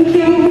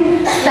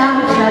thinking,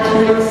 sound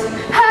judgments,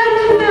 and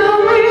no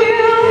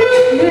real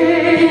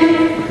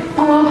shame.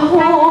 Our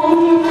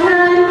home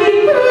can be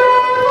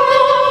forever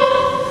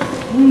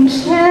in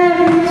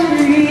Cherry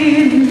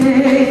Tree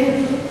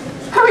Lane.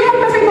 Hurry up,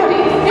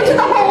 everybody, into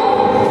the hall.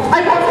 I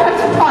want her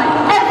to find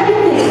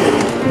everything.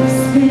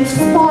 Spit,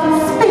 spot,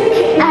 spick,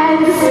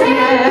 and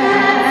span.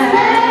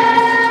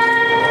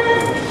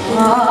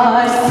 A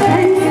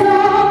sense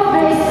of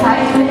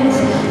excitement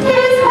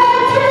is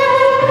hard to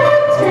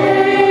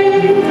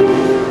contain.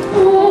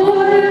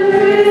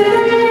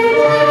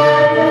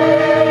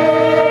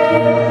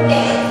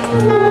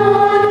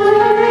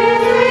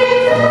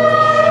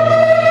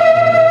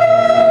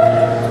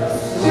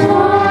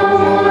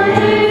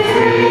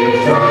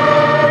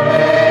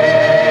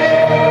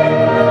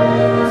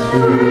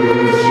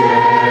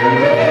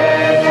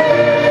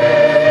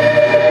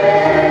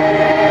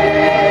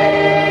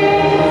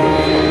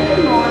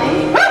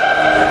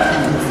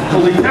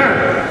 Holy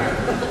terror!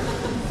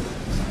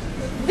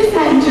 Miss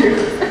Andrew,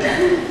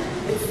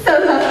 it's so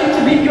lovely to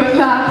meet you at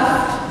last.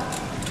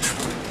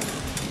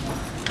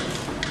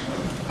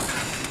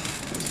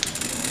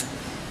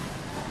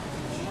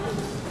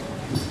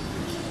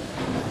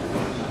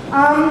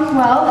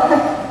 Well,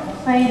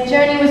 my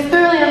journey was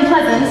thoroughly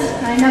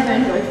unpleasant. I never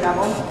enjoyed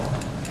travel.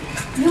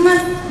 You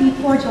must be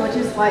poor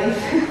George's wife.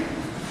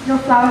 Your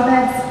flower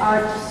beds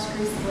are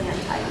disgracefully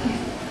untidy.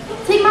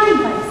 Take my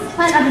advice,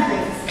 plant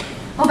evergreens.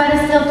 Or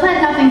better still,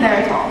 plant nothing there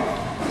at all.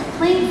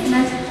 Plain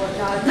cement for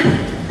God.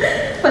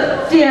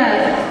 But dear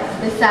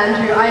Miss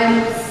Andrew, I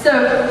am so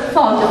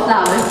fond of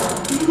flowers.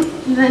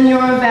 Then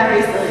you're a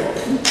very silly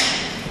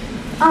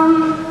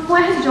woman.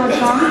 Where has George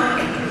gone?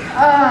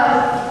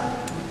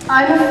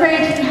 I'm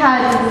afraid he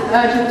had an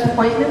urgent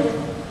appointment,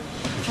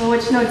 for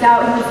which no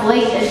doubt he was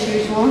late as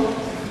usual.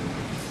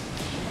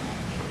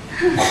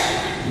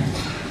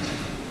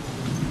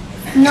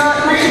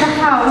 Not much of a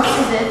house,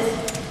 is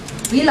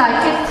it? We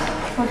like it.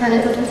 Well, then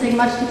it doesn't take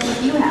much to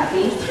keep you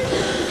happy.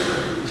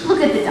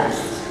 Look at the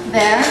dust.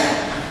 There,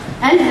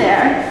 and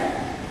there.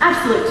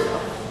 Absolute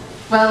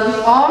filth. Well, we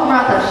are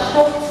rather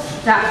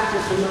short-staffed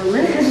at the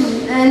moment.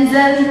 And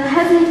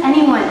hasn't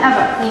anyone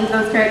ever cleaned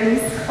those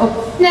curtains?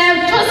 Oh, Now,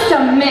 just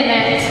a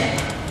minute.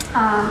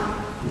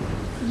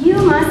 You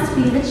must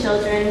be the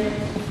children.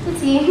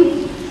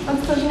 Pity. Don't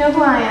suppose you know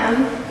who I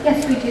am.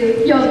 Yes, we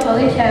do. You're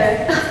Polly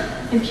Terror.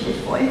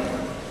 Impudent boy.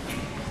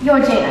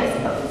 You're Jane, I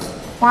suppose.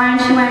 Why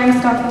aren't you wearing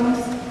stockings?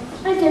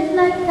 I didn't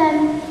like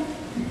them.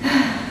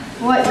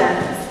 what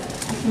matters?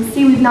 I can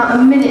see we've not a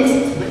minute to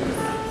lose.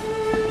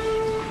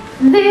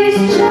 These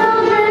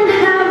children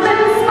have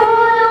been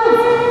spoiled.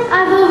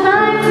 I've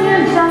arrived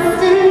here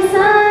just in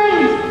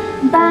time.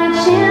 By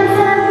chance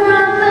I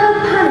brought the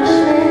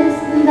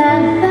punishment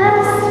that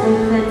best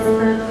befits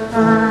the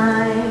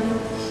crime.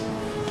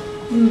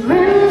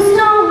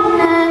 Brimstone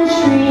and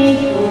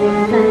shrieking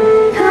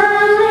and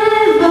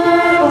carnival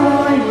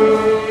oil.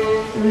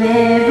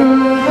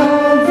 Liberal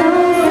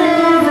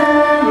doses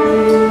of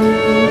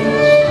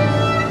each.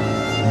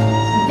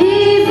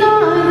 These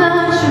are the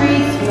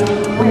treats from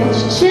which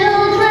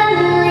children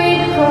reap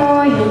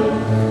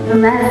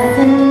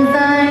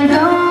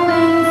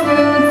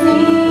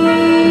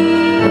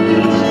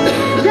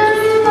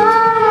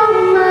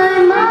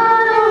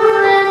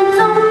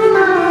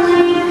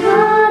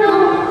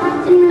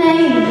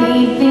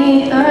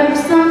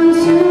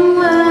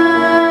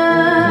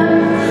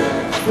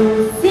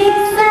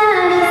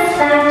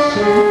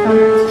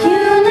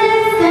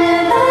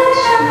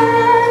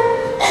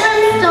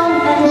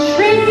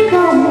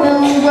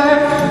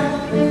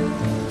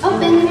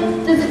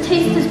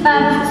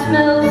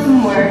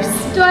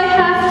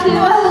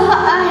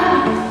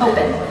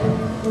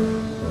Poppins.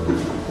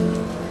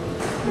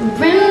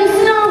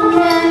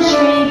 Brimstone and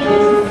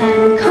shrieking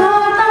and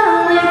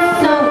carbolic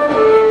soap.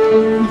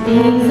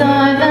 These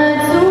are the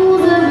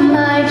tools of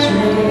my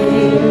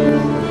trade.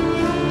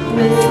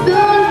 With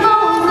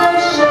spoonfuls of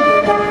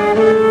sugar,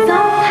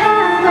 don't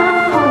have a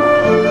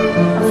hope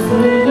of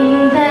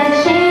seeing that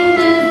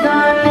changes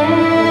are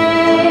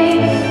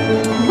made.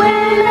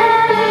 When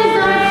melodies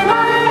are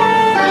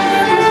crying, like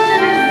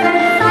pictures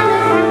that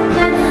sonic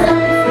that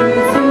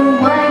starts to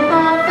wipe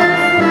off the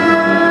sun.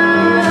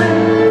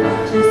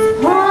 Just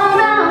pour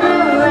out a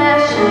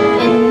ration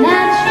in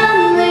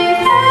naturally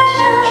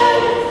fashion.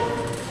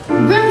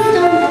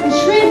 Brimstone and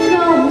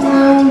treacle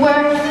will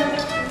work.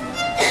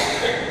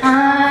 I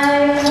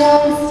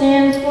won't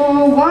stand for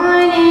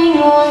whining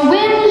or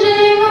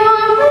whinging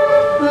or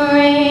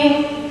whimpering,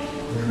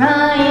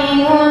 crying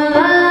or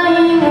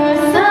lying or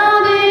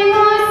sobbing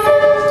or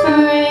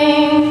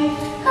suffering.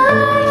 I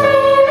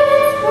think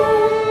it's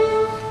clear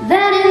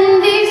that in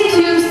these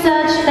two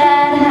such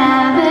bad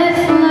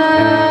habits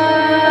lurk.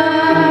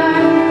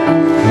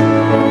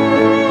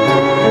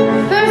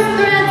 First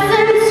threats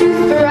and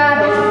tooth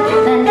rattle,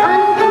 then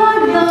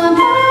uncork the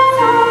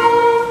bottle.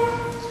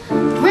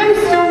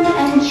 Brimstone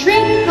and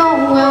treacle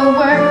will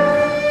work.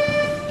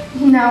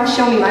 Now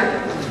show me mine.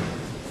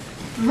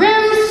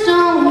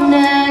 Brimstone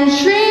and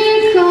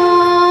treacle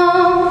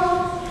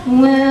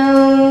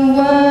will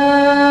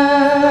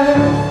work.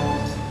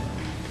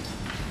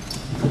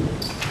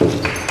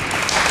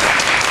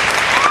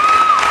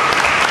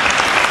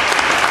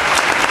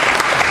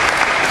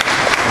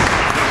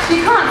 She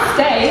can't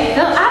stay.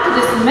 They'll have to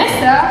dismiss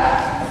her.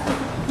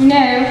 No,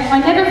 I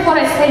never thought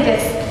I'd say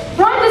this,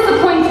 but I'm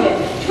disappointed.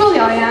 Truly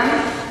I am.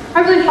 I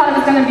really thought it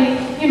was going to be,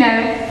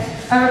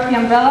 the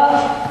umbrella.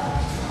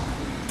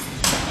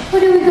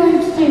 What are we going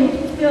to do?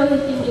 The only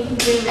thing you can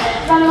do.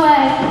 Run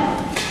away.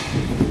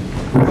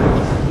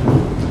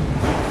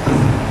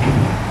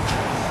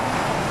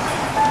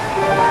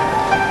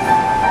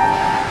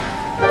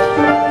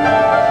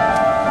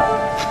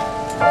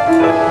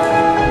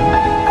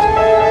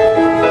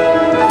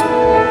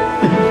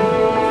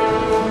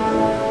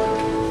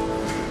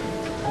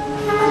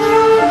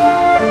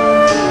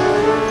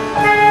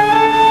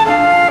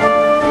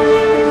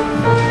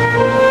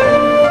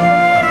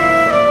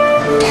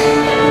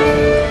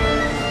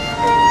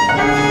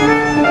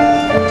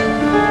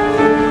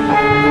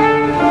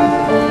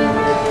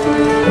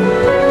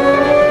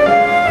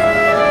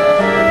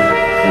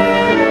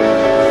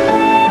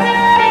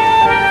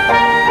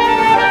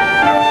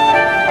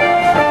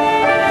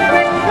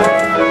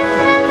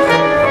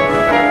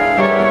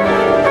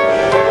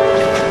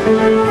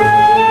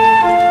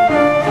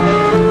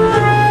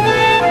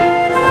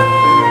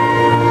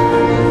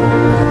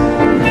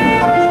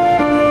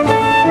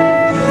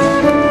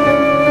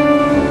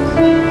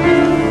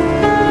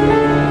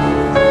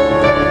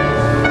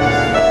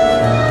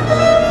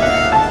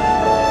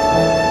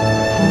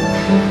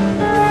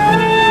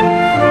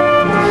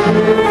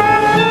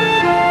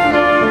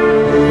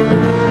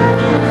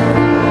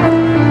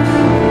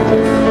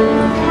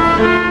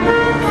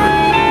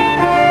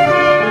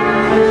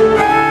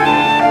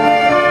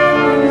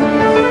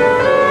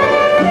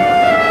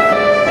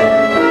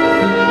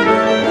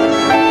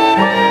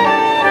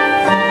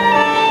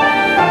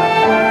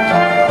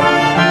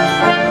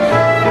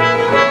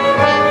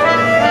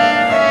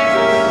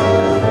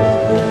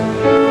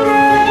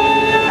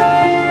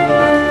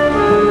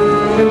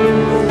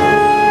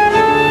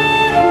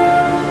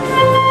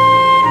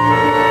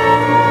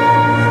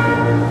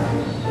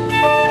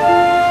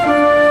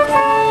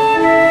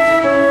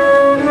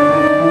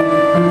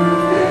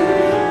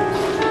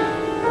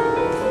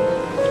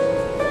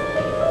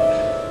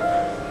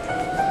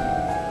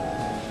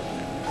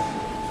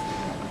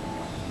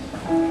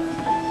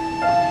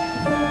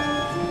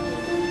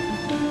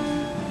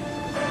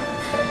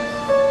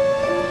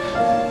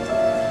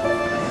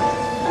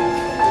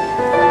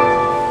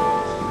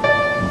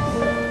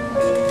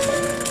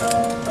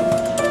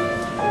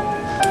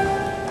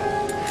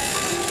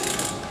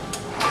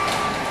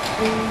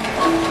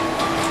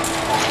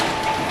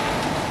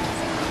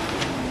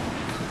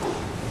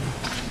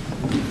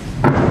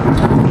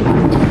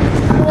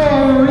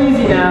 Oh,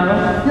 easy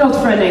now. Your old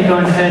friend ain't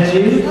going to hurt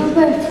you.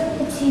 Albert,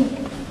 it's you.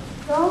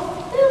 Well,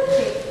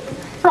 filthy.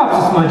 Perhaps a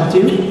smudge or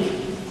two.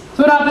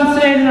 So what happens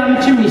today that I'm a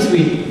chimney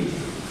sweep?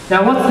 Now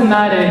what's the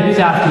matter and who's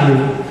after you?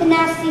 The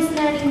nastiest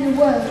man in the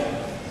world.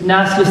 The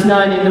nastiest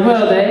nine in the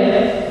world,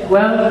 eh?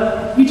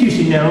 Well, you two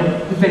should know.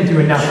 You've been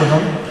through enough of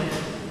them.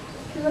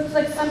 He looks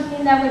like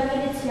something that would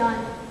eat its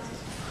young.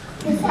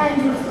 Miss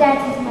Andrew's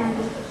daddy's married,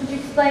 which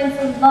explains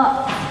a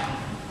lot.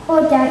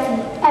 Poor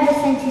daddy, ever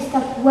since he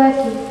stopped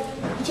working,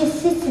 he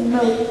just sits and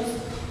mopes.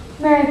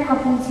 Mary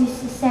Poppins used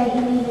to say he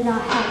needed our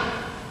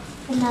help,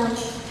 and now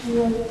it's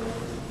too late.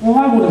 Well,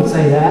 I wouldn't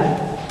say that.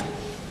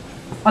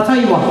 I'll tell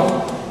you what.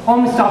 I'm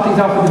going to start things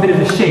off with a bit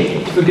of a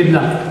shake for good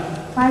luck.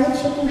 Why would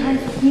shaking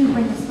hands with you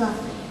bring us luck?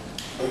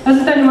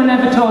 Hasn't anyone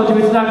ever told you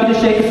it's lucky to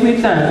shake a sweet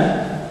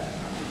hand?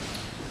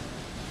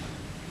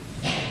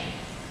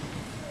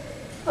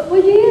 What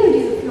would you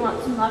do if you want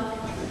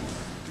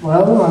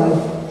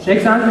Well,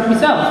 shake hands with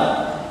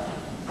yourself.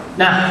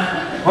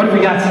 Now, what have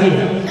we got here?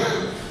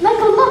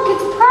 Michael, look,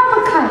 it's a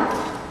proper kite.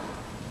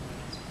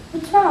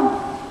 What's wrong?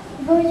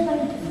 I've always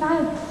wanted to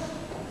fly one.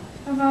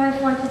 I've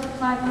always wanted to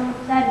fly one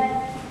with Daddy.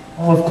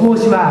 Oh, of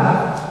course you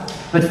have.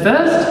 But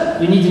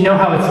first, you need to know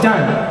how it's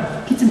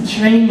done. Get some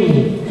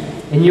training,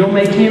 and you'll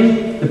make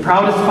him the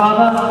proudest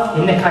father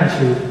in the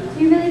country.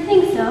 Do you really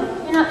think so?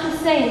 You're not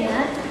just saying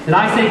that. Did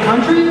I say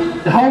country?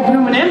 The whole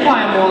bloomin'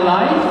 empire, more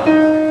like.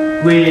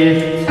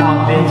 With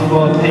toppings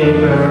for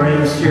paper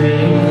and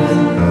strings,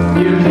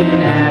 you can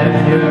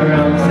have your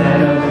own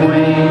set of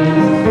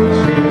wings.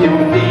 With your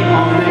feet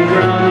on the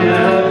ground,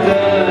 you're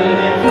good,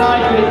 and fly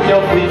with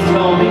your fist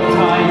holding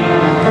tight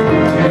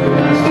to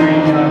the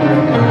string of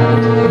your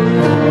kite.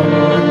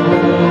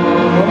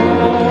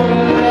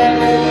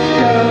 Let's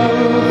go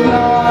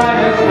fly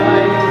a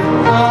kite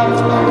up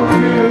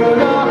to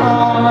the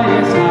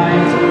highest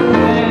heights.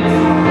 Let's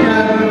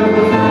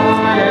go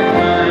fly a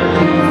kite.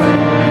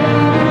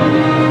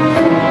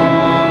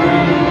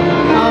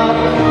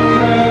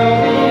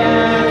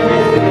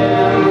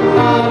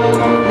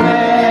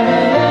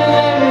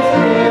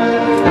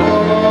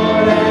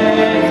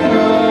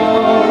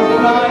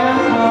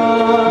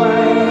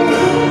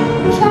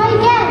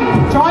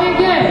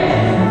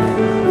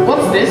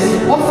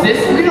 What's this?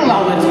 We don't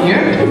allow that here.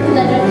 It's a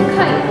letter to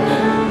kite.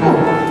 Oh,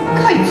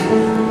 kite.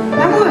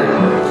 I would.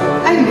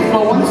 I haven't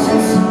flown one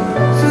since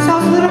I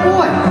was a little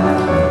boy.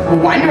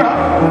 We'll wind her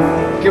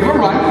up, give her a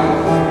run,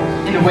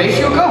 and away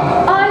she'll go.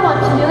 I want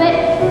to do it.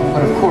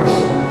 But of course,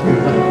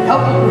 you'll let me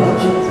help you,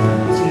 won't you?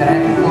 See that I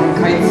haven't flown a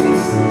kite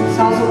since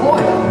I was a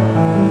boy.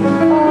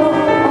 Oh,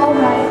 all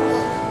right.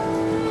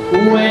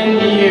 When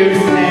you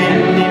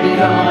stand in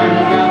front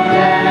of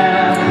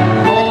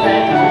them, all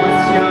at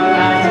once you're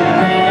light in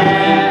the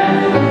air.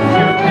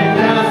 You can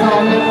dance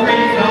on the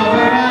breeze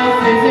over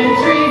houses and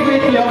trees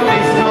with your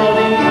face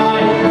holding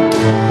tight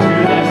to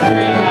the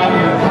string of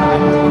your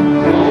kite.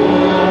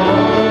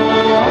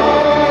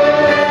 Oh,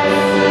 let's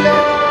go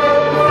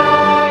fly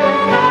a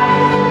kite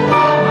up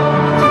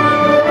to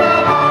the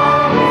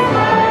highest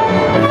height.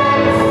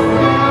 Let's go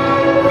fly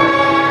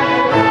a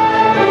kite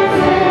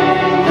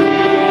and keep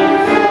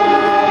soaring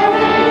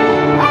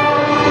up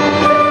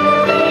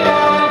to the atmosphere, up where the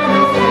air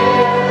is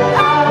clear.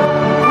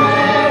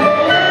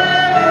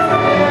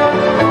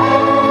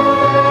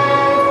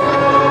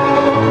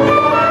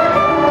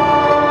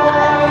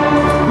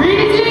 Read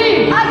it,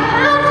 Jean! I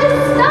can't just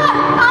stop.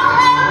 I'll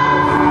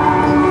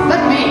help.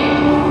 Let me.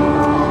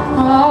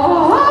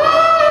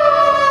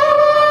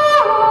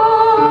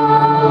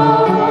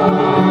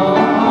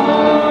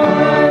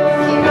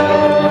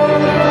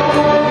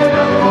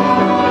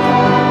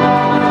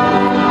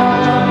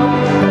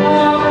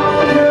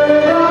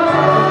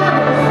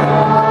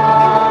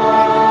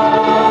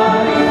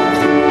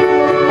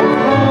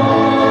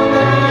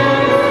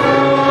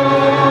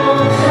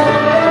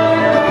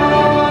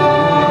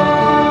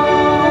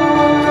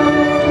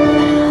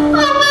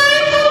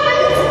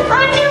 I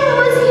knew it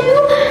was you.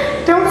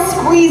 Don't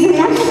squeeze me.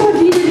 I'm so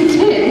deep in the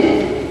tin.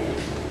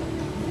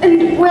 And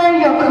where are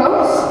your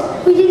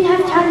coats? We didn't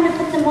have time to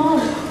put them on.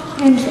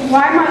 And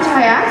why might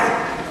I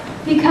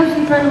ask? Because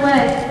we ran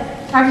away.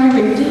 Have you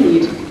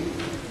indeed?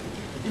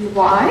 And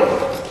why?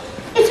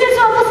 It's your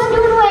song, listen to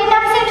it away.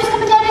 Never say just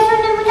come to Daddy's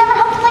room and we never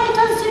helped like it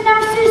does soon. Now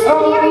Susan,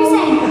 what do you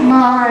say?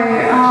 My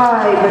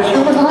eye, but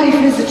your life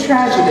is a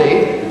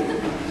tragedy.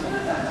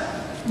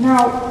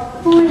 Now,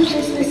 who is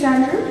this Miss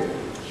Andrew?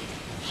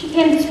 She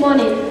came this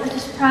morning as a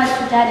surprise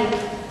for Daddy.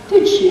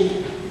 Did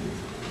she?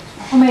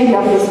 Or maybe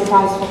I'll be a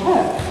surprise for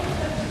her.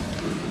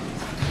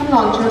 Come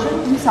along,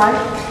 children, inside.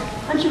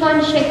 Aren't you going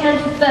to shake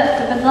hands with Bert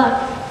for good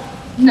luck?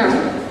 No,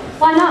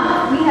 Why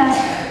not? We have.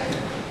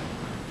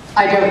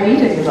 I don't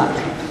need any luck.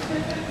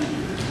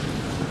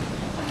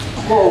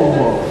 Whoa,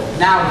 whoa.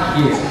 Now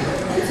here.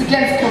 It's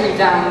against coming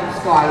down the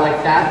sky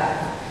like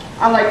that.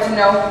 I like to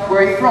know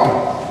where you're from.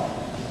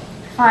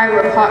 If I were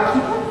a park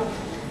keeper,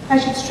 I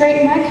should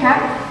straighten my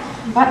cap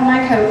and button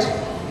my coat.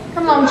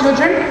 Come along,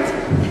 children.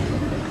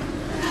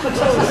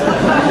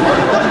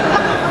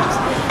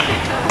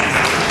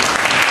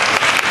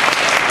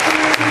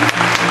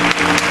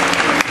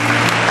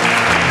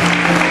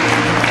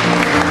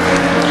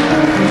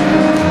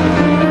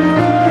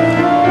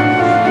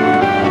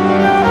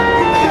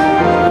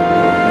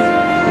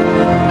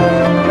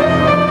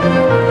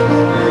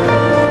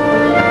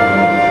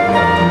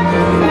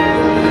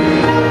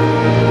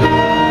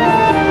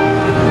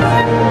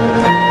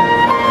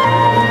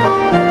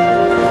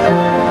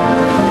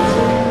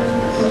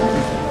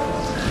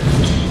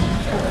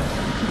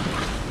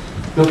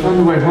 They'll find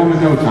their way home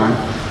in no time.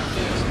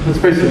 Let's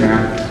face it,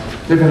 man.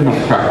 They've had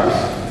enough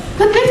practice.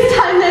 But this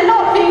time they're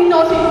not being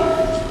naughty.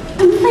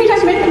 I'm afraid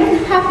I've made them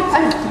unhappy.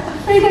 I'm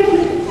afraid I've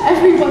made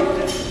everyone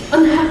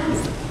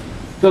unhappy.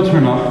 They'll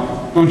turn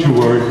up. Don't you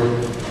worry.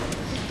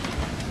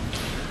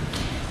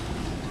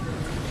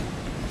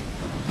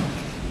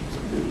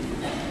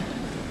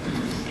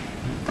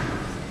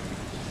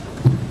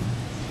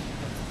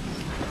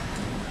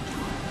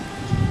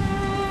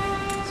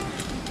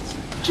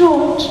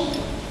 George,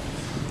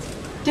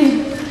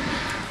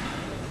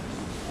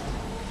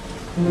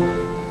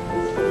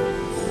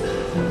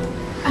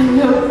 I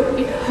know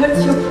it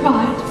hurts your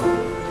pride.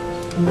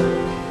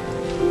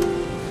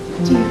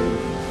 Dear.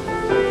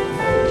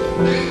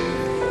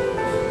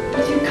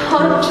 But you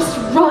can't just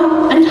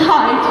run and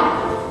hide.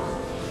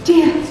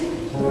 Dear.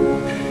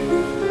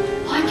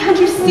 Why can't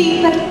you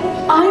see that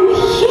I'm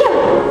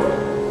here?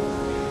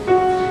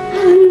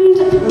 And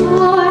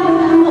I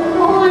am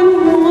on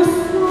your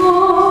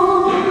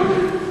side.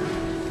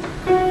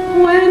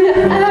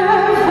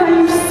 Whenever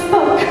you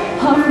spoke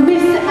of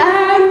Miss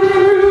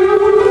Andrew,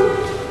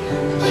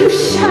 you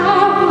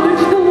showered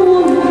the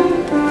woman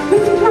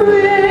with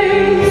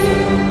praise.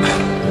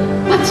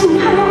 But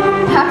now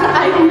that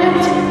I've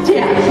met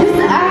dear Miss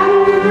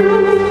Andrew,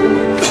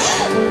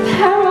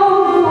 there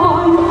are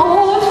one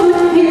or two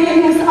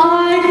things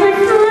I'd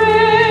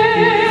rephrase.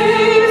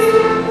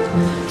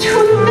 To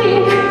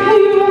think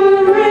you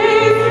were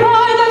raised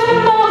by that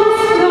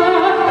monster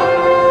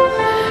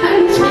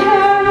and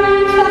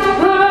carried that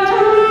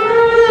burden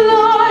through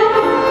life.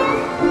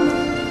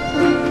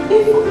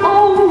 If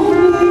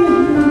only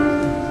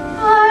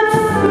I'd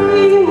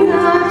seen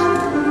that you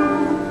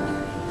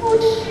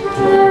would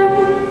share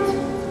it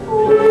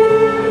with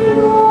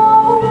your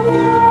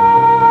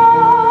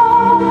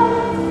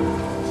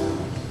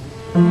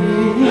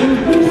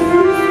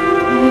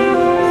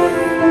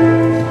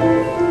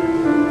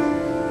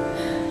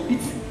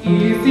it's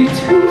easy to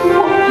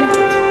forget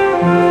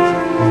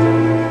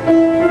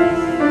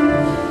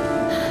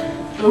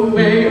the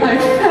way I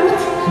felt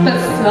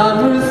that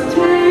summer's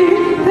day,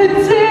 the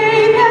day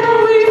that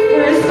we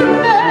first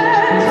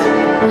met,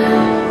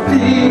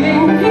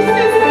 being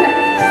Mrs. X,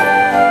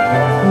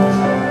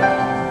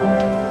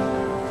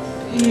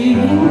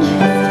 being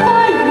kissed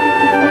by you,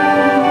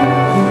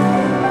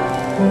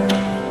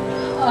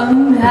 a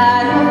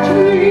man of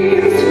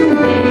dreams who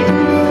made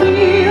me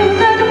feel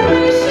that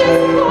wishes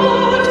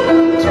could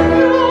come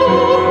true.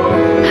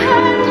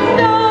 And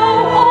now,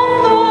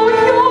 although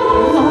you're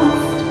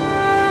lost,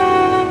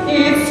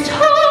 it's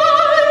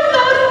time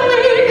that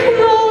we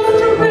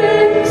closed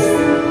ranks.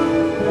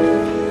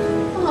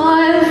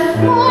 I'll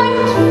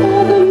fight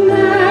for the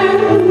man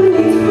who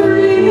needs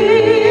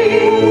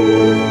freeing.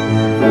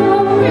 For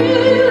will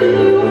you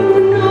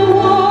know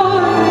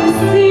what I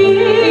see?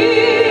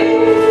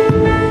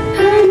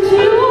 And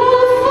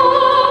you'll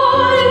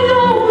find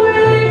a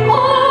way of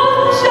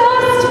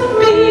just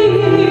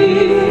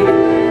being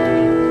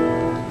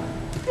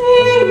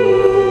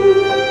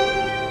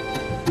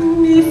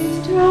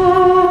Mr.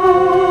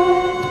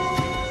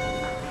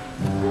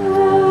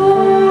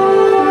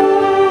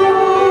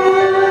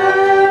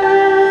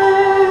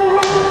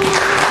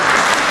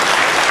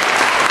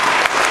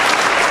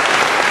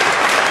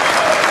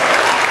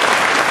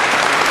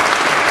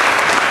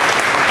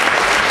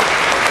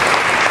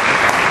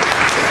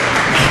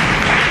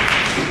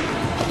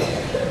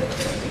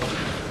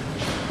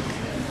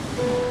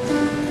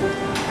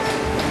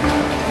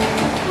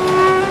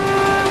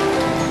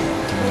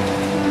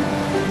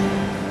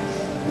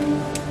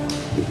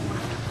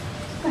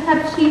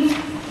 Perhaps she's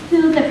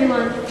killed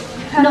everyone.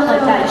 Not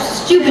like that, you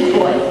stupid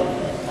boy.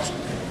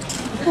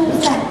 What was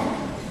that?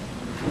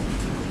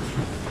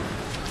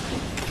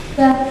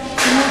 The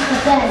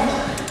dead.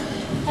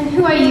 And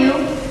who are you?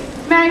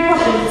 Mary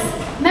Poppins.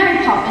 Mary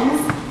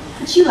Poppins?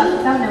 But you left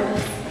without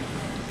notice.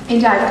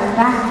 And I come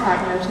back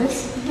without notice.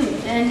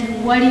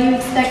 And what do you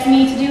expect me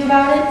to do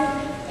about it?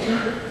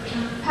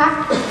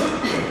 Pack?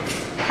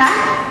 Pack?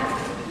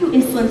 You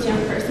insolent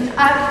young person.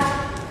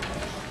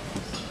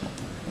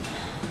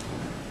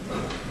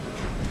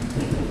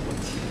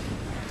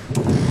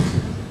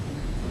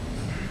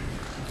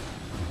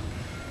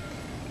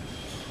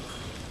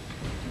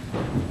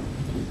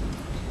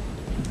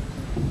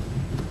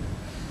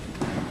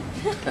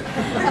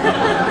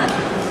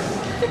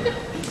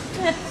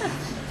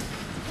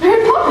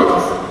 Mary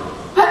Poppins,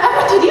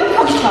 wherever did you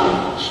come from?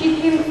 She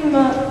came from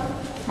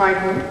my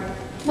room.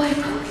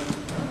 Michael?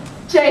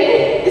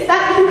 Jane, is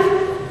that you?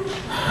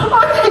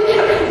 Okay.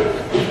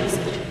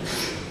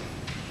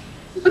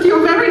 But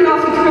you're very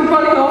naughty to come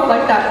running off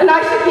like that, and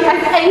I should be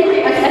as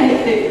angry as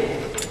anything.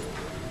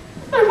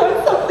 I want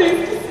some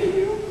things to see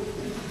you.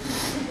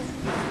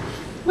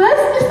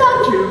 Where's Miss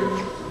Andrew?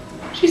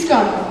 She's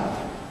gone.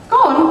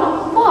 Gone?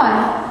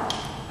 Why?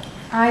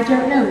 I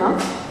don't know, Mum.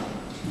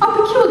 How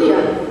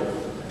peculiar.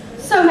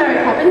 So,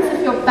 Mary Poppins,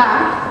 if you're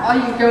back, are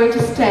you going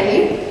to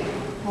stay?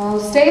 I'll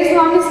stay as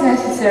long as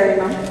necessary,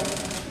 Mum.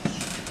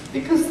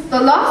 Because the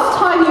last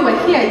time you were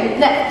here, you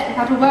left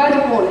without a word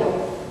of warning.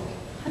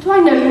 How do I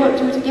know you won't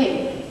do it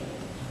again?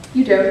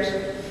 You don't.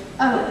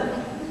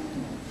 Oh.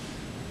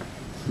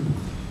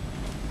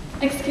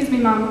 Excuse me,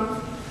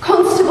 Mum.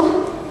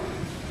 Constable,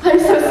 I'm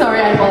so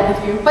sorry I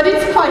bothered you, but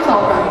it's quite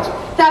all right.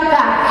 They're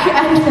back,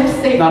 and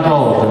they're safe. Not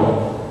all of them.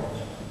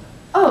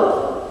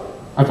 Oh.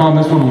 I found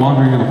this one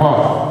wandering in the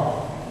park.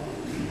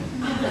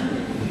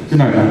 Good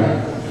night,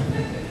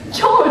 ma'am.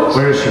 George!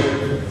 Where is she?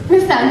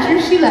 Miss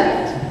Andrew, she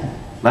left.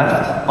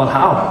 Left? But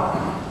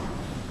how?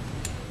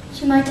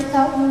 She might have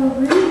felt we were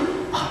rude.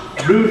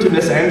 Rude to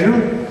Miss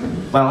Andrew?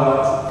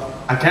 Well,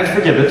 I can't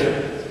forgive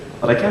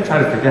it, but I can try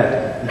to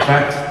forget. In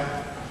fact,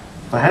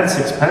 If I had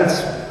 6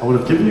 pence, I would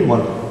have given you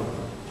one.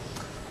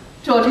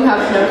 George, you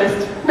haven't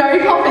noticed.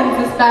 Mary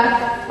Poppins is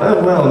back.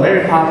 Well, well,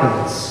 Mary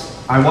Poppins.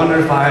 I wonder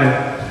if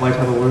I might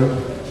have a word.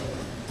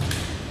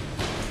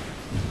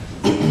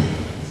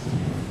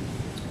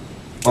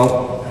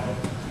 Well,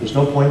 there's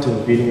no point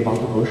in beating about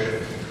the bush.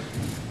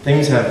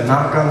 Things have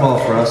not gone well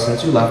for us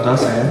since you left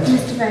us, and...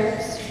 Mr.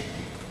 Banks,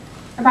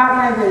 about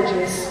my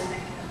wages.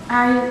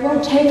 I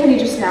won't take any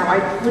just now. I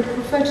would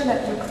prefer to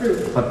let them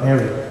accrue. But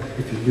Mary,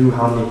 if you knew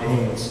how many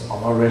payments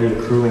are already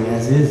accruing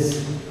as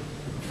is.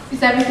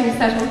 Is everything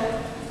settled?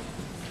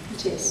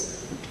 It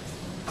is.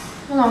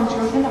 Come along,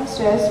 children,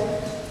 upstairs.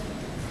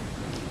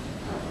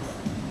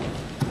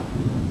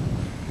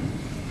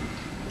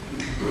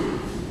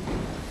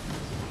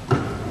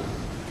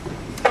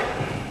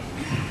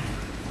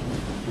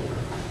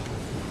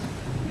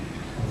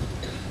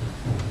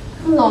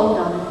 Come along,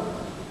 darling.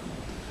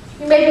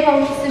 You made the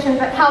wrong decision,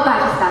 but how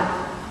bad is that?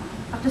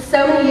 After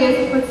so many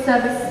years of good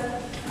service,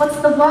 what's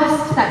the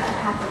worst that could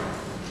happen?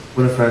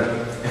 Winifred,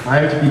 if I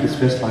am to be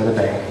dismissed by the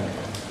bank,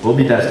 we'll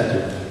be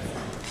destitute.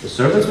 The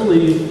servants will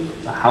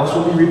leave, the house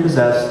will be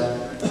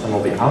repossessed, and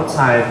we'll be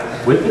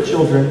outside with the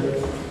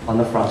children on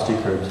the frosty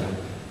curbside.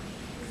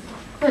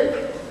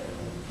 But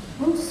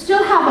we'll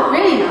still have what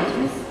really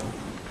matters.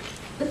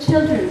 The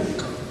children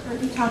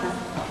and each other.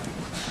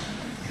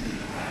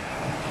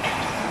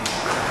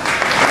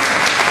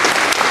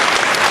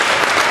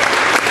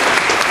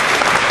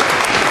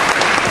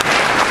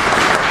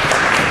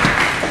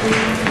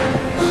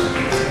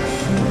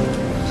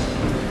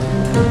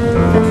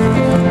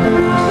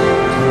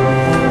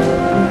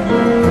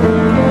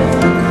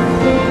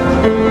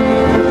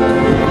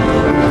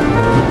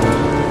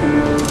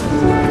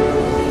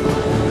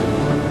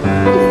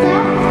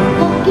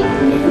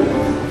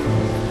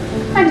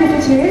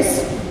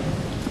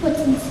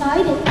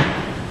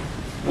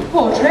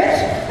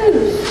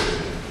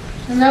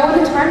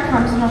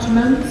 Not a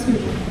moment sooner.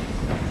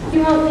 You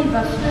won't leave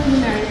us, will you,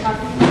 Mary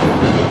Poppins?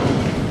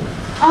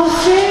 I'll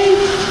stay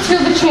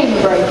till the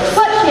chain breaks.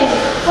 What chain?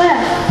 Where?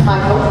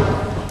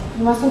 Michael,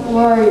 you mustn't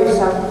worry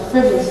yourself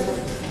frivolously.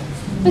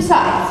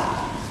 Besides,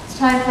 it's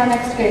time for our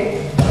next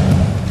game.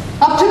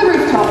 Up to the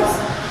rooftops.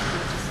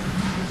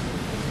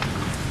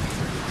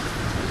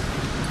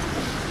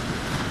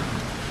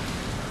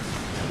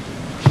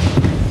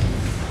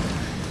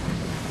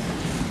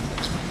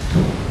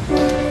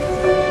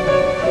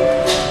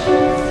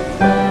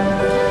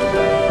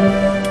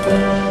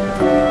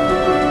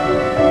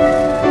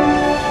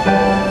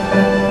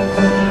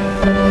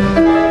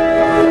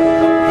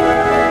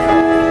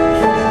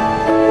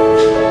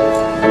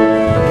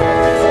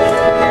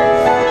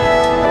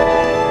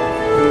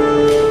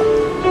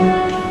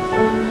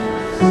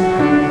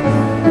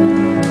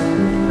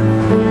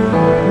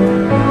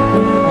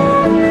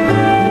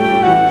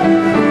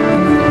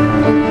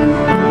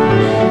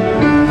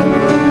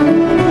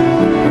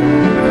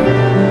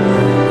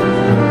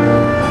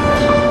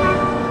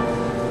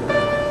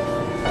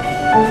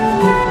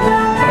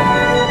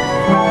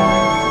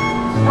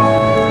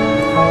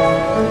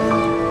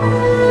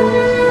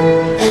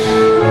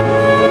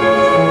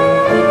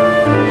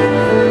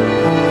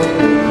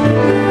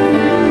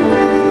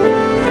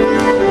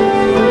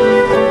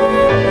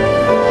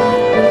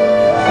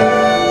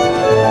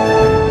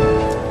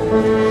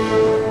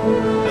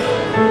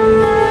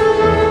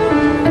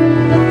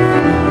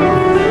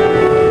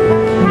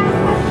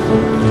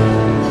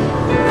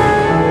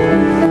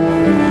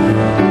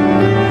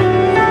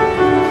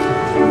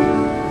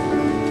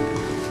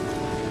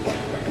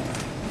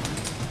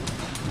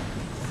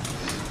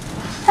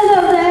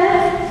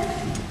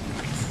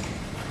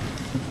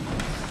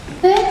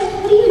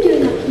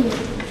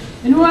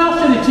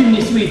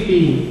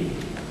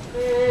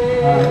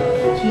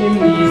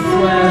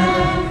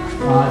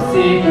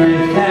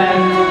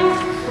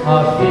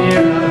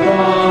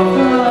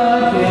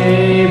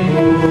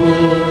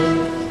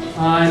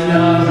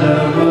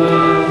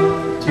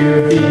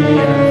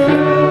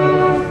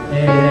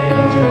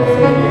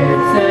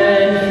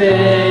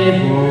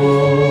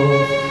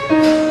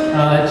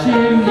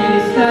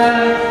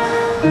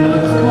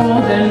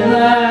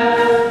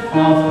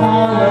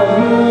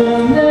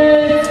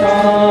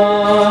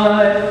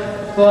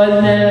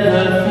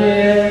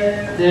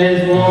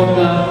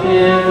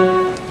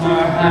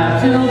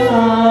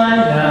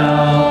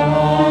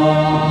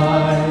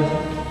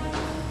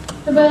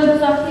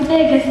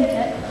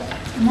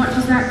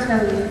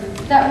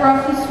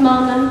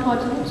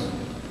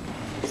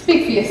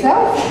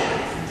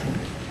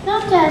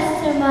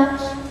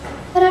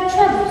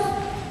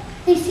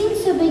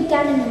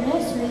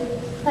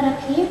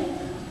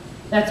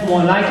 That's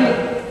more like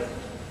it.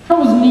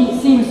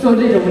 Troubles seem so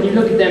little when you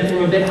look at them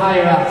from a bit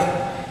higher up.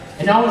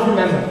 And always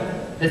remember,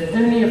 there's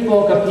plenty of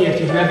folk up here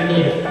if you ever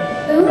need it.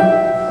 Who?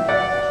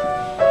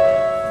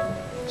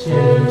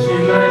 Chim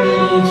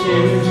chimney,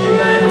 chim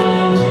chimney,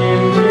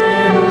 chim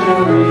chim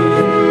chimney.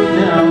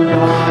 Now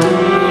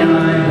Donnie, I'm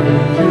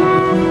into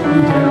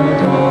you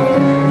don't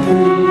often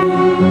see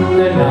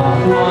the not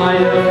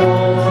fire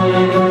falls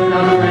in a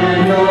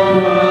friend or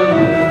a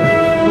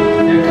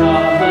the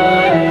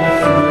cover.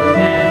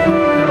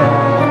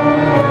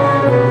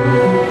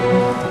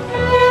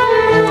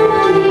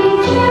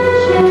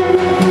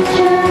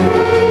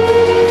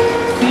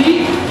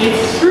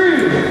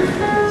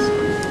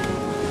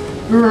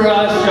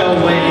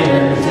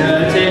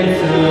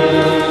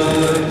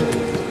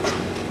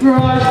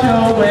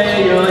 wash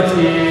away your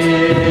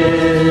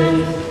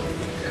tears.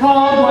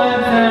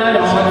 Cobwebs that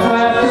are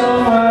swept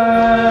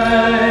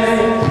away,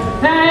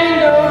 hang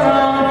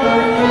around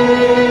for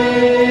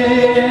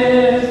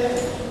years,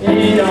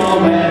 in our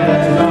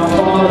weather's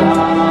awful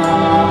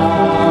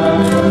heart.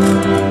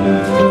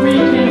 We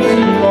can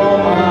see for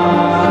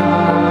miles,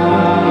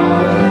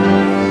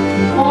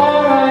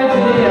 our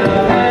idea of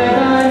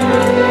heaven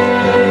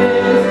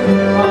is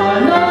a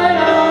night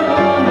out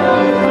on the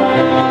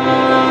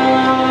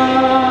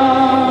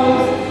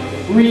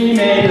clouds. We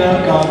may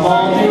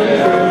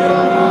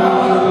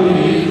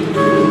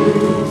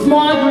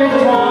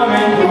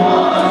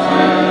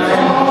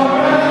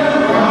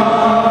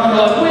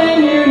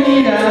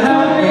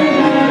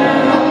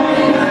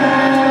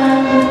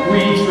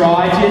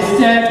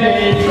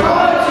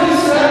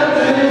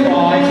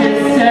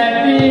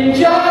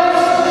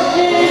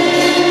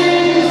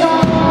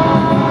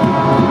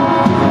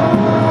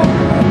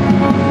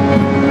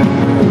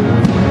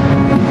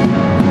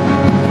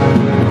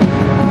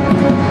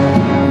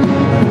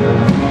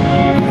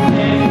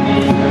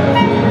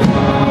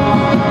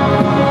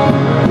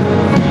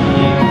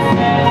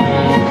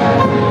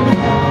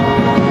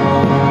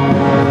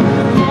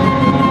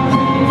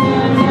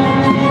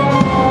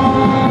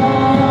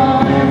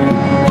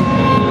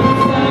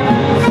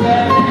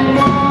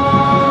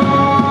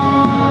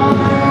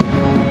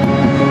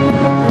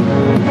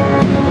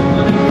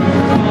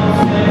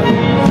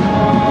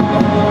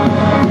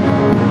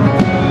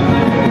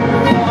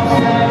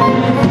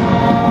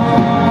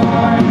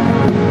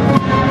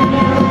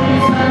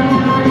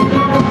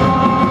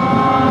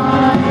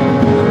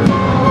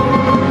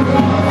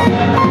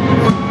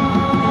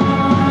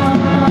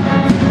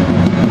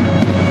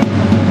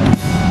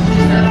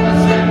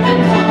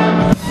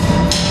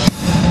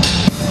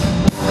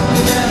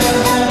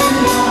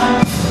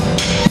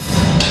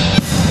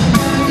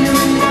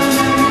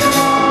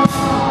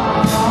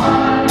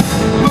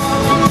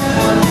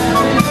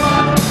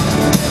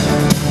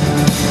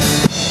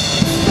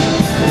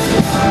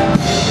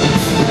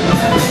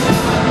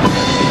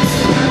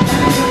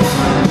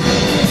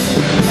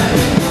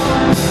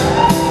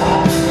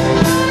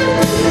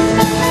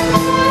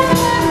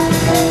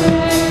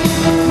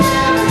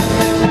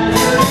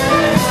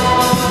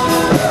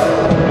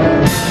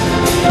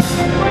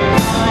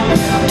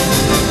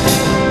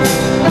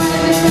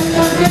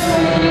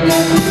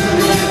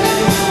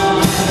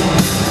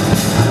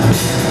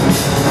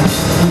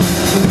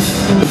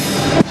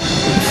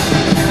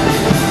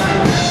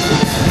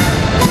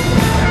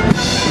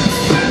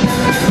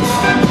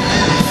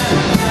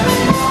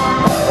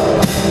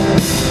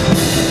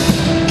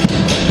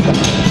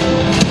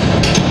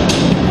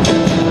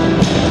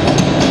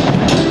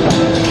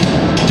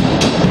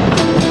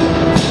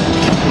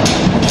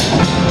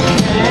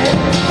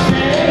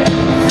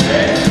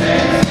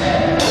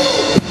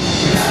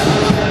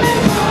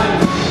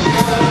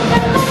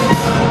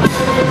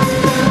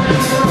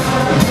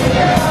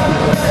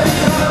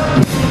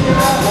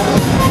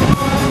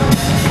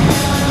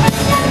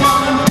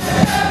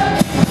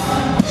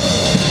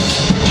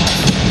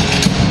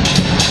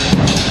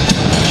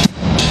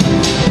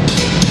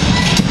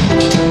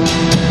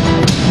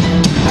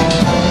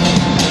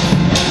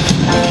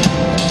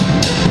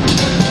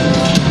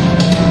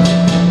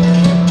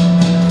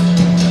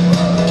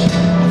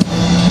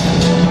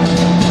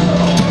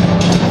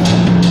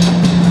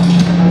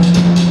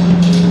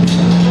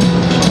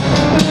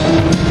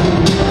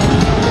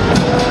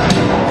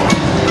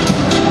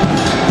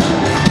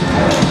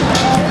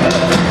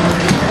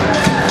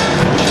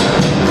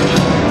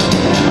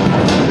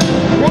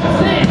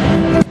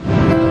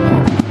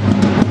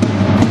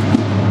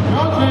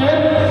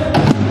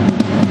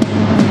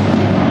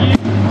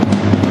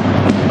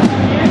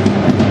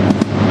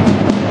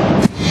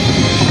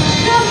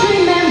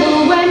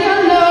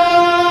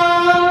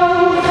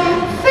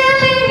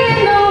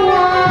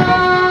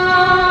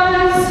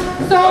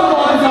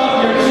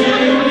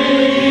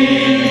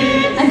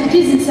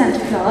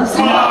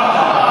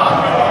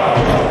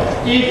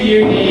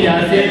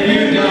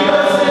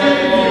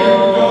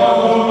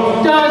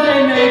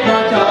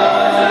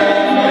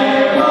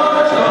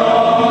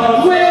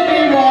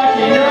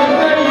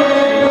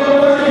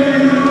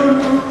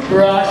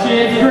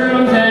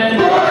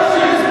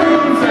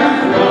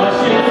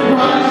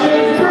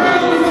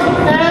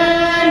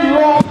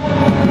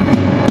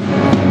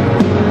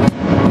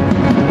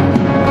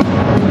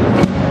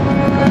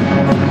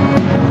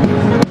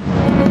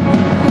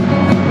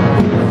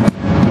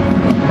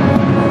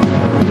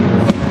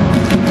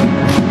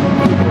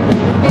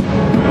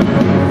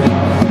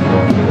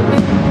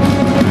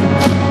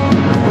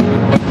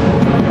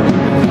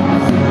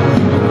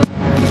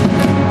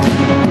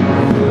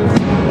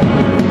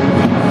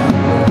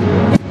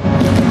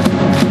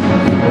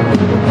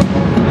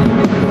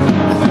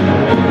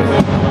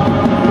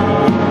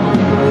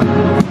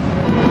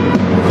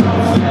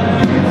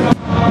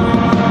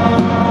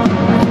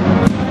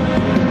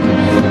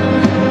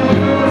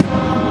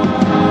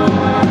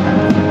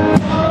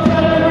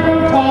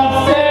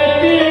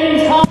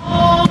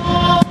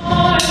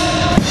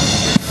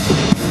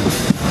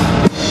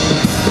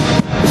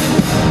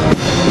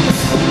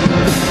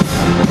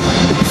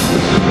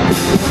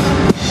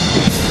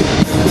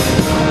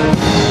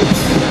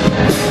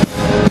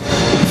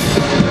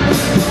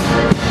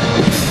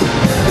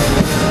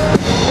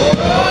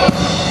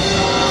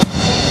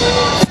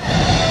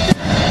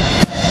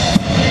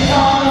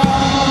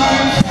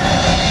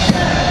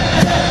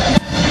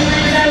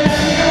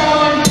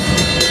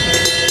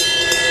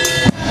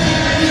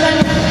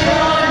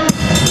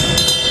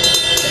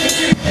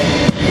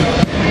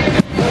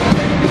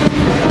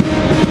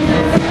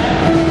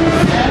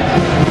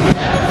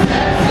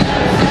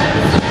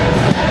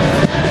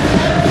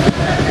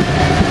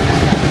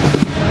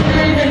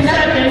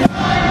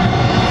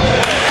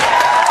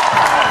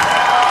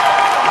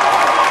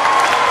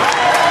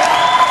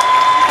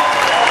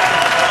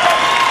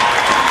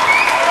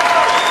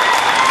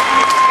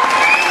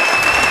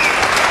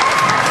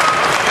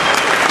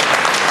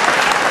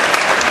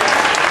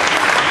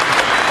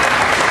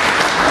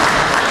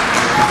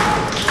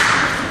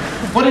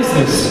What is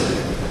this?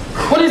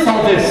 What is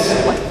all this?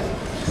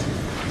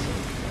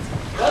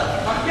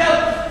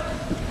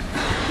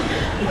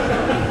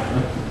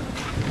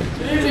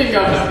 Good evening,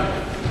 Governor.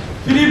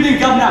 Good evening,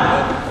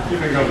 Governor. Good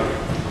evening, Governor.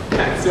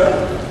 Thanks, sir.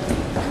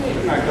 Good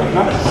evening,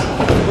 Governor.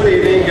 Good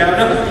evening,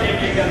 Governor. Good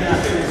evening, Governor.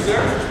 Good evening, sir.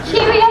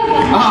 Cheerio.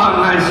 Oh,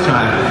 nice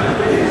try.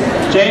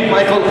 Jane,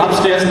 Michael,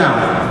 upstairs now.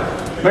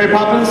 Mary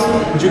Poppins,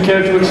 would you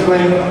care to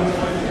explain?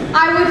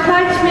 I would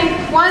like to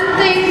make one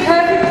thing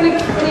perfectly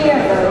clear,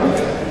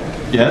 though.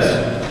 Yes?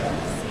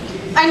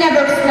 I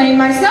never explained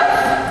myself.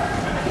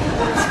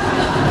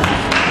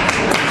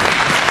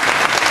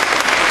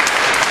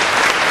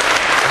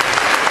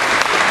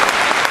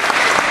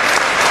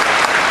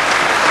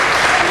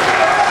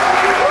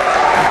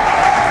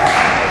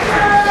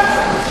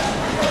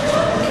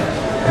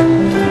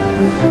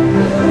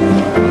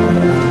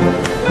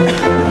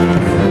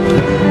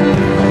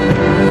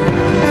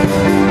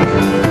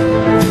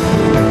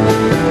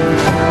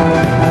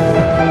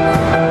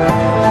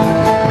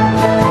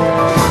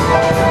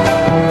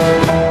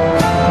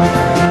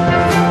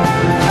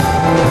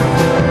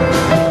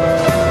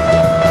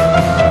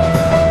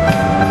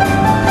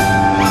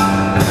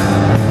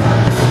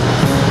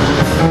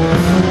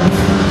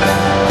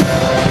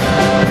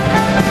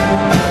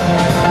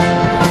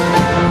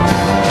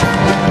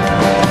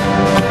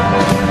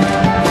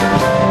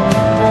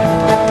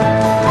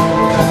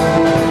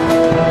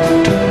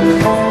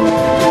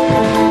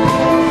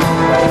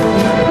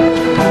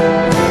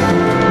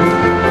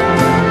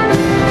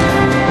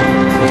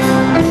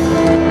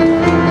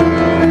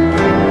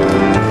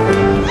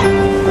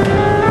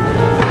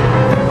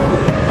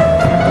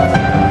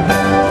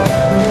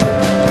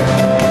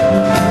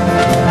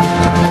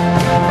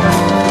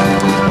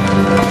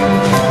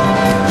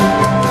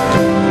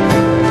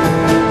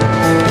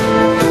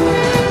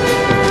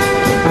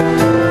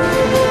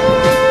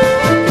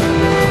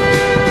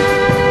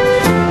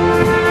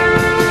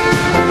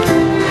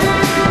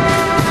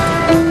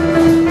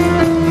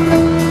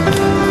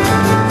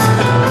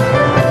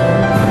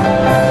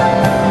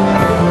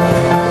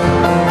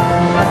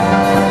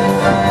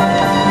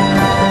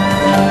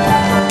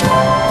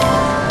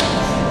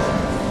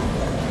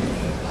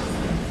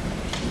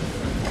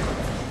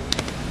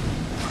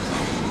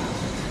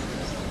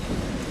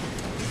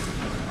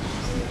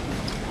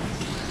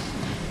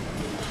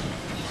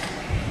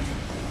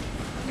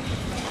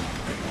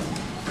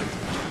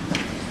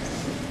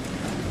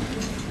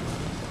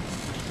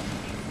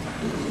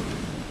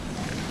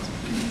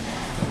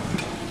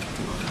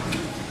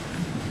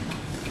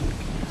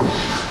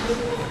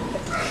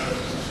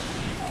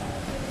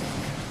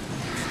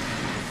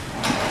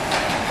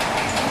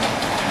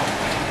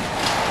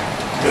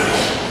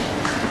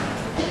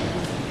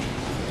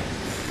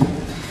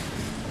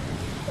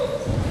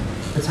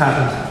 It's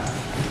happened.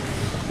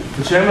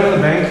 The chairman of the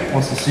bank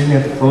wants to see me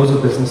at the close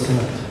of business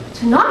tonight.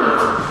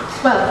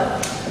 Tonight?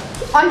 Well,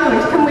 I'm going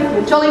to come with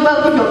you. Jolly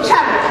well give your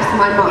charities to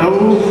my mom.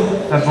 No,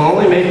 that will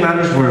only make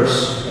matters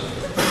worse.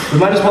 We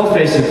might as well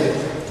face it.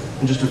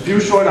 In just a few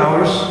short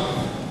hours,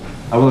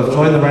 I will have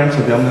joined the ranks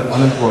of the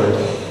unemployed.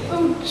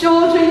 Oh,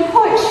 George, are you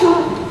quite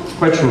sure?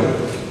 Quite sure.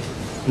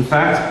 In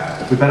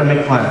fact, we better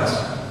make plans.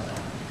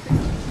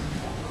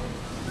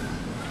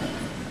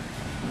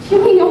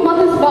 You mean your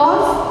mother's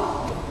boss?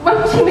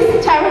 Won't she miss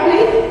it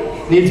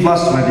terribly? Needs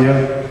must, my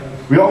dear.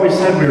 We always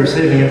said we were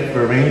saving it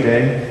for a rainy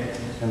day,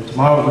 and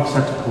tomorrow it looks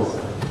set to pour.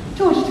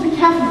 George, to be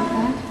careful with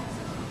that.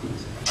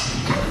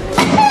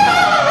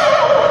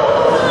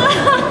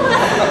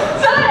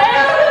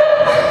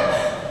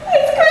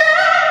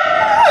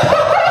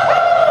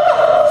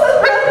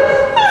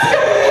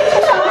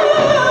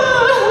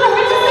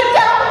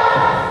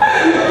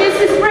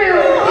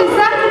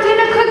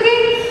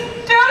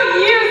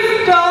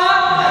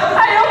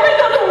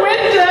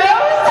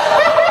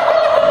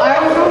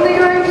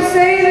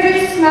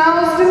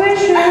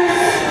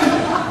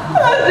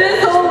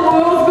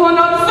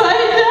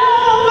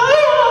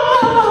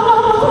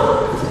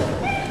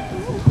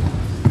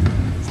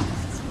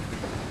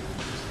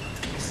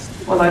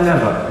 Well, I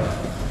never.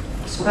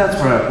 So that's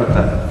where I put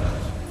them.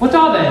 What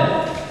are they?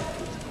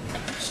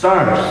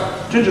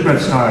 Stars.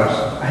 Gingerbread stars.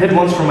 I hid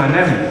once from my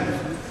nanny.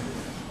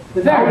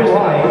 They're very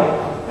bright.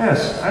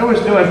 Yes, I always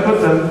knew I'd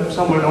put them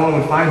somewhere no one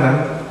would find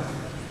them.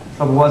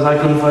 Trouble was, I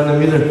couldn't find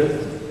them either.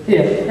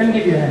 Here, let me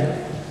give you a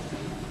hand.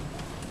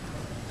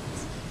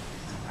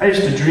 I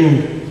used to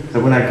dream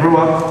that when I grew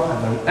up,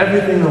 I'd learn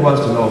everything there was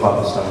to know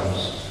about the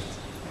stars.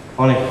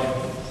 Funny,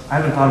 I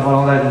haven't thought about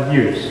all that in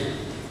years.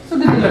 So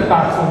did you look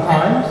back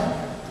sometimes?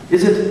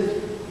 Is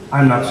it?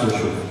 I'm not so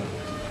sure.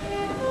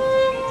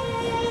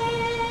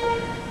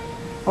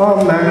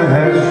 A man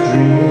has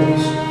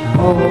dreams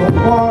of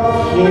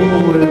walking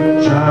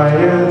with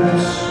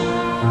giants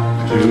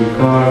to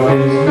carve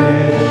his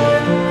niche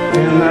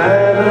in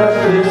that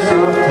abyss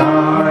of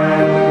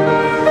time.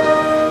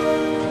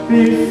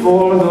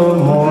 Before the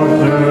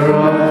mortar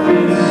of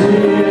his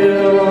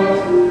zeal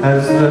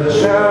has the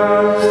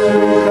chance to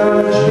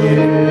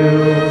congeal.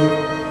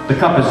 The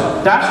cup is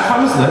dashed from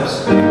his lips,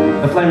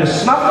 the flame is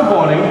snuffed of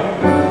warning,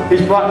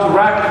 he's brought to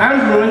rack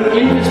and ruin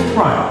in his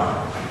prime.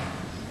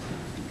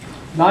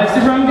 Life's a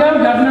rum go,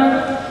 Governor,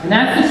 and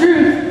that's the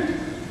truth.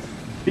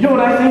 You know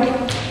what I think?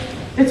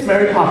 It's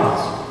Mary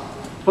Poppins.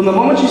 From the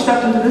moment she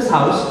stepped into this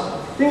house,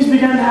 things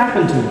began to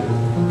happen to me.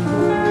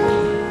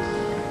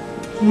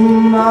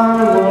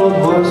 My world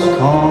was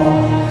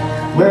calm,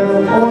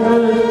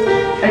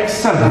 well-ordered,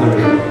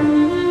 exemplary.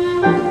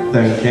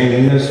 Then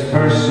came this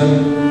person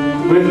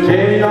with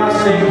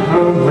chaos in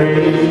her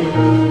way.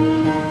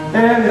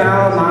 And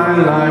now my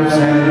life's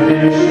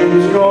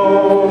ambitions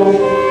go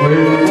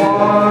with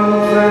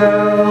one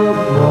fell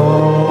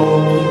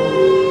blow.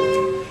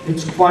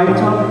 It's quite a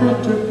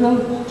bitter pill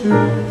to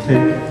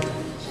take.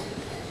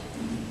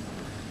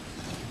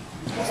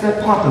 It's that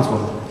Poppins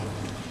woman.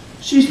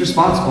 She's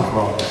responsible for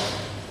all this.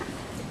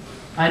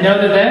 I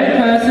know the very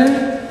person.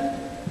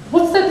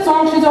 What's that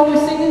song she's always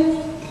singing?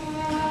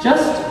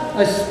 Just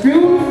a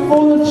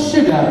spoonful of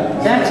sugar,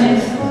 that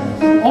is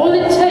all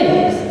it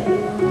takes.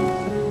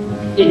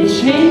 It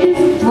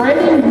changes bread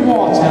and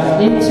water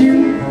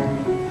into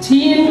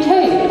tea and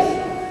cakes.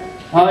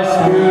 A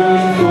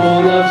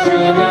spoonful of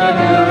sugar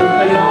goes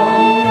a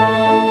long,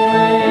 long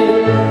way.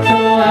 So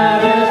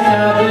have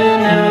yourself an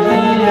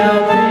healthy,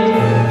 healthy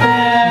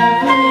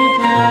every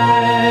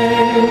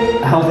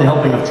day. A healthy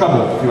helping of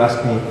trouble, if you ask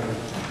me.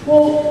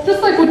 Well,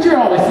 just like what you're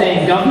always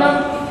saying,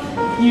 Governor.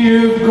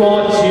 You've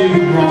got to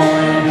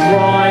grind,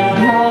 grind,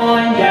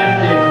 grind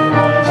after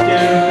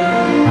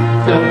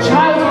grindstone. So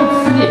childhood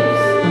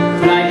slips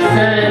like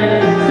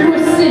sand through a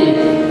sieve.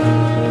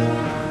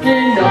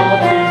 And all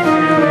too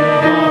soon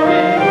it off and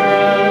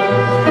grows,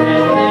 and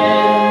then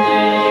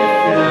they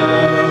flow.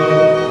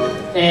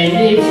 And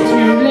it's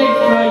too late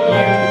for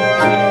you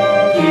to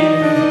give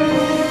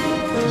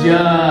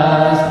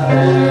just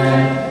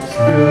that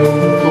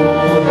spoonful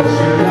of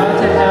sugar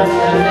to help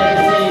the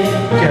medicine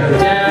go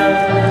down.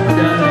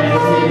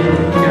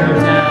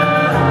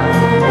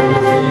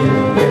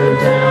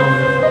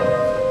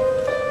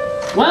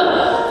 Well,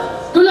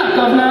 good luck,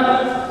 Governor.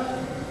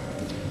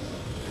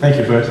 Thank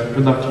you, Bert.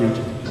 Good luck to you,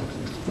 too.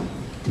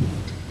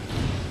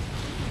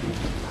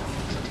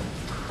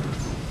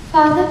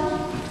 Father,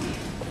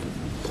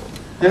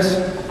 Yes?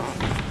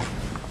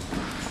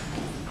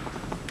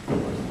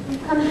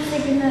 I've come to say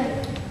goodnight.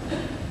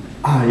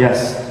 Ah, yes.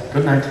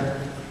 Good night.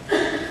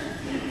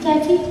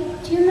 Daddy,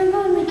 do you remember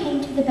when we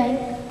came to the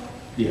bank?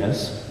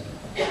 Yes.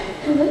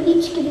 We were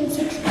each given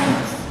 6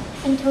 pence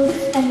and told to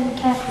spend them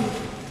carefully.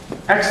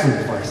 Excellent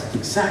advice. That's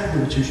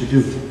exactly what you should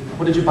do.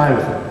 What did you buy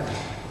with them?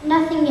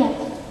 Nothing yet.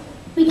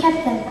 We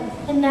kept them,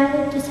 and now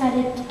we've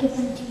decided to give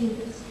them to you.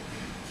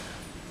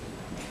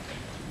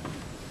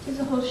 There's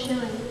a whole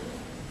shilling.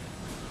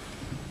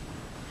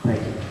 Thank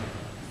you.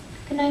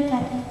 Good night,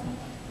 Daddy.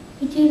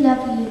 We do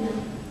love you, you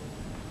know.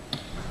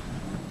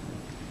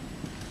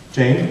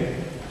 Jane?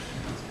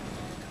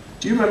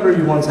 Do you remember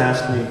you once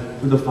asked me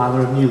who the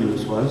father of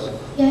Neleus was?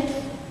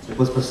 Yes? It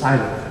was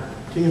Poseidon,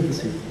 king of the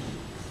sea.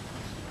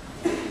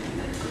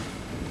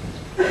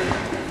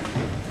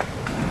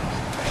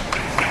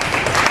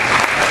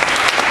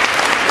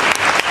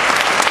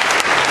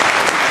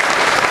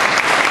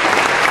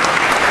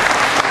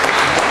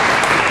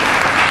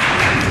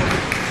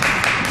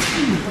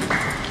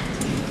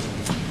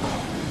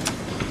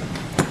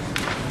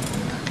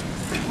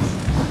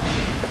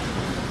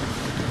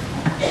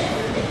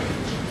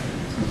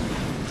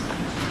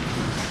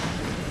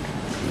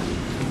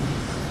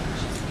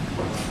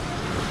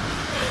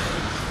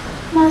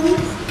 Mommy,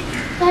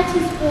 that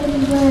is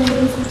really worried,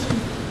 isn't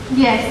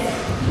he? Yes,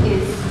 he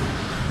is.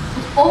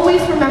 But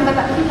always remember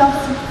that he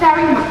loves you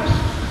very much.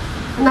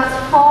 And that's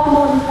far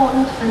more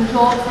important than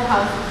jobs or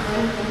houses or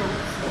anything else.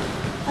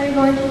 Are you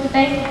going to the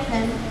bank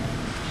then?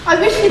 I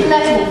wish he'd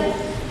let me,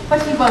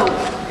 but he won't.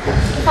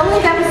 If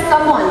only there was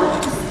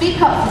someone to speak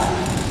up for him,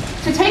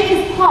 to take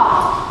his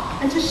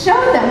part, and to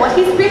show them what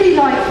he's really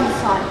like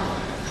inside.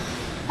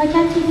 Why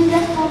can't he do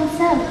that for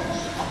himself?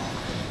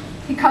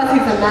 Because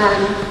he's a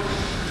man.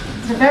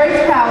 He's a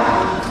very proud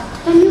one.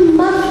 Then you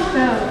must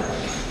go.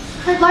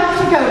 I'd like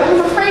to go, but I'm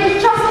afraid it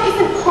just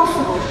isn't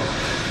possible.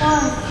 Why?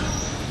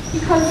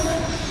 Because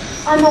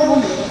I'm a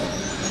woman.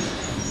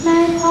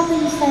 Mary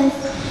Poppins says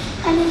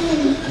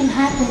anything can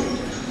happen.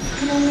 You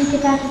can only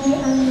get out of your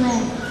own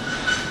way.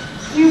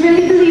 Do you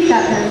really believe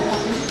that, Mary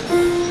Poppins?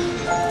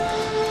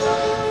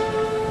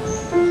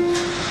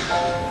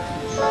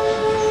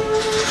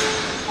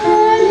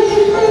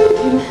 Anything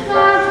can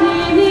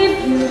happen if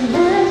you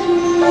let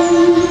me.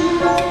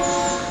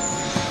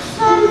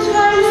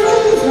 Sometimes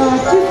things are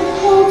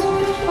difficult,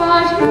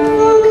 but who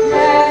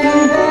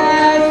can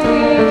bet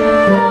it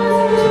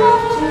doesn't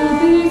have to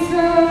be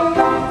so?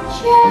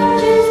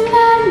 Changes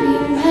can be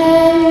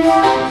made.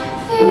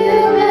 You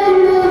can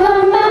move a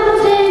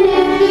mountain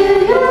if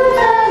you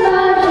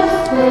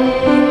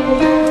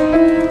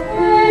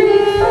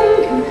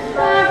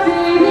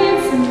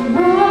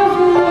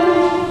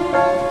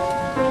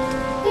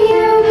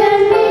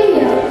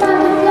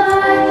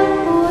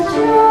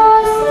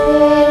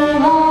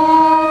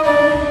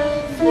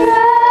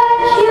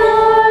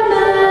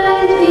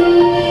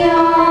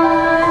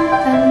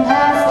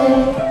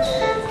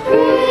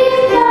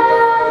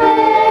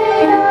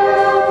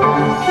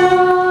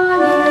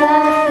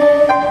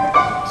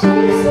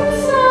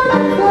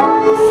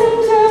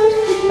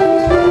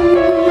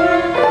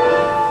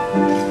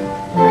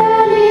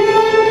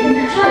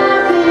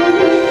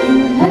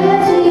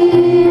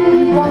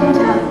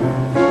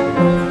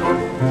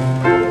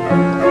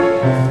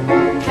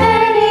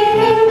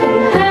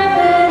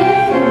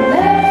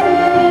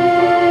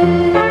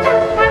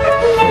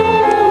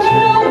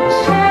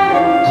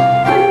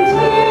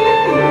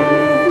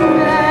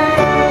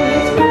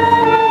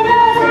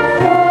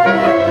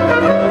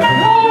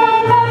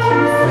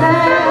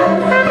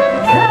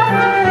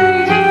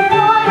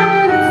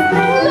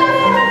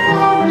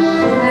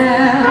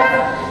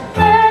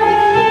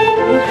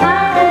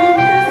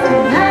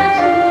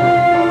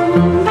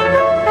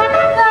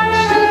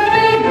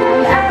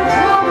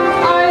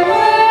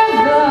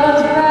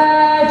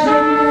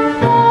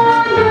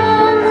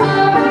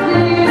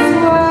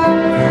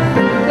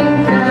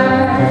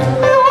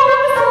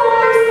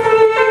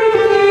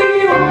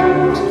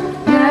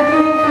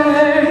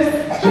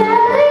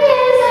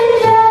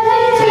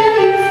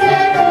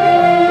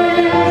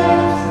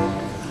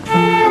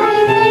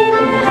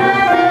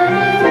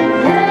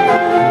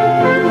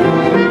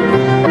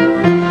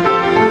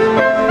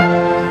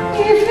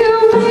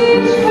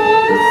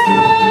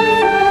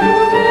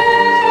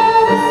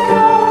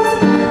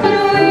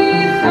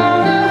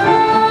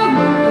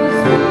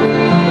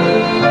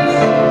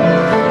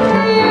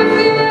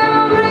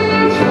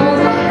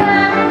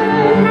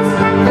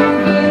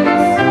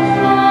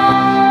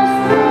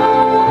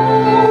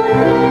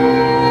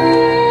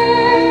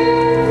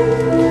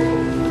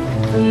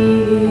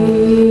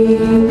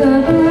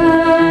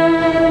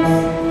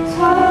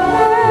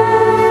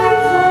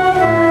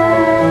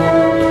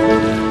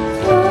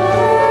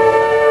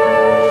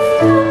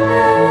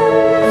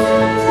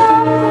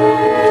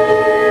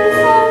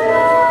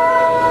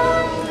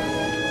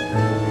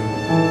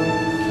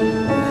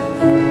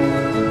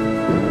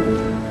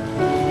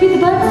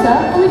worth,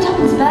 sir. Only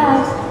tuppence a bag.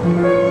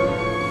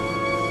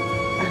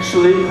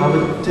 Actually, I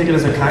would take it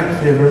as a kind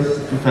favor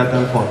if you fed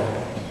them for me.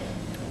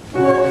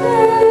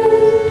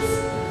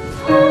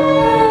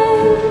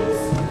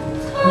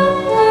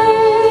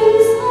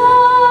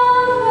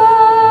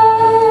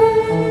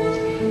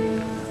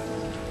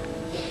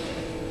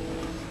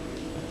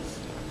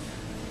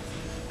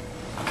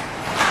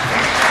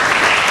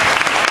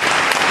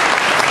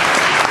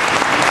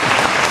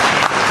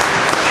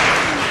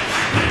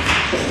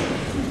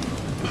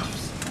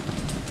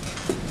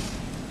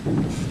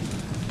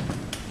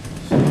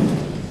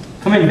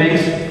 Come in,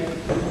 Banks.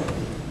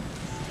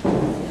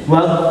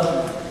 Well,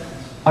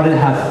 how did it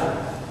happen?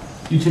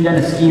 You turned down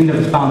a scheme that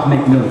was bound to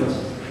make millions.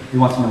 You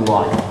want to know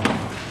why?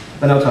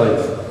 Then I'll tell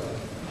you.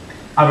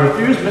 I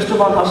refused Mr.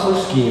 Von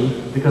Hustler's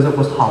scheme because it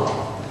was hollow.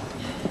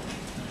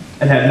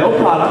 It had no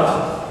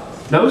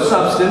product, no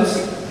substance,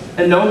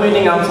 and no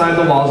meaning outside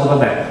the walls of a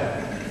bank.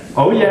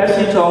 Oh yes,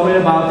 he told me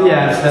about the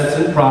assets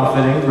and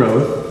profit and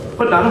growth,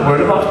 but not a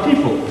word about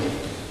people.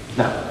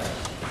 Now,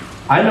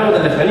 I know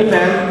that if any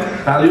man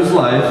values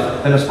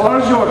life, then as far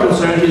as you're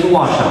concerned, he's a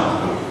washout.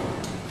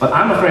 But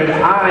I'm afraid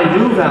I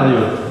do value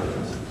it.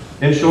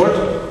 In short,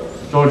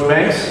 George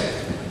Banks,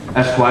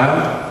 Esquire,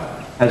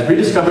 has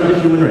rediscovered the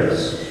human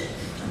race.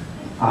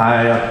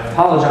 I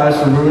apologize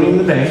for ruining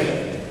the bank,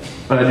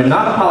 but I do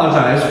not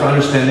apologize for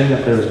understanding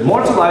that there is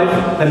more to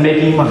life than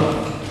making money.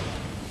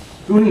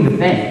 Ruining the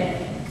bank.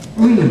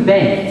 Ruining the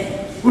bank.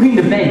 Ruining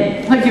the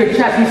bank. My dear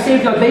chap, you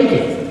saved our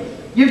bacon.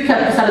 You've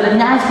kept us out of the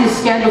nastiest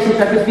scandal since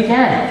breakfast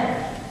began.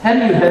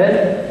 Haven't you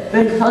heard?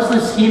 Ben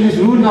Hustler's scheme has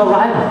ruined our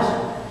rivals.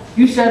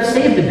 You should have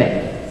saved the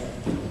bank.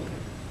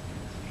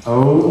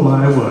 Oh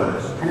my word.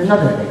 And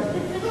another thing.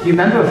 Do you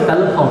remember a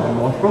fellow called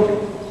Northbrook?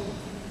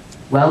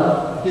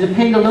 Well, he's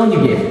repaying the loan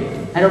you gave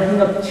him and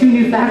opening up 2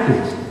 new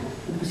factories.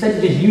 With the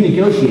percentages you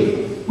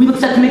negotiated, we look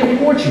set to make a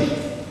fortune.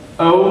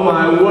 Oh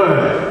my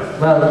word.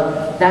 Well,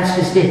 that's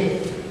just it.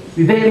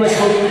 We very much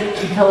hope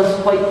you tell us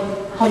quite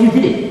how you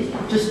did it.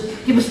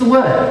 Just give us the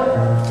word.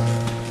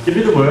 Give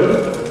you the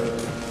word?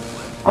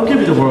 I'll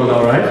give you the word,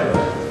 all right.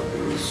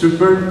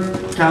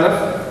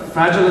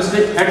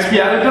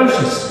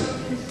 Supercalifragilisticexpialidocious.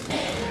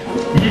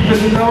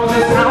 Even though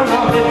the sound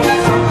of it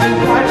is something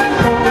quite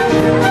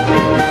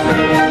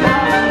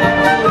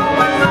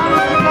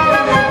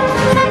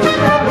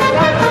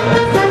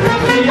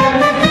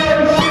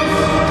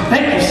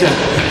Thank you, sir.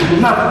 You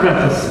will not regret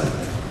this.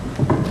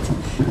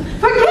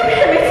 Forgive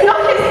him, it's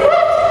not his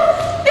fault.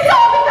 It's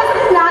all because of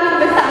his nanny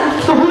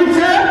misunderstanding. So who is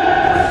it?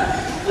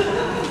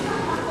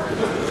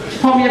 She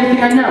told me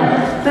everything I know.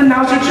 Then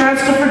now's your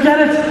chance to forget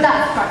it.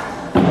 That's right.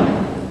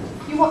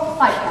 You want to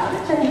fight about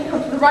it, and you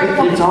come to the right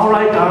one. It's all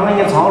right, darling,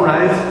 it's all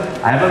right.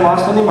 I haven't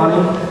lost any money.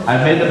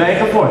 I've made the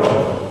bank a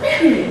fortune.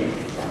 Really?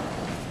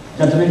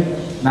 Gentlemen,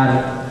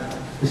 madam,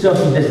 this is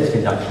also business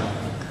conduction.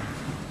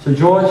 So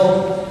George,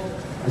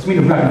 let's meet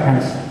a Reverend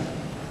Tennessee.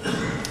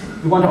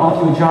 We want to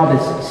offer you a job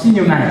as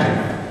senior manager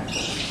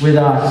with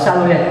a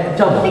salary at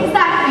double.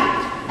 Exactly.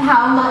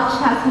 How much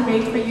has he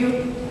made for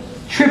you?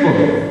 Triple.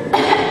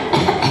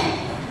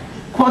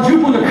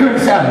 Quadruple the current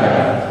salary.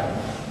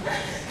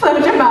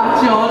 Close your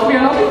mouth, George. We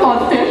are not in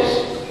fish.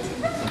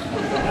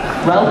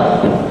 Well,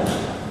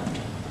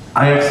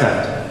 I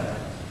accept.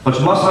 But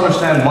you must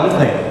understand one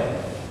thing.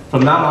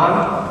 From now on,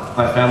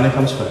 my family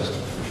comes first.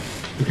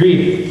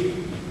 agreed.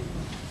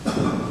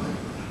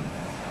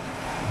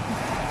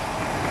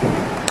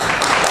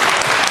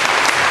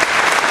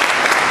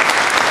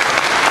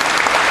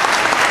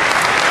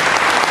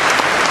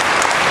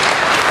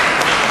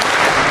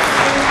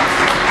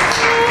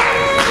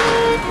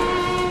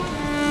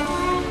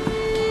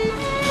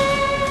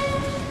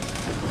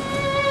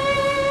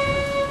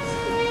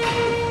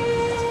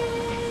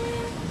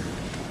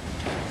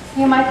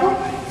 Here, Michael,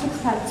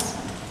 6 pence.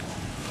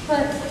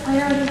 But I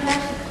already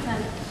have 6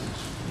 pence.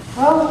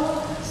 Well,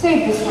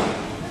 save this one.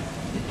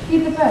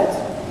 Feed the birds.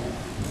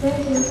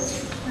 Thank you.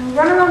 Now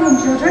run along in,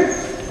 children.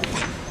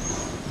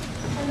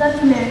 I love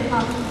you, Mary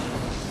Poppins.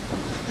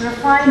 You're a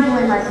fine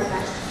boy, Michael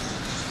Banks.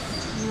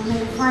 You'll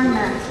make a fine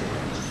man.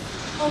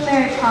 Oh,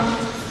 Mary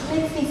Poppins, it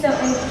makes me so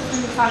anxious when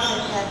you talk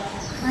like that.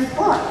 Like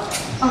what?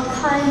 Oh,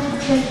 kind,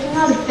 gentle,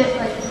 not a bit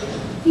like you.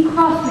 Be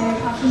cross, Mary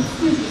Poppins,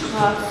 please be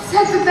cross.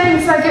 That's the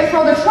thanks I get for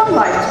all the trouble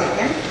I've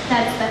taken.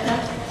 That's better.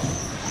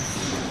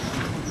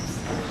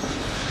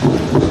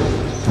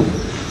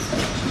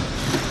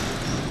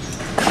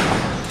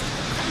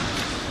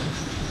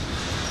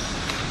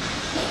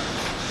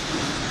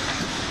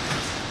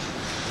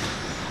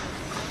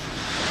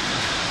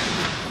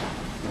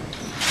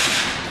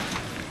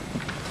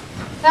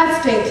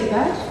 That's dainty,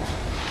 Bert.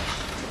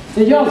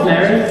 They're yours,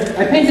 Mary.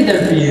 I painted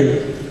them for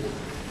you.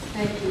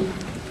 Thank you.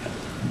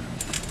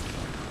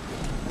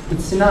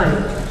 It's tonight,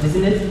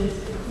 isn't it?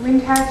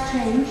 Wind has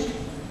changed.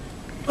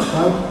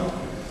 Well,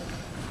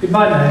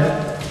 goodbye,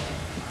 Mary.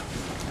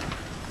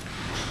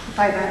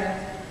 Goodbye, Bert.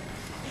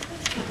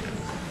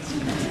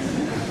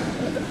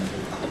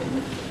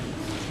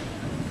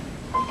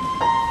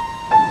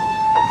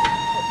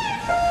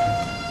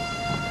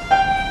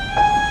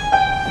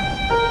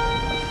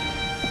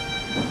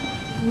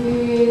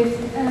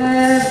 With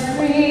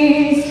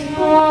every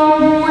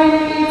storm when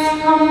it's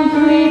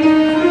complete,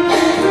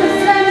 the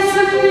sense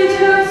of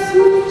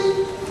bittersweet,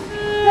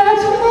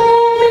 that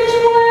moment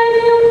when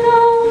you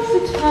know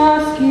the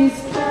task is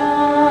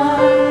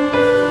done.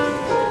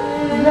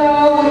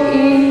 Though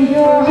in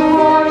your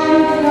heart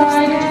you'd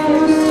like to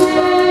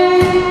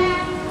stay,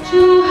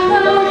 to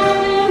help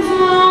things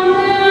on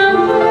their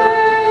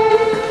way,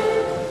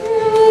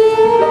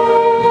 you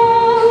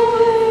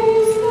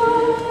always know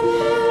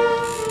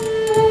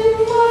they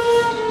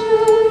must do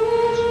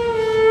it.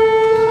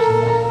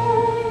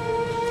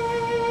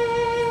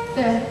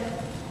 There,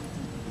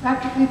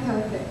 practically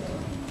perfect,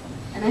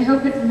 and I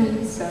hope it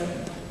remains so.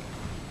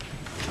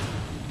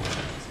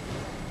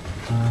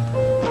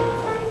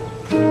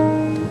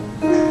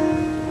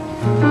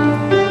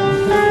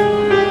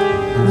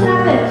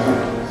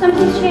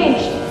 Something's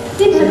changed.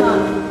 Things are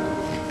gone.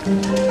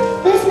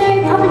 There's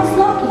Mary Poppins'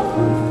 locket.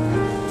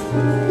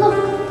 Look,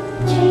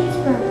 the chain's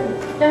broken.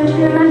 Don't you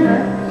remember?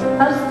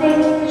 I was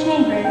staying to the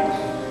chain break.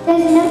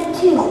 There's a note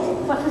too.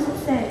 What does it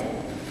say?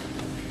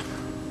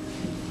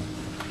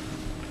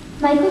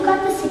 Michael got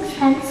the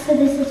sixpence, so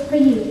this is for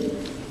you.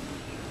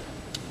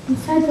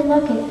 Inside the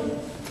locket,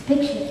 it's a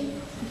picture,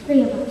 the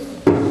three of us.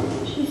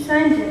 She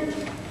signed it.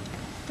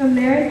 From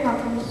Mary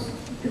Poppins,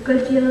 with a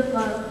good deal of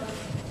love.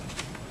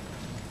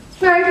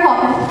 Mary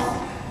Poppins.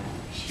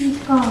 She's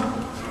gone.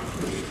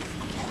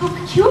 How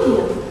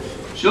peculiar.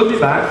 She'll be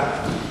back.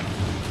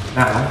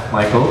 Now,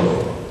 Michael,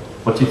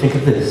 what do you think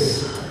of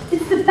this?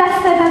 It's the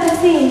best I've ever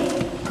seen.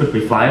 Could we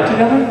fly it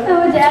together?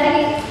 Oh,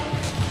 Daddy.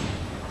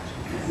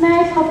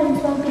 Mary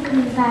Poppins won't be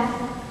coming back.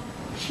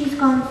 She's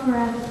gone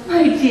forever.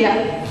 My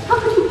dear, how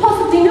could you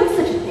possibly know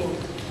such a thing?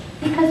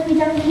 Because we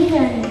don't need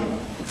her anymore.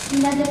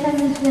 And other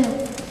families will.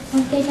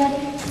 Won't they,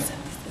 Daddy?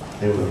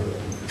 They will.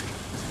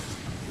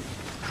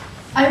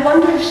 I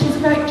wonder if she's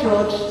right,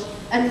 George.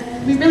 And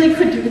we really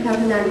could do without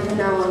a nanny from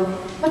now on.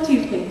 What do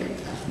you think?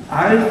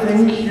 I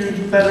think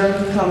you'd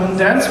better come and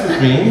dance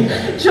with me.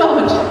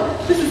 George,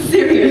 this is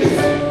serious.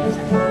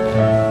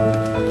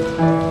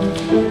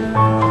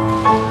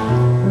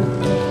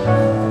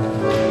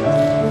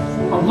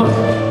 Oh, look.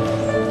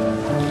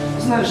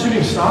 Isn't that a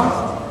shooting star?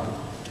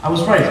 I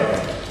was right.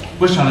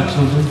 Wish on it,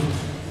 children.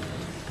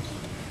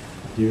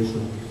 Dear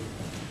son.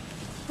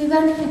 We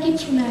won't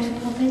forget you, Mary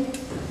Poppins.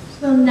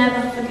 We'll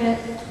never forget.